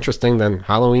was more interesting than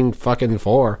Halloween fucking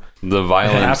 4. The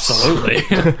violence, Absolutely.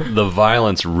 the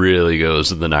violence really goes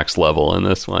to the next level in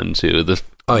this one too. The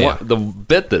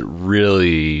bit that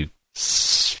really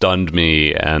stunned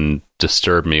me and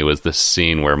disturbed me was this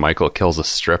scene where Michael kills a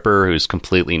stripper who's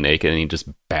completely naked and he just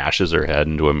bashes her head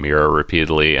into a mirror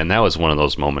repeatedly. And that was one of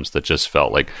those moments that just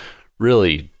felt like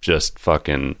really just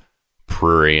fucking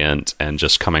prurient and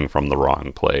just coming from the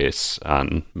wrong place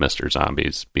on Mr.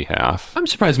 Zombie's behalf. I'm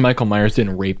surprised Michael Myers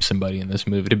didn't rape somebody in this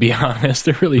movie, to be honest.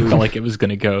 It really felt like it was going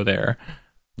to go there.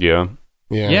 Yeah.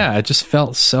 Yeah, it just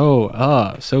felt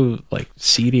so like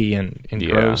seedy and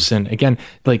gross. And again,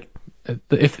 like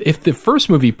if the first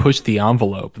movie pushed the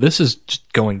envelope, this is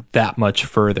just going that much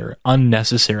further,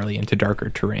 unnecessarily into darker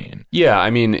terrain. Yeah, I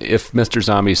mean, if Mr.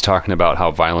 Zombie's talking about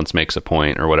how violence makes a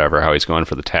point or whatever, how he's going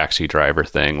for the taxi driver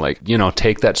thing, like, you know,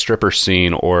 take that stripper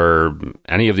scene or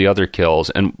any of the other kills,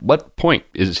 and what point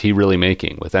is he really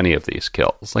making with any of these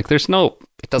kills? Like, it doesn't No,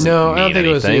 mean I don't think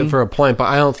anything. it was for a point, but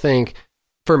I don't think,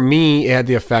 for me, it had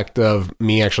the effect of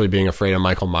me actually being afraid of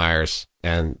Michael Myers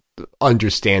and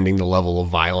understanding the level of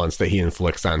violence that he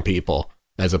inflicts on people,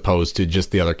 as opposed to just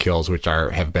the other kills, which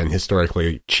have been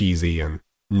historically cheesy and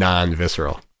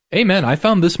non-visceral. Amen. I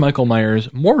found this Michael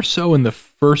Myers more so in the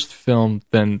first film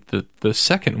than the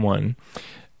second one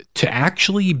to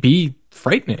actually be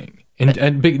frightening.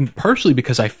 And partially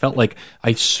because I felt like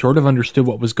I sort of understood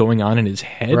what was going on in his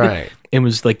head, Right. and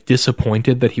was like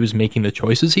disappointed that he was making the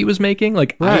choices he was making.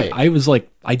 Like, Right. I was like,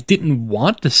 I didn't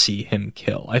want to see him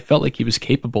kill. I felt like he was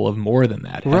capable of more than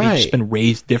that. Had he Right. just been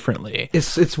raised differently.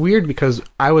 It's weird because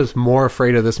I was more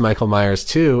afraid of this Michael Myers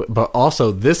too, but also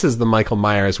this is the Michael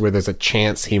Myers where there's a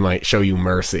chance he might show you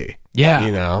mercy. Yeah.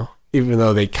 You know? Even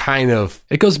though they kind of...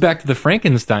 It goes back to the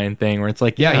Frankenstein thing where it's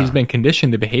like, yeah, he's been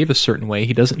conditioned to behave a certain way.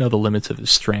 He doesn't know the limits of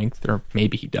his strength, or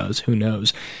maybe he does. Who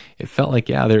knows? It felt like,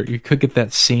 yeah, you could get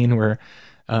that scene where,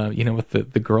 with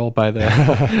the girl by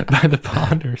the by the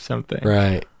pond or something.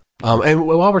 Right. And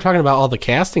while we're talking about all the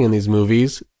casting in these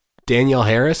movies, Danielle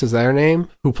Harris, is that her name?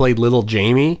 Who played Little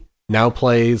Jamie, now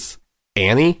plays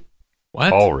Annie.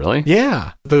 What? Oh, really?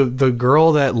 Yeah. The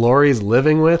girl that Laurie's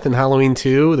living with in Halloween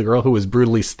 2, the girl who was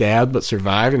brutally stabbed but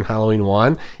survived in Halloween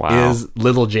 1, Wow. is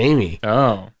Little Jamie.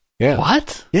 Oh. Yeah.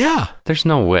 What? Yeah. There's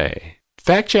no way.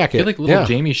 Fact check I it. feel like little Yeah.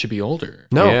 Jamie should be older.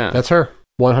 No, Yeah. that's her.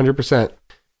 100%.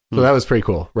 So that was pretty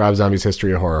cool. Rob Zombie's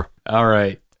History of Horror. All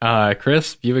right.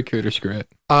 Chris, you have a coot or screw it.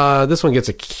 This one gets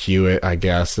a cue it, I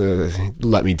guess.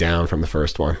 Let me down from the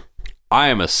first one. I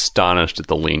am astonished at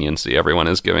the leniency everyone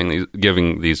is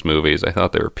giving these movies. I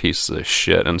thought they were pieces of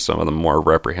shit, and some of the more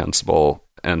reprehensible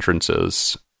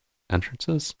entries. Thank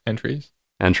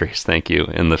you,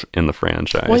 in the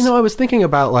franchise. Well, I was thinking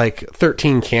about like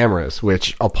 13 Cameras,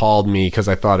 which appalled me because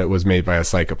I thought it was made by a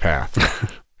psychopath.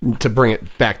 To bring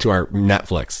it back to our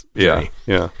Netflix journey.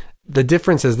 Yeah. The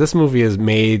difference is this movie is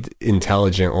made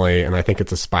intelligently, and I think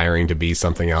it's aspiring to be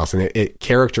something else. And it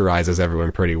characterizes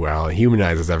everyone pretty well. It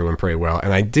humanizes everyone pretty well.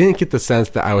 And I didn't get the sense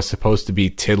that I was supposed to be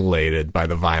titillated by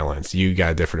the violence. You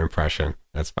got a different impression.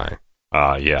 That's fine.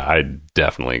 Yeah, I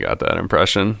definitely got that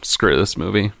impression. Screw this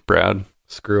movie, Brad.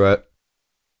 Screw it.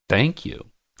 Thank you.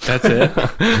 That's it.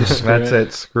 That's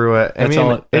it. Screw it. I That's mean,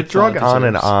 all- it that's drug all it on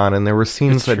and deserves. on, and there were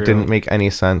scenes It's that true. didn't make any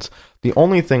sense. The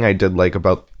only thing I did like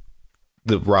about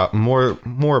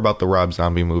more about the Rob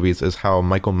Zombie movies is how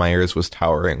Michael Myers was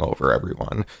towering over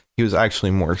everyone. He was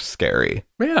actually more scary.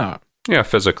 Yeah. Yeah,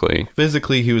 physically.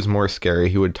 Physically, he was more scary.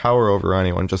 He would tower over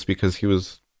anyone just because he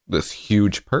was this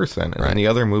huge person. And in the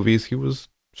other movies, he was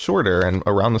shorter and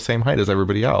around the same height as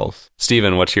everybody else.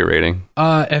 Steven, what's your rating?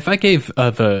 If I gave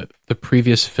the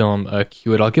previous film a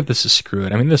Q it, I'll give this a screw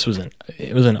it. I mean, this was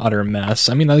an utter mess.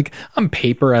 I mean, like on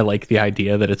paper, I like the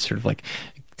idea that it's sort of like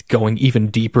going even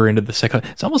deeper into the psycho.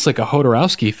 It's almost like a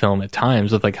Hodorowski film at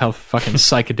times, with like how fucking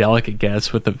psychedelic it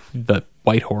gets with the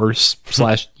white horse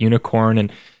 / unicorn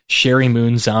and Sherry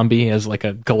Moon Zombie as like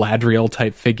a Galadriel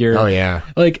type figure. Oh, yeah.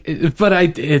 Like,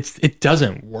 but it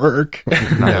doesn't work.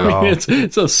 I mean,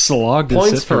 it's a slog. To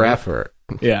Points sit for through. effort.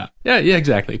 Yeah,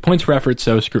 exactly. Points for effort.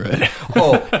 So screw it.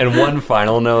 Oh, and one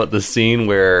final note: the scene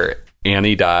where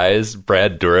Annie dies,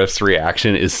 Brad Dourif's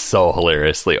reaction is so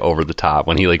hilariously over the top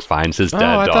when he like finds his dead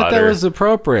daughter. I thought that was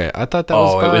appropriate. I thought that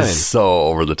was fine. It was so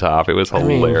over the top. It was I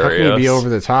mean, hilarious. how can you be over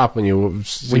the top when you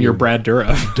see When you're your Brad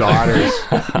Dourif, daughters?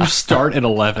 you start at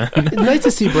 11. It's nice to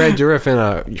see Brad Dourif in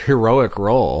a heroic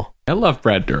role. I love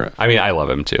Brad Dourif. I mean, I love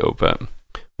him too, but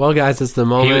Well, guys, it's the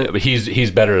moment.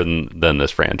 he's better than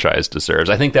this franchise deserves.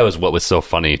 I think that was what was so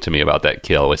funny to me about that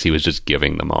kill, was he was just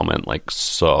giving the moment like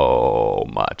so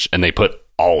much, and they put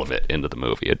all of it into the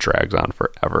movie. It drags on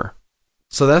forever.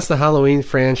 So that's the Halloween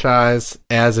franchise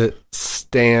as it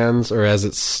stands, or as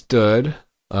it stood,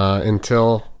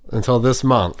 until this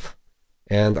month.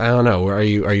 And I don't know. Are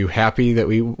you happy that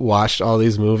we watched all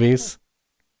these movies?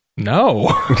 No,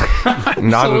 Not at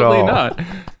absolutely all. not.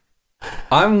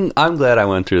 I'm glad I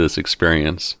went through this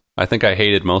experience. I think I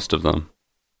hated most of them.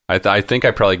 I think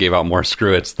I probably gave out more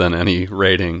screw-its than any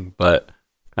rating, but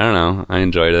I don't know. I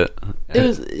enjoyed it. It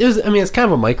was. I mean, it's kind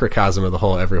of a microcosm of the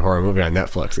whole every horror movie on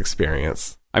Netflix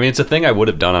experience. I mean, it's a thing I would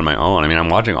have done on my own. I mean, I'm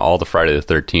watching all the Friday the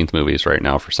 13th movies right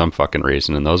now for some fucking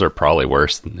reason, and those are probably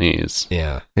worse than these.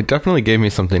 Yeah. It definitely gave me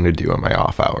something to do in my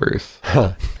off hours.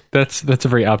 That's a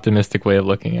very optimistic way of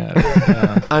looking at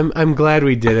it. I'm glad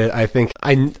we did it. I think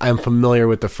I'm familiar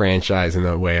with the franchise in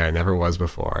a way I never was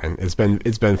before, and it's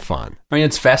been fun. I mean,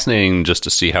 it's fascinating just to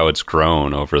see how it's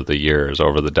grown over the years,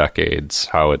 over the decades,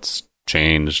 how it's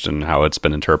changed and how it's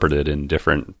been interpreted in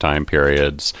different time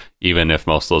periods, even if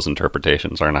most of those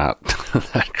interpretations are not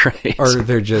that great. Or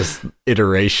they're just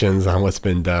iterations on what's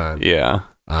been done. Yeah.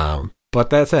 But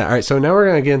that's it. All right, so now we're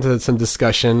going to get into some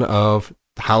discussion of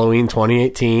Halloween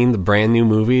 2018, the brand new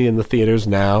movie in the theaters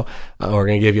now. We're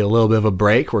going to give you a little bit of a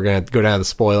break. We're going to go down to the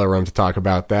spoiler room to talk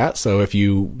about that. So if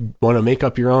you want to make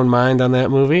up your own mind on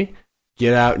that movie,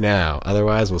 get out now.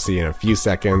 Otherwise, we'll see you in a few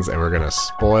seconds, and we're going to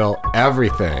spoil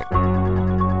everything.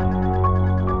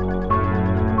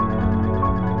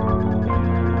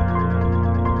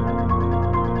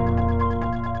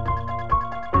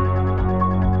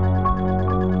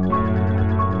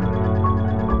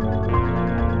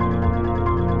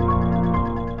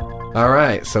 All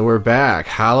right, so we're back.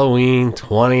 Halloween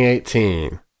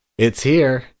 2018. It's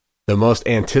here. The most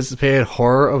anticipated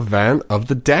horror event of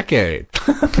the decade.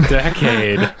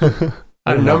 Decade.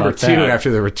 I don't know Number about 2 that. after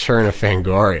the return of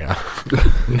Fangoria.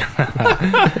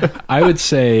 I would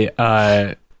say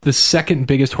the second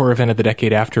biggest horror event of the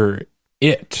decade after the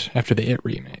It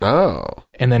remake. Oh.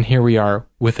 And then here we are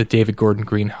with a David Gordon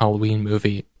Green Halloween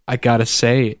movie. I gotta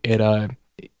say,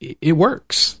 it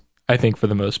works, I think, for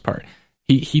the most part.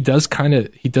 He does kind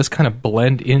of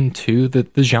blend into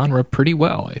the genre pretty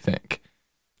well, I think.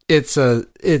 It's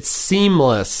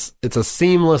seamless. It's a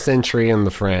seamless entry in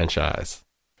the franchise.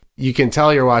 You can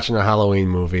tell you're watching a Halloween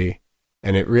movie,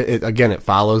 and it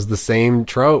follows the same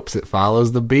tropes. It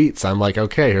follows the beats. I'm like,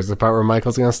 okay, here's the part where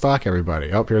Michael's going to stalk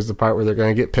everybody. Oh, here's the part where they're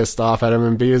going to get pissed off at him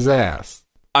and beat his ass.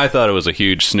 I thought it was a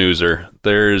huge snoozer.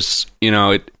 There's,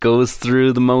 it goes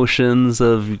through the motions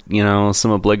of,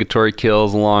 some obligatory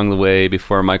kills along the way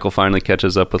before Michael finally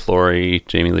catches up with Laurie.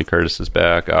 Jamie Lee Curtis is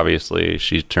back, obviously.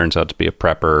 She turns out to be a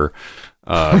prepper.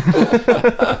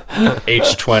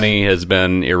 H20 has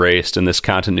been erased in this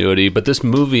continuity, but this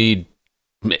movie,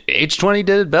 H20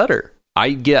 did it better.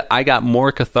 I got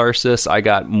more catharsis. I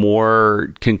got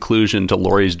more conclusion to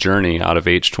Laurie's journey out of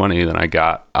H20 than I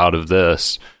got out of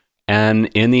this. And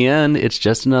in the end, it's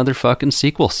just another fucking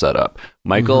sequel setup.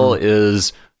 Michael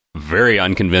is very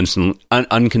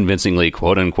unconvincingly,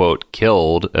 quote unquote,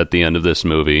 killed at the end of this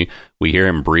movie. We hear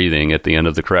him breathing at the end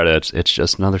of the credits. It's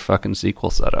just another fucking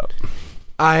sequel setup.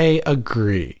 I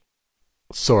agree.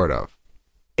 Sort of.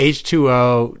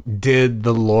 H2O did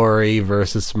the Laurie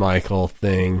versus Michael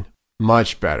thing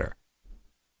much better.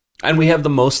 And we have the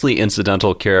mostly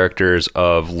incidental characters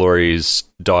of Laurie's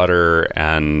daughter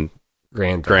and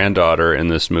granddaughter in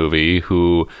this movie,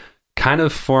 who kind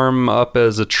of form up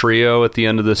as a trio at the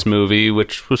end of this movie,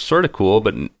 which was sort of cool,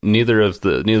 but neither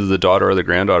the daughter or the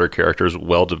granddaughter characters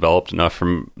well developed enough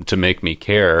to make me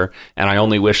care. And I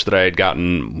only wish that I had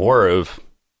gotten more of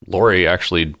Laurie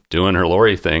actually doing her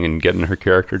Laurie thing and getting her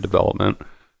character development.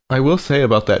 I will say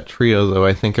about that trio, though,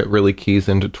 I think it really keys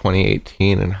into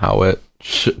 2018 and how it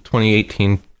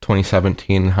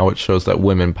 2017, how it shows that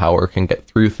women power can get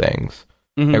through things.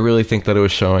 I really think that it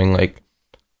was showing like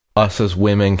us as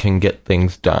women can get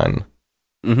things done.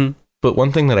 But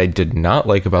one thing that I did not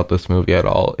like about this movie at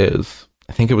all is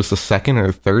I think it was the second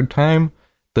or third time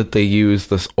that they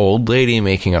used this old lady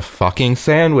making a fucking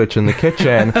sandwich in the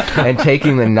kitchen and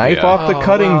taking the knife off the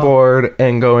cutting board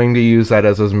and going to use that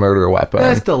as his murder weapon.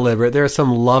 That's deliberate. There are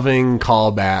some loving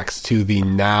callbacks to the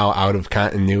now out of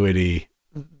continuity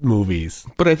movies.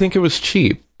 But I think it was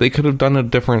cheap. They could have done a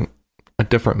different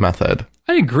method.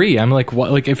 I agree. I'm like,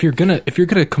 what? Like, if you're gonna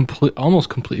almost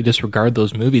completely disregard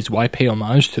those movies, why pay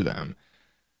homage to them?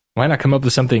 Why not come up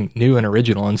with something new and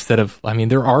original instead of? I mean,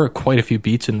 there are quite a few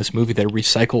beats in this movie that are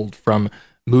recycled from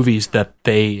movies that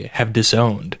they have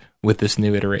disowned with this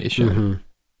new iteration.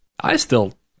 I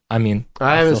haven't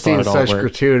seen such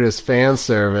gratuitous fan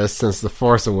service since The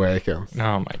Force Awakens.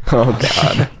 Oh my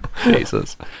god!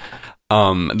 Jesus.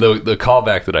 The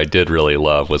callback that I did really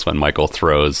love was when Michael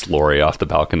throws Laurie off the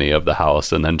balcony of the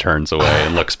house and then turns away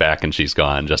and looks back and she's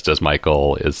gone, just as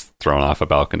Michael is thrown off a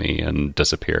balcony and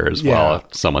disappears while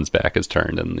someone's back is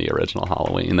turned in the original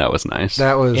Halloween. That was nice.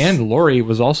 And Laurie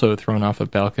was also thrown off a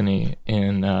balcony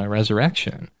in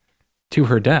Resurrection to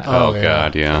her death. Oh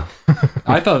God, yeah.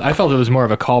 I felt it was more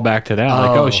of a callback to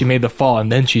that. She made the fall and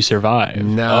then she survived.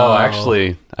 No,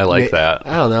 actually, I like that.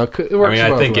 I don't know. It works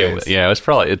I think ways. it was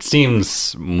probably. It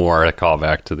seems more a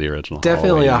callback to the original.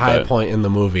 Definitely Halloween, a high point in the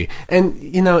movie. And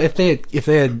if they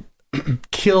had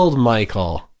killed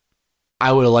Michael,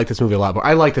 I would have liked this movie a lot. But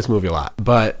I like this movie a lot,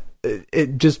 but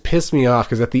it just pissed me off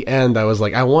because at the end I was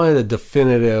like, I wanted a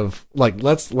definitive. Like,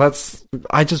 let's.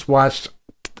 I just watched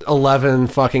 11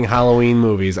 fucking Halloween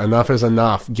movies. Enough is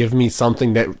enough. Give me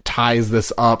something that ties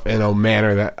this up in a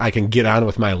manner that I can get on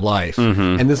with my life.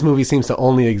 And this movie seems to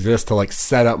only exist to like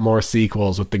set up more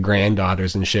sequels with the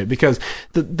granddaughters and shit, because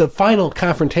the final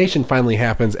confrontation finally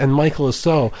happens and Michael is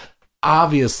so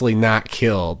obviously not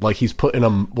killed. Like, he's put in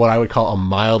what I would call a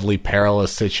mildly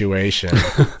perilous situation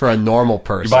for a normal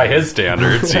person. By his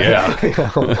standards, yeah.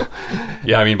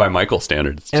 Yeah, I mean, by Michael's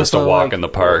standards, it's just a walk in the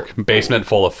park. Basement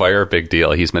full of fire, big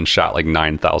deal. He's been shot like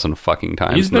 9,000 fucking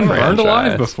times. He's been burned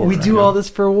alive before. We do all this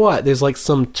for what? There's like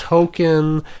some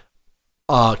token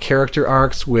character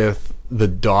arcs with the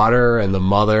daughter and the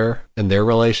mother and their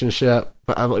relationship.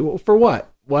 But I'm like, well, for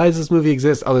what? Why does this movie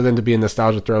exist other than to be a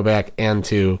nostalgia throwback and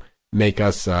to make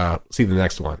us see the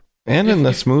next one? And in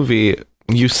this movie,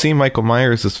 you see Michael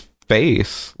Myers'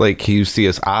 face. Like, you see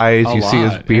his eyes, you see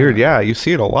his beard. Yeah, you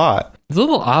see it a lot. It's a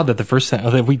little odd that the first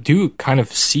time that we do kind of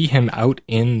see him out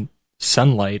in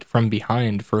sunlight from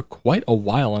behind for quite a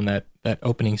while in that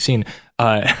opening scene.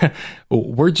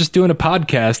 We're just doing a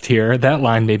podcast here. That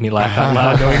line made me laugh out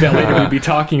loud, knowing that later we'd be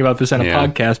talking about this on a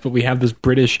podcast, but we have this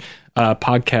British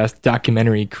podcast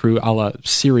documentary crew a la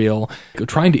Serial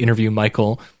trying to interview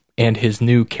Michael and his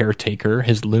new caretaker,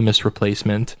 his Loomis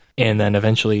replacement, and then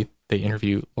eventually they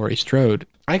interview Laurie Strode.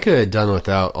 I could have done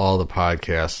without all the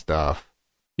podcast stuff.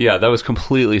 Yeah, that was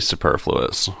completely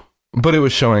superfluous. But it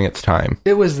was showing its time.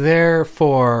 It was there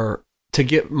to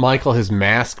get Michael his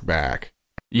mask back.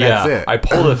 That's it. I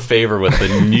pulled a favor with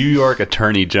the New York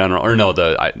Attorney General, or no,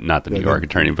 not the New York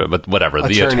Attorney, but whatever,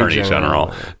 the Attorney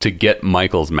General, to get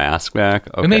Michael's mask back.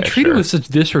 Okay, And they treat it with such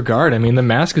disregard. I mean, the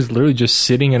mask is literally just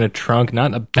sitting in a trunk, not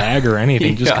in a bag or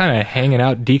anything, just kind of hanging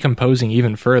out, decomposing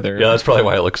even further. Yeah, that's probably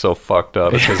why it looks so fucked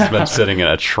up, because it's been sitting in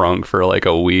a trunk for like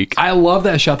a week. I love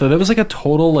that shot, though. That was like a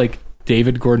total, like,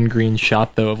 David Gordon Green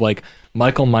shot, though, of like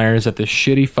Michael Myers at this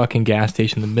shitty fucking gas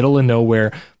station in the middle of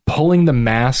nowhere, pulling the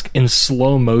mask in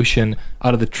slow motion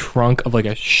out of the trunk of like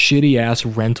a shitty ass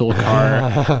rental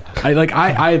car.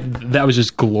 That was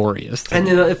just glorious. And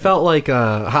it felt like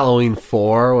Halloween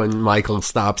 4 when Michael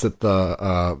stops at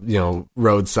the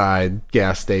roadside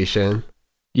gas station.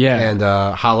 Yeah. And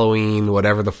Halloween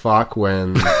whatever the fuck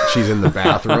when she's in the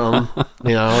bathroom,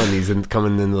 and he's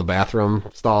coming into the bathroom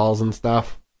stalls and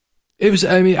stuff. It was,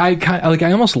 I mean,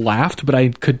 I almost laughed, but I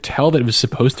could tell that it was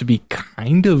supposed to be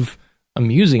kind of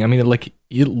amusing. I mean, like,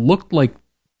 it looked like,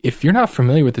 if you're not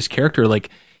familiar with this character, like,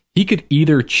 he could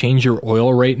either change your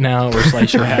oil right now or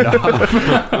slice your head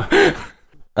off.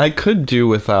 I could do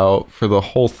without, for the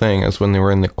whole thing, is when they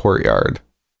were in the courtyard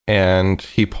and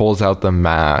he pulls out the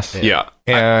mask. Yeah.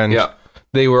 And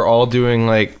they were all doing,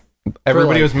 like,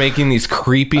 everybody was making these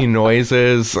creepy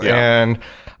noises, and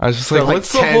I was just like,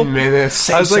 what's 10 the whole minutes?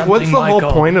 I was like, what's the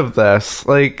whole point of this?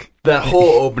 Like, that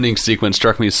whole opening sequence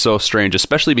struck me as so strange,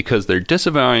 especially because they're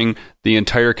disavowing the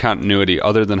entire continuity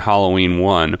other than Halloween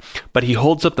 1. But he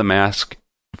holds up the mask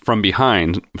from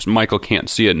behind. Michael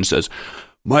can't see it and says,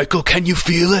 "Michael, can you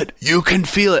feel it? You can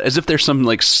feel it." As if there's some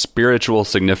like spiritual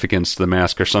significance to the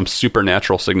mask or some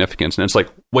supernatural significance. And it's like,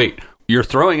 wait, you're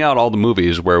throwing out all the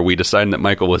movies where we decided that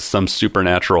Michael was some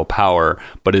supernatural power,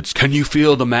 but it's, can you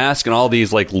feel the mask? And all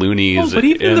these like loonies but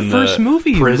even in the first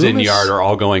movie, prison Loomis- yard are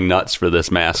all going nuts for this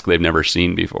mask they've never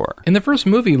seen before. In the first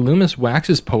movie, Loomis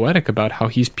waxes poetic about how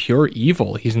he's pure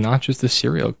evil. He's not just a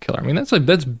serial killer. I mean,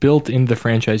 that's built into the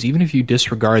franchise, even if you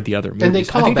disregard the other movies. And they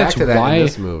call back to that in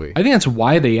this movie. I think that's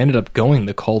why they ended up going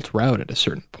the cult route at a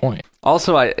certain point.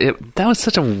 Also, that was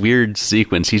such a weird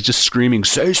sequence. He's just screaming,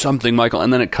 "Say something, Michael,"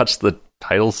 and then it cuts to the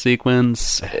title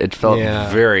sequence. It felt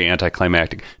very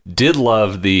anticlimactic. Did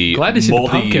love the glad to see the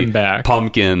pumpkin back.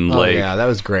 Yeah, that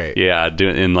was great. Yeah,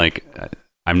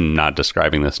 I'm not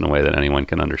describing this in a way that anyone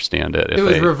can understand it. It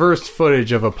was reversed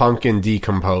footage of a pumpkin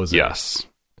decomposing. Yes.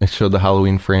 it showed the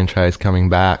Halloween franchise coming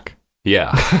back.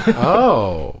 Yeah.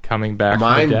 Oh, Coming back.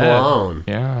 mind from the dead. blown.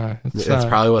 Yeah, That's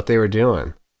probably what they were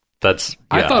doing. I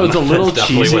thought it was a little that's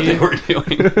definitely cheesy. what they were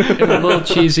doing. It was a little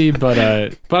cheesy, but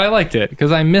I liked it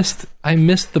because I missed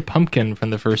the pumpkin from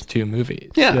the first two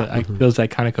movies. Yeah. Those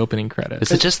iconic opening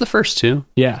credits. Is it just the first two?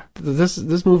 Yeah.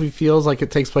 This movie feels like it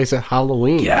takes place at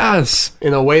Halloween. Yes.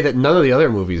 In a way that none of the other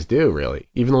movies do, really.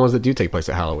 Even the ones that do take place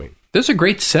at Halloween. There's a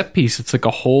great set piece. It's like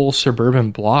a whole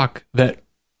suburban block that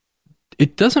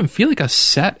it doesn't feel like a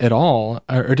set at all,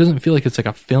 or it doesn't feel like it's like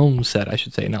a film set, I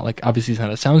should say. Not like, obviously it's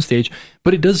not a soundstage,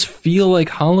 but it does feel like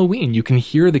Halloween. You can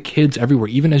hear the kids everywhere.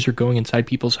 Even as you're going inside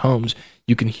people's homes,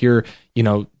 you can hear,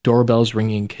 doorbells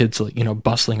ringing, kids,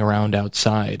 bustling around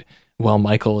outside while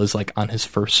Michael is like on his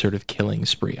first sort of killing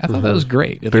spree. I thought that was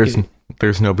great.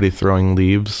 There's nobody throwing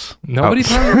leaves. Nobody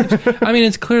throwing leaves. I mean,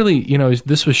 it's clearly,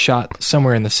 this was shot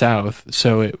somewhere in the South,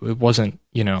 so it wasn't,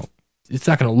 it's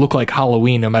not going to look like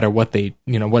Halloween no matter what they,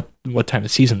 what time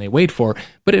of season they wait for.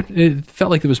 But it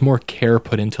felt like there was more care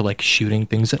put into like shooting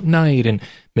things at night and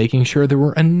making sure there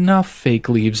were enough fake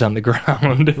leaves on the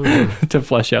ground to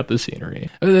flesh out the scenery.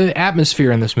 The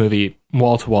atmosphere in this movie,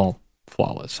 wall to wall,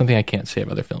 flawless. Something I can't say of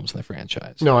other films in the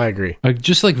franchise. No, I agree. Like,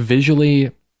 just like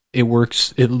visually, it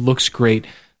works. It looks great.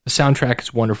 The soundtrack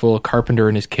is wonderful. Carpenter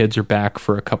and his kids are back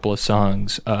for a couple of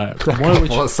songs.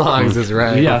 One of songs is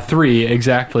right. Yeah, 3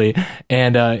 exactly.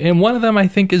 And one of them I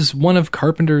think is one of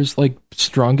Carpenter's like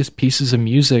strongest pieces of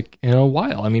music in a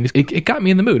while. I mean, it got me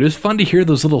in the mood. It was fun to hear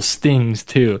those little stings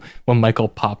too when Michael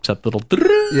pops up little.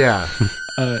 Yeah.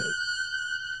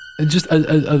 Just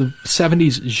a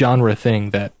 70s genre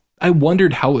thing that I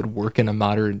wondered how it would work in a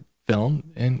modern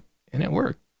film, and it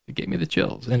worked. It gave me the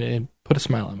chills and it put a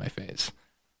smile on my face.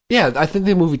 Yeah, I think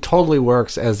the movie totally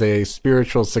works as a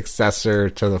spiritual successor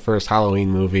to the first Halloween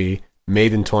movie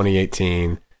made in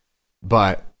 2018,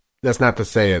 but that's not to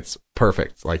say it's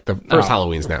perfect. Like, the first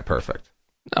Halloween's not perfect.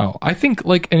 No, I think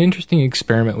like an interesting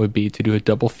experiment would be to do a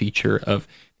double feature of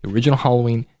the original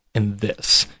Halloween and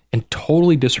this, and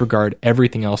totally disregard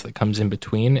everything else that comes in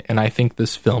between, and I think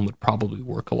this film would probably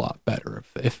work a lot better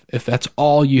if that's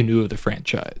all you knew of the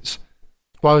franchise.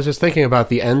 Well, I was just thinking about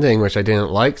the ending, which I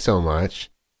didn't like so much.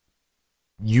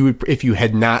 You would, if you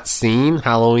had not seen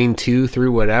Halloween 2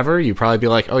 through whatever, you'd probably be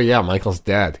like, "Oh yeah, Michael's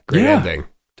dead. Great ending."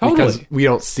 Because Totally. we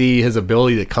don't see his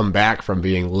ability to come back from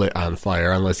being lit on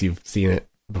fire unless you've seen it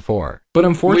before. But We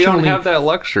unfortunately, don't have that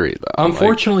luxury, though.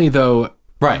 unfortunately, though,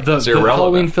 Right. the It's irrelevant.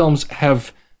 Halloween films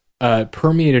have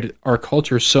permeated our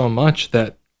culture so much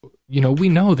that, you know, we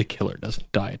know the killer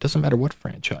doesn't die. It doesn't matter what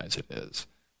franchise it is.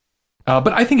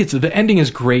 But I think the ending is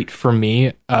great for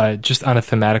me, just on a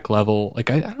thematic level.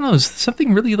 Like, I don't know, there's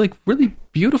something really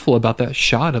beautiful about that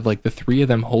shot of like the three of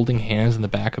them holding hands in the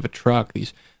back of a truck.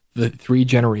 The three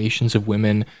generations of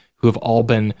women who have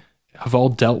all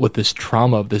dealt with this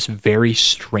trauma of this very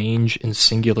strange and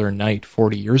singular night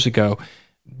 40 years ago.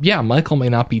 Yeah, Michael may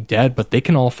not be dead, but they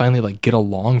can all finally like get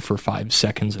along for 5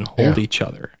 seconds and hold Yeah. each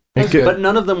other. But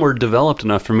none of them were developed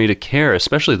enough for me to care,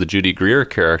 especially the Judy Greer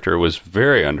character was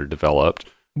very underdeveloped.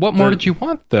 What more did you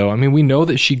want, though? I mean, we know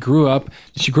that she grew up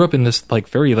in this like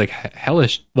very like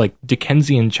hellish like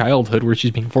Dickensian childhood where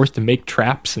she's being forced to make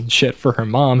traps and shit for her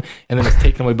mom, and then is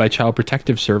taken away by Child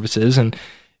Protective Services and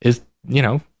is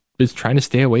trying to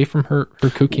stay away from her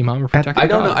kooky mom or protect her I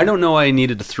don't know. dog. I don't know. I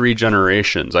needed 3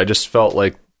 generations. I just felt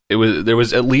like there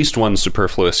was at least one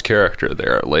superfluous character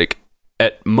there. Like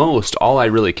at most, all I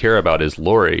really care about is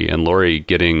Laurie and Laurie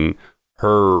getting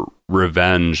her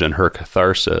revenge and her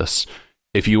catharsis.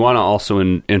 If you want to also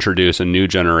introduce a new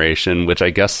generation, which I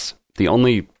guess the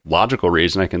only logical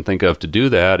reason I can think of to do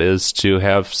that is to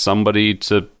have somebody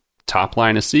to top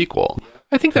line a sequel.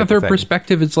 I think that third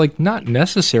perspective is like not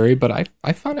necessary, but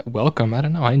I found it welcome. I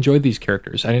don't know. I enjoyed these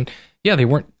characters. They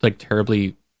weren't like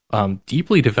terribly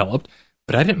deeply developed,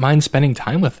 but I didn't mind spending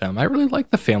time with them. I really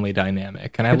liked the family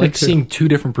dynamic, and I liked seeing 2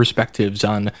 different perspectives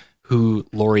on who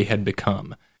Laurie had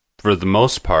become. For the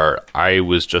most part, I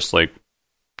was just like,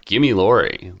 give me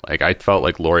Laurie. Like I felt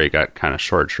like Laurie got kind of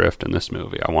short shrift in this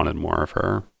movie. I wanted more of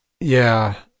her.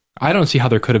 Yeah. I don't see how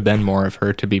there could have been more of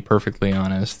her, to be perfectly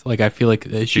honest. Like, I feel like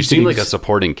She seemed like a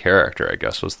supporting character, I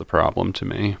guess, was the problem to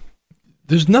me.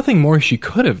 There's nothing more she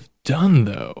could have done,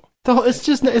 though. So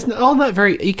it's all not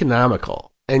very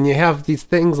economical. And you have these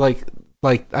things like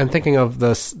I'm thinking of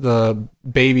the dead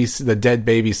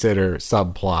babysitter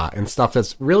subplot and stuff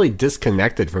that's really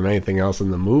disconnected from anything else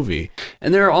in the movie.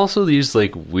 And there are also these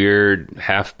like weird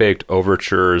half-baked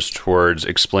overtures towards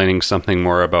explaining something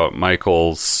more about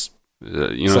Michael's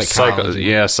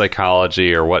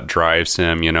psychology or what drives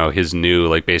him, his new,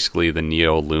 like basically the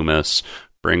Neo Loomis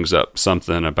brings up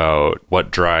something about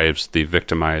what drives the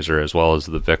victimizer as well as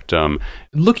the victim.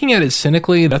 Looking at it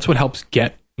cynically, that's what helps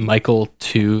get Michael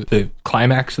to the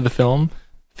climax of the film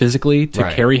physically, to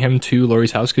Right. carry him to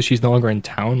Laurie's house because she's no longer in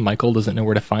town. Michael doesn't know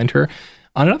where to find her.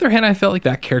 On the other hand, I felt like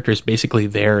that character is basically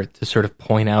there to sort of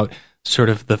point out sort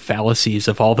of the fallacies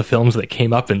of all the films that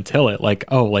came up until it. Like,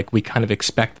 oh, like we kind of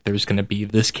expect that there's going to be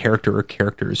this character or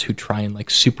characters who try and like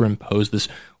superimpose this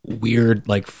weird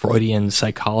like Freudian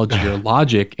psychology or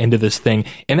logic into this thing.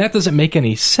 And that doesn't make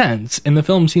any sense. And the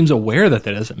film seems aware that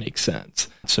doesn't make sense.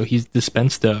 So he's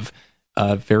dispensed of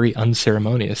very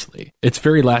unceremoniously. It's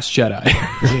very Last Jedi.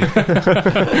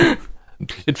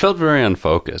 It felt very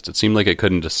unfocused. It seemed like it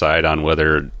couldn't decide on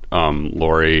whether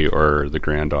Laurie or the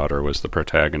granddaughter was the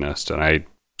protagonist, and I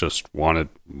just wanted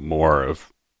more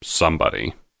of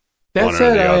somebody. That's one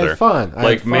or it. the I other. had fun.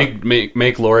 Like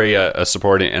make Laurie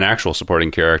an actual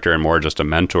supporting character and more just a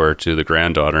mentor to the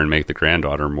granddaughter, and make the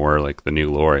granddaughter more like the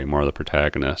new Laurie, more the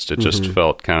protagonist. It just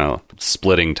felt kind of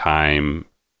splitting time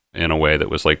in a way that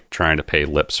was like trying to pay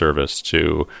lip service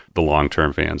to the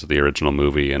long-term fans of the original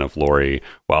movie and of Laurie,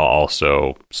 while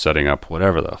also setting up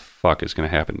whatever the fuck is going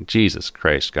to happen. Jesus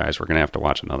Christ, guys, we're going to have to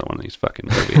watch another one of these fucking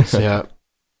movies. Yeah.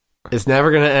 It's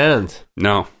never going to end.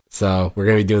 No. So we're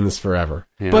going to be doing this forever.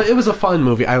 Yeah. But it was a fun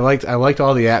movie. I liked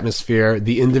all the atmosphere.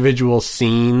 The individual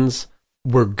scenes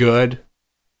were good.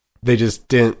 They just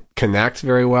didn't connect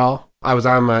very well. I was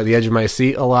on the edge of my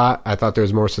seat a lot. I thought there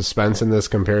was more suspense in this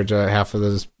compared to half of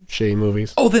those shitty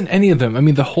movies. Oh, than any of them. I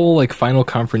mean, the whole like final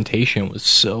confrontation was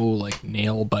so like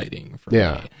nail biting for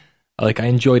me. Like I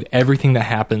enjoyed everything that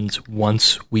happens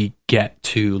once we get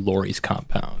to Laurie's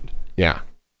compound. Yeah.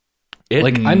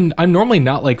 I'm normally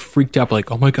not like freaked out, like,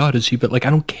 oh my god, is he? But like, I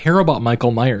don't care about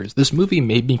Michael Myers. This movie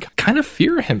made me kind of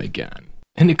fear him again.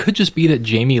 And it could just be that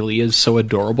Jamie Lee is so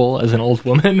adorable as an old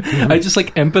woman. I just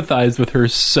like empathize with her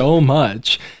so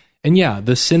much. And yeah,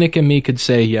 the cynic in me could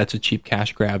say, yeah, it's a cheap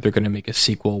cash grab. They're going to make a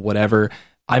sequel, whatever.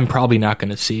 I'm probably not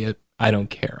going to see it. I don't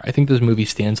care. I think this movie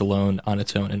stands alone on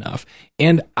its own enough.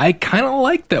 And I kind of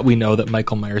like that we know that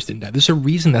Michael Myers didn't die. There's a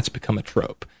reason that's become a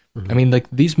trope. I mean, like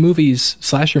these movies,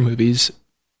 slasher movies,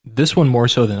 this one more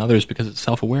so than others because it's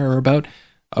self-aware, are about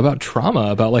about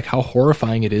trauma, about like how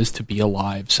horrifying it is to be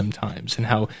alive sometimes, and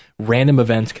how random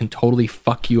events can totally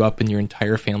fuck you up and your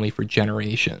entire family for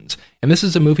generations. And this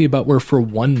is a movie about where for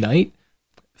one night,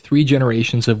 3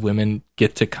 generations of women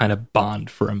get to kind of bond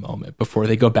for a moment before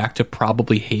they go back to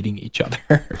probably hating each other.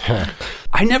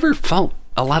 I never felt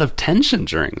a lot of tension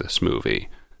during this movie.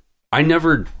 I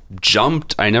never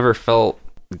jumped. I never felt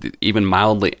even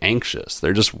mildly anxious.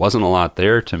 There just wasn't a lot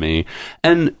there to me.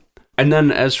 And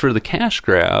then as for the cash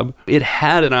grab, it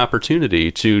had an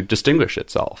opportunity to distinguish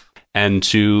itself and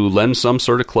to lend some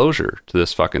sort of closure to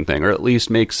this fucking thing, or at least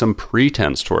make some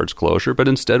pretense towards closure. But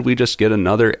instead, we just get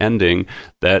another ending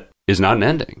that is not an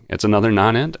ending. It's another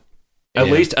non-ending. At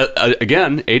least,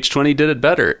 again, H20 did it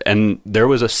better. And there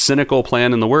was a cynical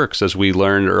plan in the works, as we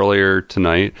learned earlier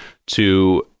tonight,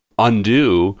 to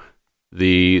undo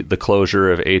the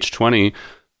closure of H20.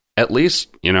 At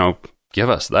least, give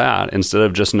us that instead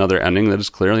of just another ending that is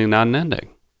clearly not an ending.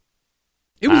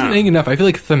 It wasn't ending enough. I feel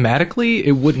like thematically,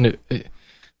 it wouldn't.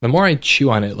 The more I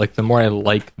chew on it, like the more I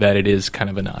like that it is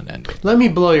kind of a non-ending. Let me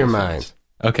blow your mind.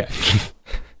 Okay.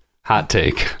 Hot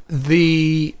take.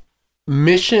 The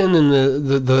mission and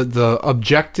the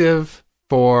objective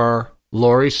for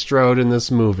Laurie Strode in this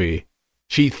movie,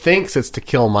 she thinks it's to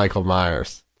kill Michael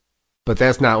Myers, but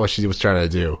that's not what she was trying to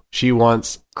do. She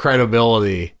wants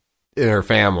credibility in her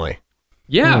family.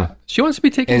 Yeah, she wants to be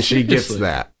taken and she seriously. gets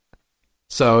that.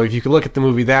 So if you can look at the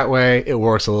movie that way, it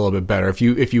works a little bit better. If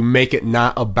you make it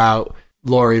not about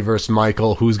Laurie versus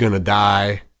Michael, who's going to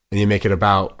die, and you make it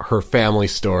about her family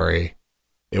story,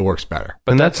 it works better.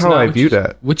 But that's how I viewed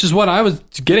it. Which is what I was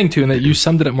getting to, and that you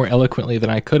summed it up more eloquently than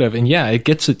I could have. And yeah, it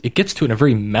gets to it in a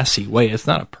very messy way. It's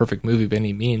not a perfect movie by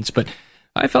any means, but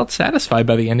I felt satisfied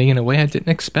by the ending in a way I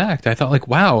didn't expect. I thought, like,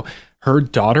 wow, her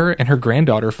daughter and her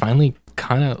granddaughter finally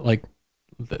kind of like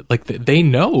they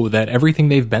know that everything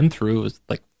they've been through is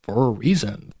like for a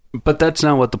reason. But that's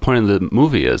not what the point of the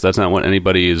movie is. That's not what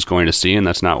anybody is going to see, and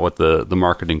that's not what the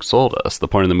marketing sold us. The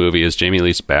point of the movie is Jamie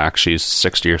Lee's back. She's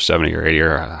 60 or 70 or 80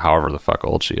 or however the fuck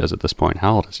old she is at this point.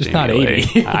 How old is She's Jamie not Lee?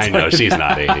 80. I know, she's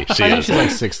not 80. She I think is. she's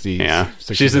like 60. Yeah,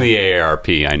 60. she's in the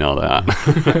AARP. I know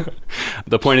that.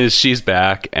 The point is she's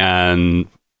back, and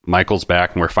Michael's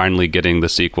back, and we're finally getting the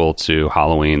sequel to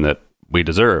Halloween that we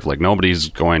deserve. Like, nobody's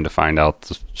going to find out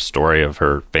the story of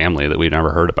her family that we've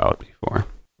never heard about before.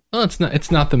 Well, it's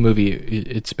not the movie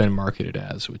it's been marketed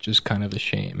as, which is kind of a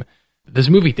shame. This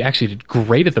movie actually did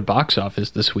great at the box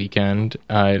office this weekend.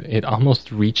 It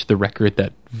almost reached the record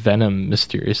that Venom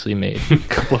mysteriously made a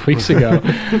couple of weeks ago.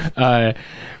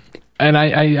 And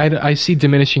I see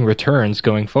diminishing returns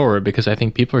going forward because I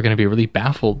think people are going to be really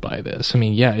baffled by this. I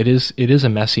mean, yeah, it is a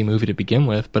messy movie to begin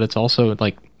with, but it's also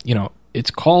like,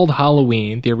 it's called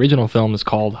Halloween. The original film is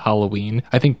called Halloween.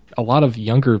 I think a lot of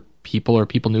younger people or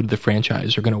people new to the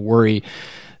franchise are going to worry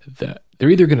that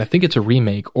they're either going to think it's a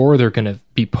remake or they're going to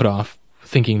be put off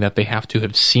thinking that they have to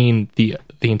have seen the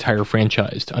entire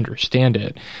franchise to understand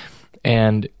it.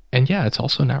 And yeah, it's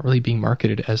also not really being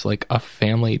marketed as like a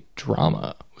family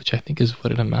drama, which I think is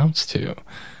what it amounts to.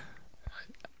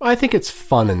 I think it's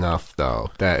fun enough, though,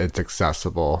 that it's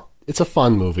accessible. It's a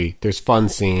fun movie. There's fun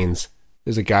scenes.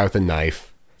 There's a guy with a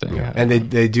knife. Yeah. And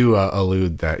they do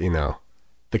allude that,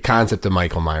 the concept of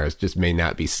Michael Myers just may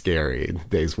not be scary in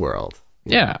today's world.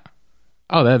 Yeah.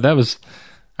 Oh, that was...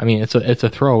 I mean, it's a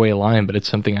throwaway line, but it's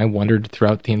something I wondered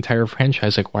throughout the entire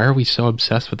franchise. Like, why are we so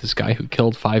obsessed with this guy who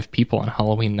killed 5 people on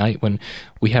Halloween night when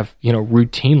we have,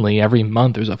 routinely every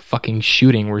month there's a fucking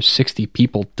shooting where 60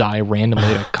 people die randomly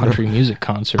at a country music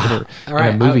concert or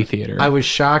in a movie theater? I was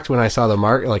shocked when I saw the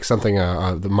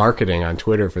the marketing on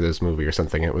Twitter for this movie or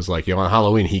something. It was like, on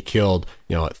Halloween he killed,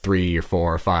 3 or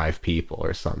 4 or 5 people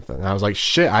or something. And I was like,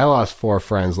 shit, I lost 4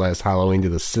 friends last Halloween to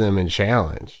the Cinnamon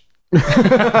Challenge.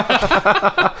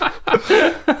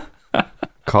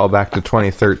 Call back to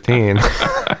 2013.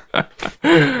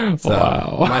 So,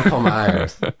 Wow. Michael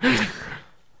Myers.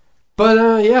 But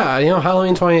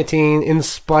Halloween 2018, in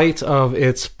spite of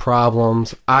its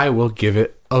problems, I will give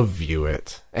it a view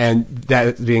it. And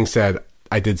that being said,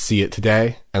 I did see it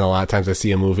today, and a lot of times I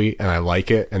see a movie and I like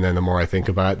it, and then the more I think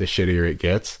about it, the shittier it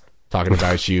gets. Talking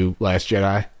about you, Last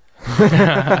Jedi.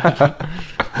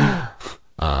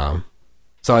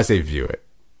 So I say view it.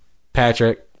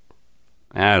 Patrick?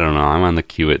 I don't know. I'm on the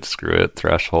cue it, screw it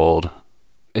threshold.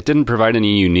 It didn't provide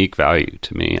any unique value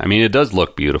to me. I mean, it does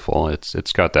look beautiful.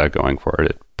 It's got that going for it.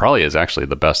 It probably is actually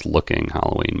the best looking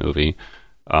Halloween movie.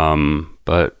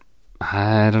 But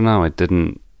I don't know. It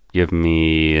didn't give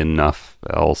me enough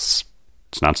else.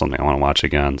 It's not something I want to watch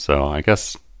again. So I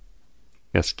guess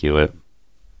cue it.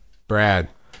 Brad?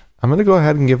 I'm going to go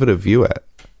ahead and give it a view it.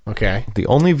 Okay. The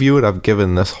only view it I've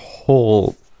given this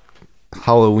whole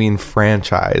Halloween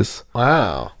franchise.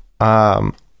 Wow.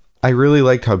 I really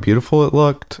liked how beautiful it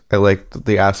looked. I liked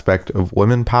the aspect of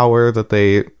women power that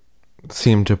they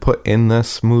seemed to put in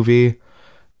this movie.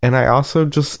 And I also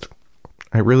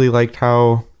I really liked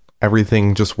how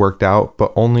everything just worked out,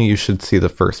 but only you should see the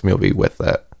first movie with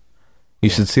it. You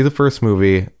should see the first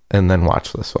movie and then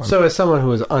watch this one. So as someone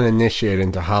who is uninitiated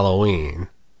into Halloween,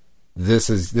 this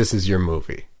is your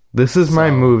movie. This is my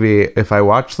movie. If I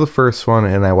watch the first one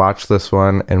and I watch this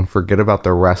one and forget about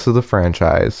the rest of the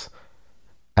franchise,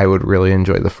 I would really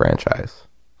enjoy the franchise.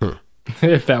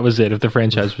 If that was it, if the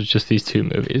franchise was just these two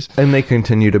movies. And they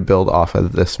continue to build off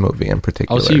of this movie in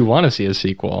particular. Oh, so you want to see a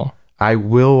sequel? I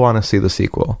will want to see the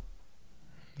sequel.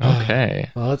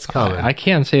 Okay. Well, it's coming. I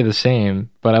can't say the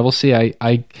same, but I will see.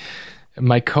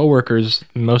 My coworkers,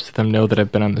 most of them know that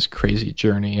I've been on this crazy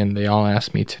journey, and they all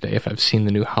asked me today if I've seen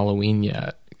the new Halloween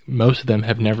yet. Most of them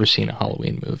have never seen a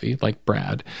Halloween movie, like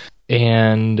Brad.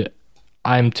 And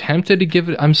I'm tempted to give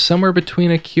it. I'm somewhere between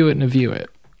a cue it and a view it.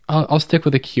 I'll stick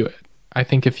with a cue it. I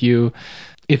think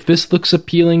if this looks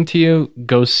appealing to you,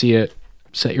 go see it.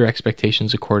 Set your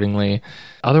expectations accordingly.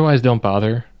 Otherwise, don't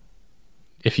bother.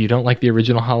 If you don't like the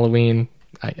original Halloween,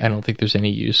 I don't think there's any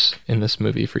use in this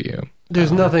movie for you.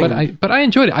 There's nothing. But I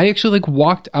enjoyed it. I actually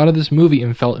walked out of this movie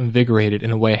and felt invigorated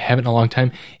in a way I haven't in a long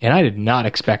time, and I did not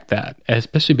expect that,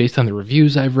 especially based on the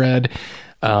reviews I've read,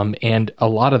 and a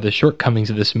lot of the shortcomings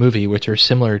of this movie, which are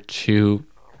similar to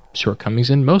shortcomings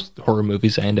in most horror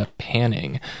movies I end up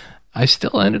panning. I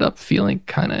still ended up feeling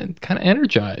kind of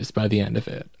energized by the end of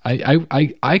it.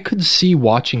 I could see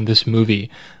watching this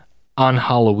movie on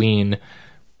Halloween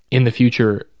in the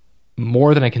future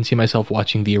more than I can see myself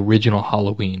watching the original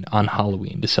Halloween on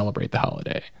Halloween to celebrate the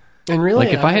holiday. And really,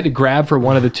 if I had to grab for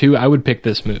one of the two, I would pick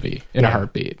this movie in a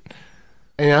heartbeat.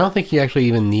 And I don't think you actually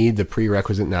even need the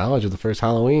prerequisite knowledge of the first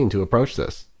Halloween to approach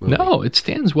this movie. No, it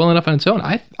stands well enough on its own.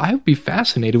 I would be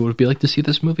fascinated what it would be like to see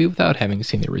this movie without having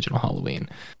seen the original Halloween.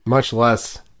 Much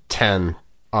less 10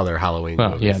 other Halloween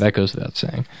Well, movies. yeah, that goes without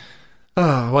saying.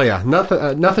 Well, yeah,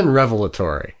 nothing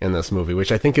revelatory in this movie,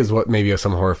 which I think is what maybe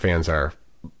some horror fans are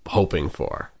hoping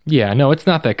for. Yeah, no, it's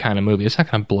not that kind of movie. It's not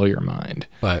going to blow your mind.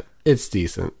 But it's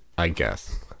decent, I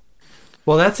guess.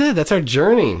 Well, that's it. That's our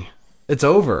journey. It's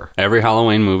over. Every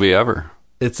Halloween movie ever.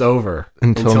 It's over.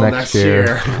 Until next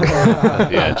year.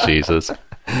 Yeah, Jesus.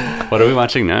 What are we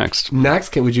watching next?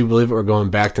 Next, would you believe it? We're going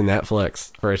back to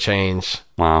Netflix for a change.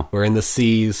 Wow. We're in the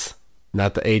C's,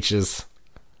 not the H's.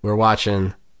 We're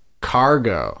watching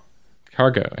Cargo.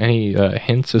 Cargo. Any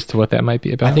hints as to what that might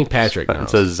be about? I think Patrick knows.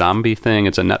 It's a zombie thing.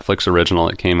 It's a Netflix original.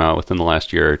 It came out within the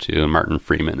last year or two, and Martin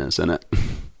Freeman is in it.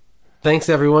 Thanks,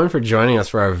 everyone, for joining us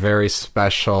for our very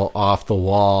special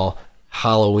off-the-wall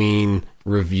Halloween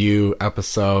review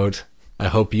episode. I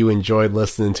hope you enjoyed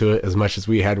listening to it as much as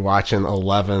we had watching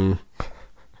 11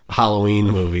 Halloween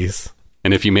movies.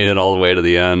 And if you made it all the way to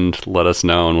the end, let us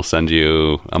know, and we'll send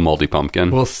you a moldy pumpkin.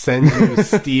 We'll send you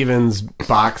Steven's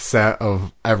box set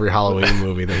of every Halloween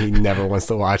movie that he never wants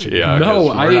to watch again. Yeah, No,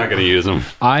 we're not going to use them.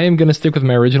 I am going to stick with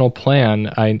my original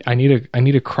plan. I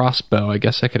need a crossbow. I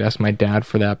guess I could ask my dad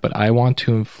for that, but I want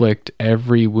to inflict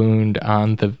every wound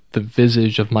on the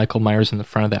visage of Michael Myers in the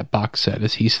front of that box set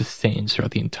as he sustains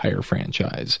throughout the entire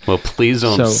franchise. Well, please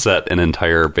don't set an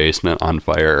entire basement on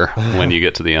fire when you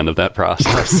get to the end of that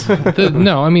process.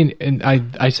 No, I mean, and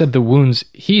I said the wounds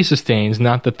he sustains,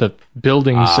 not that the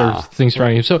buildings or things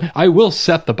surrounding him. So I will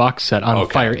set the box set on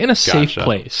fire in a safe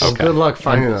place. Okay. Good luck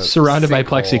finding it. Surrounded by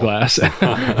plexiglass.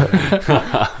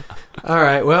 All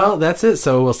right, well, that's it.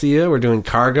 So we'll see you. We're doing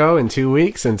Cargo in 2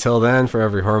 weeks. Until then, for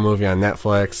every horror movie on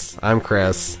Netflix, I'm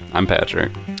Chris. I'm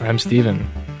Patrick. I'm Steven.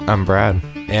 I'm Brad.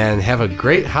 And have a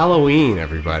great Halloween,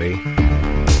 everybody.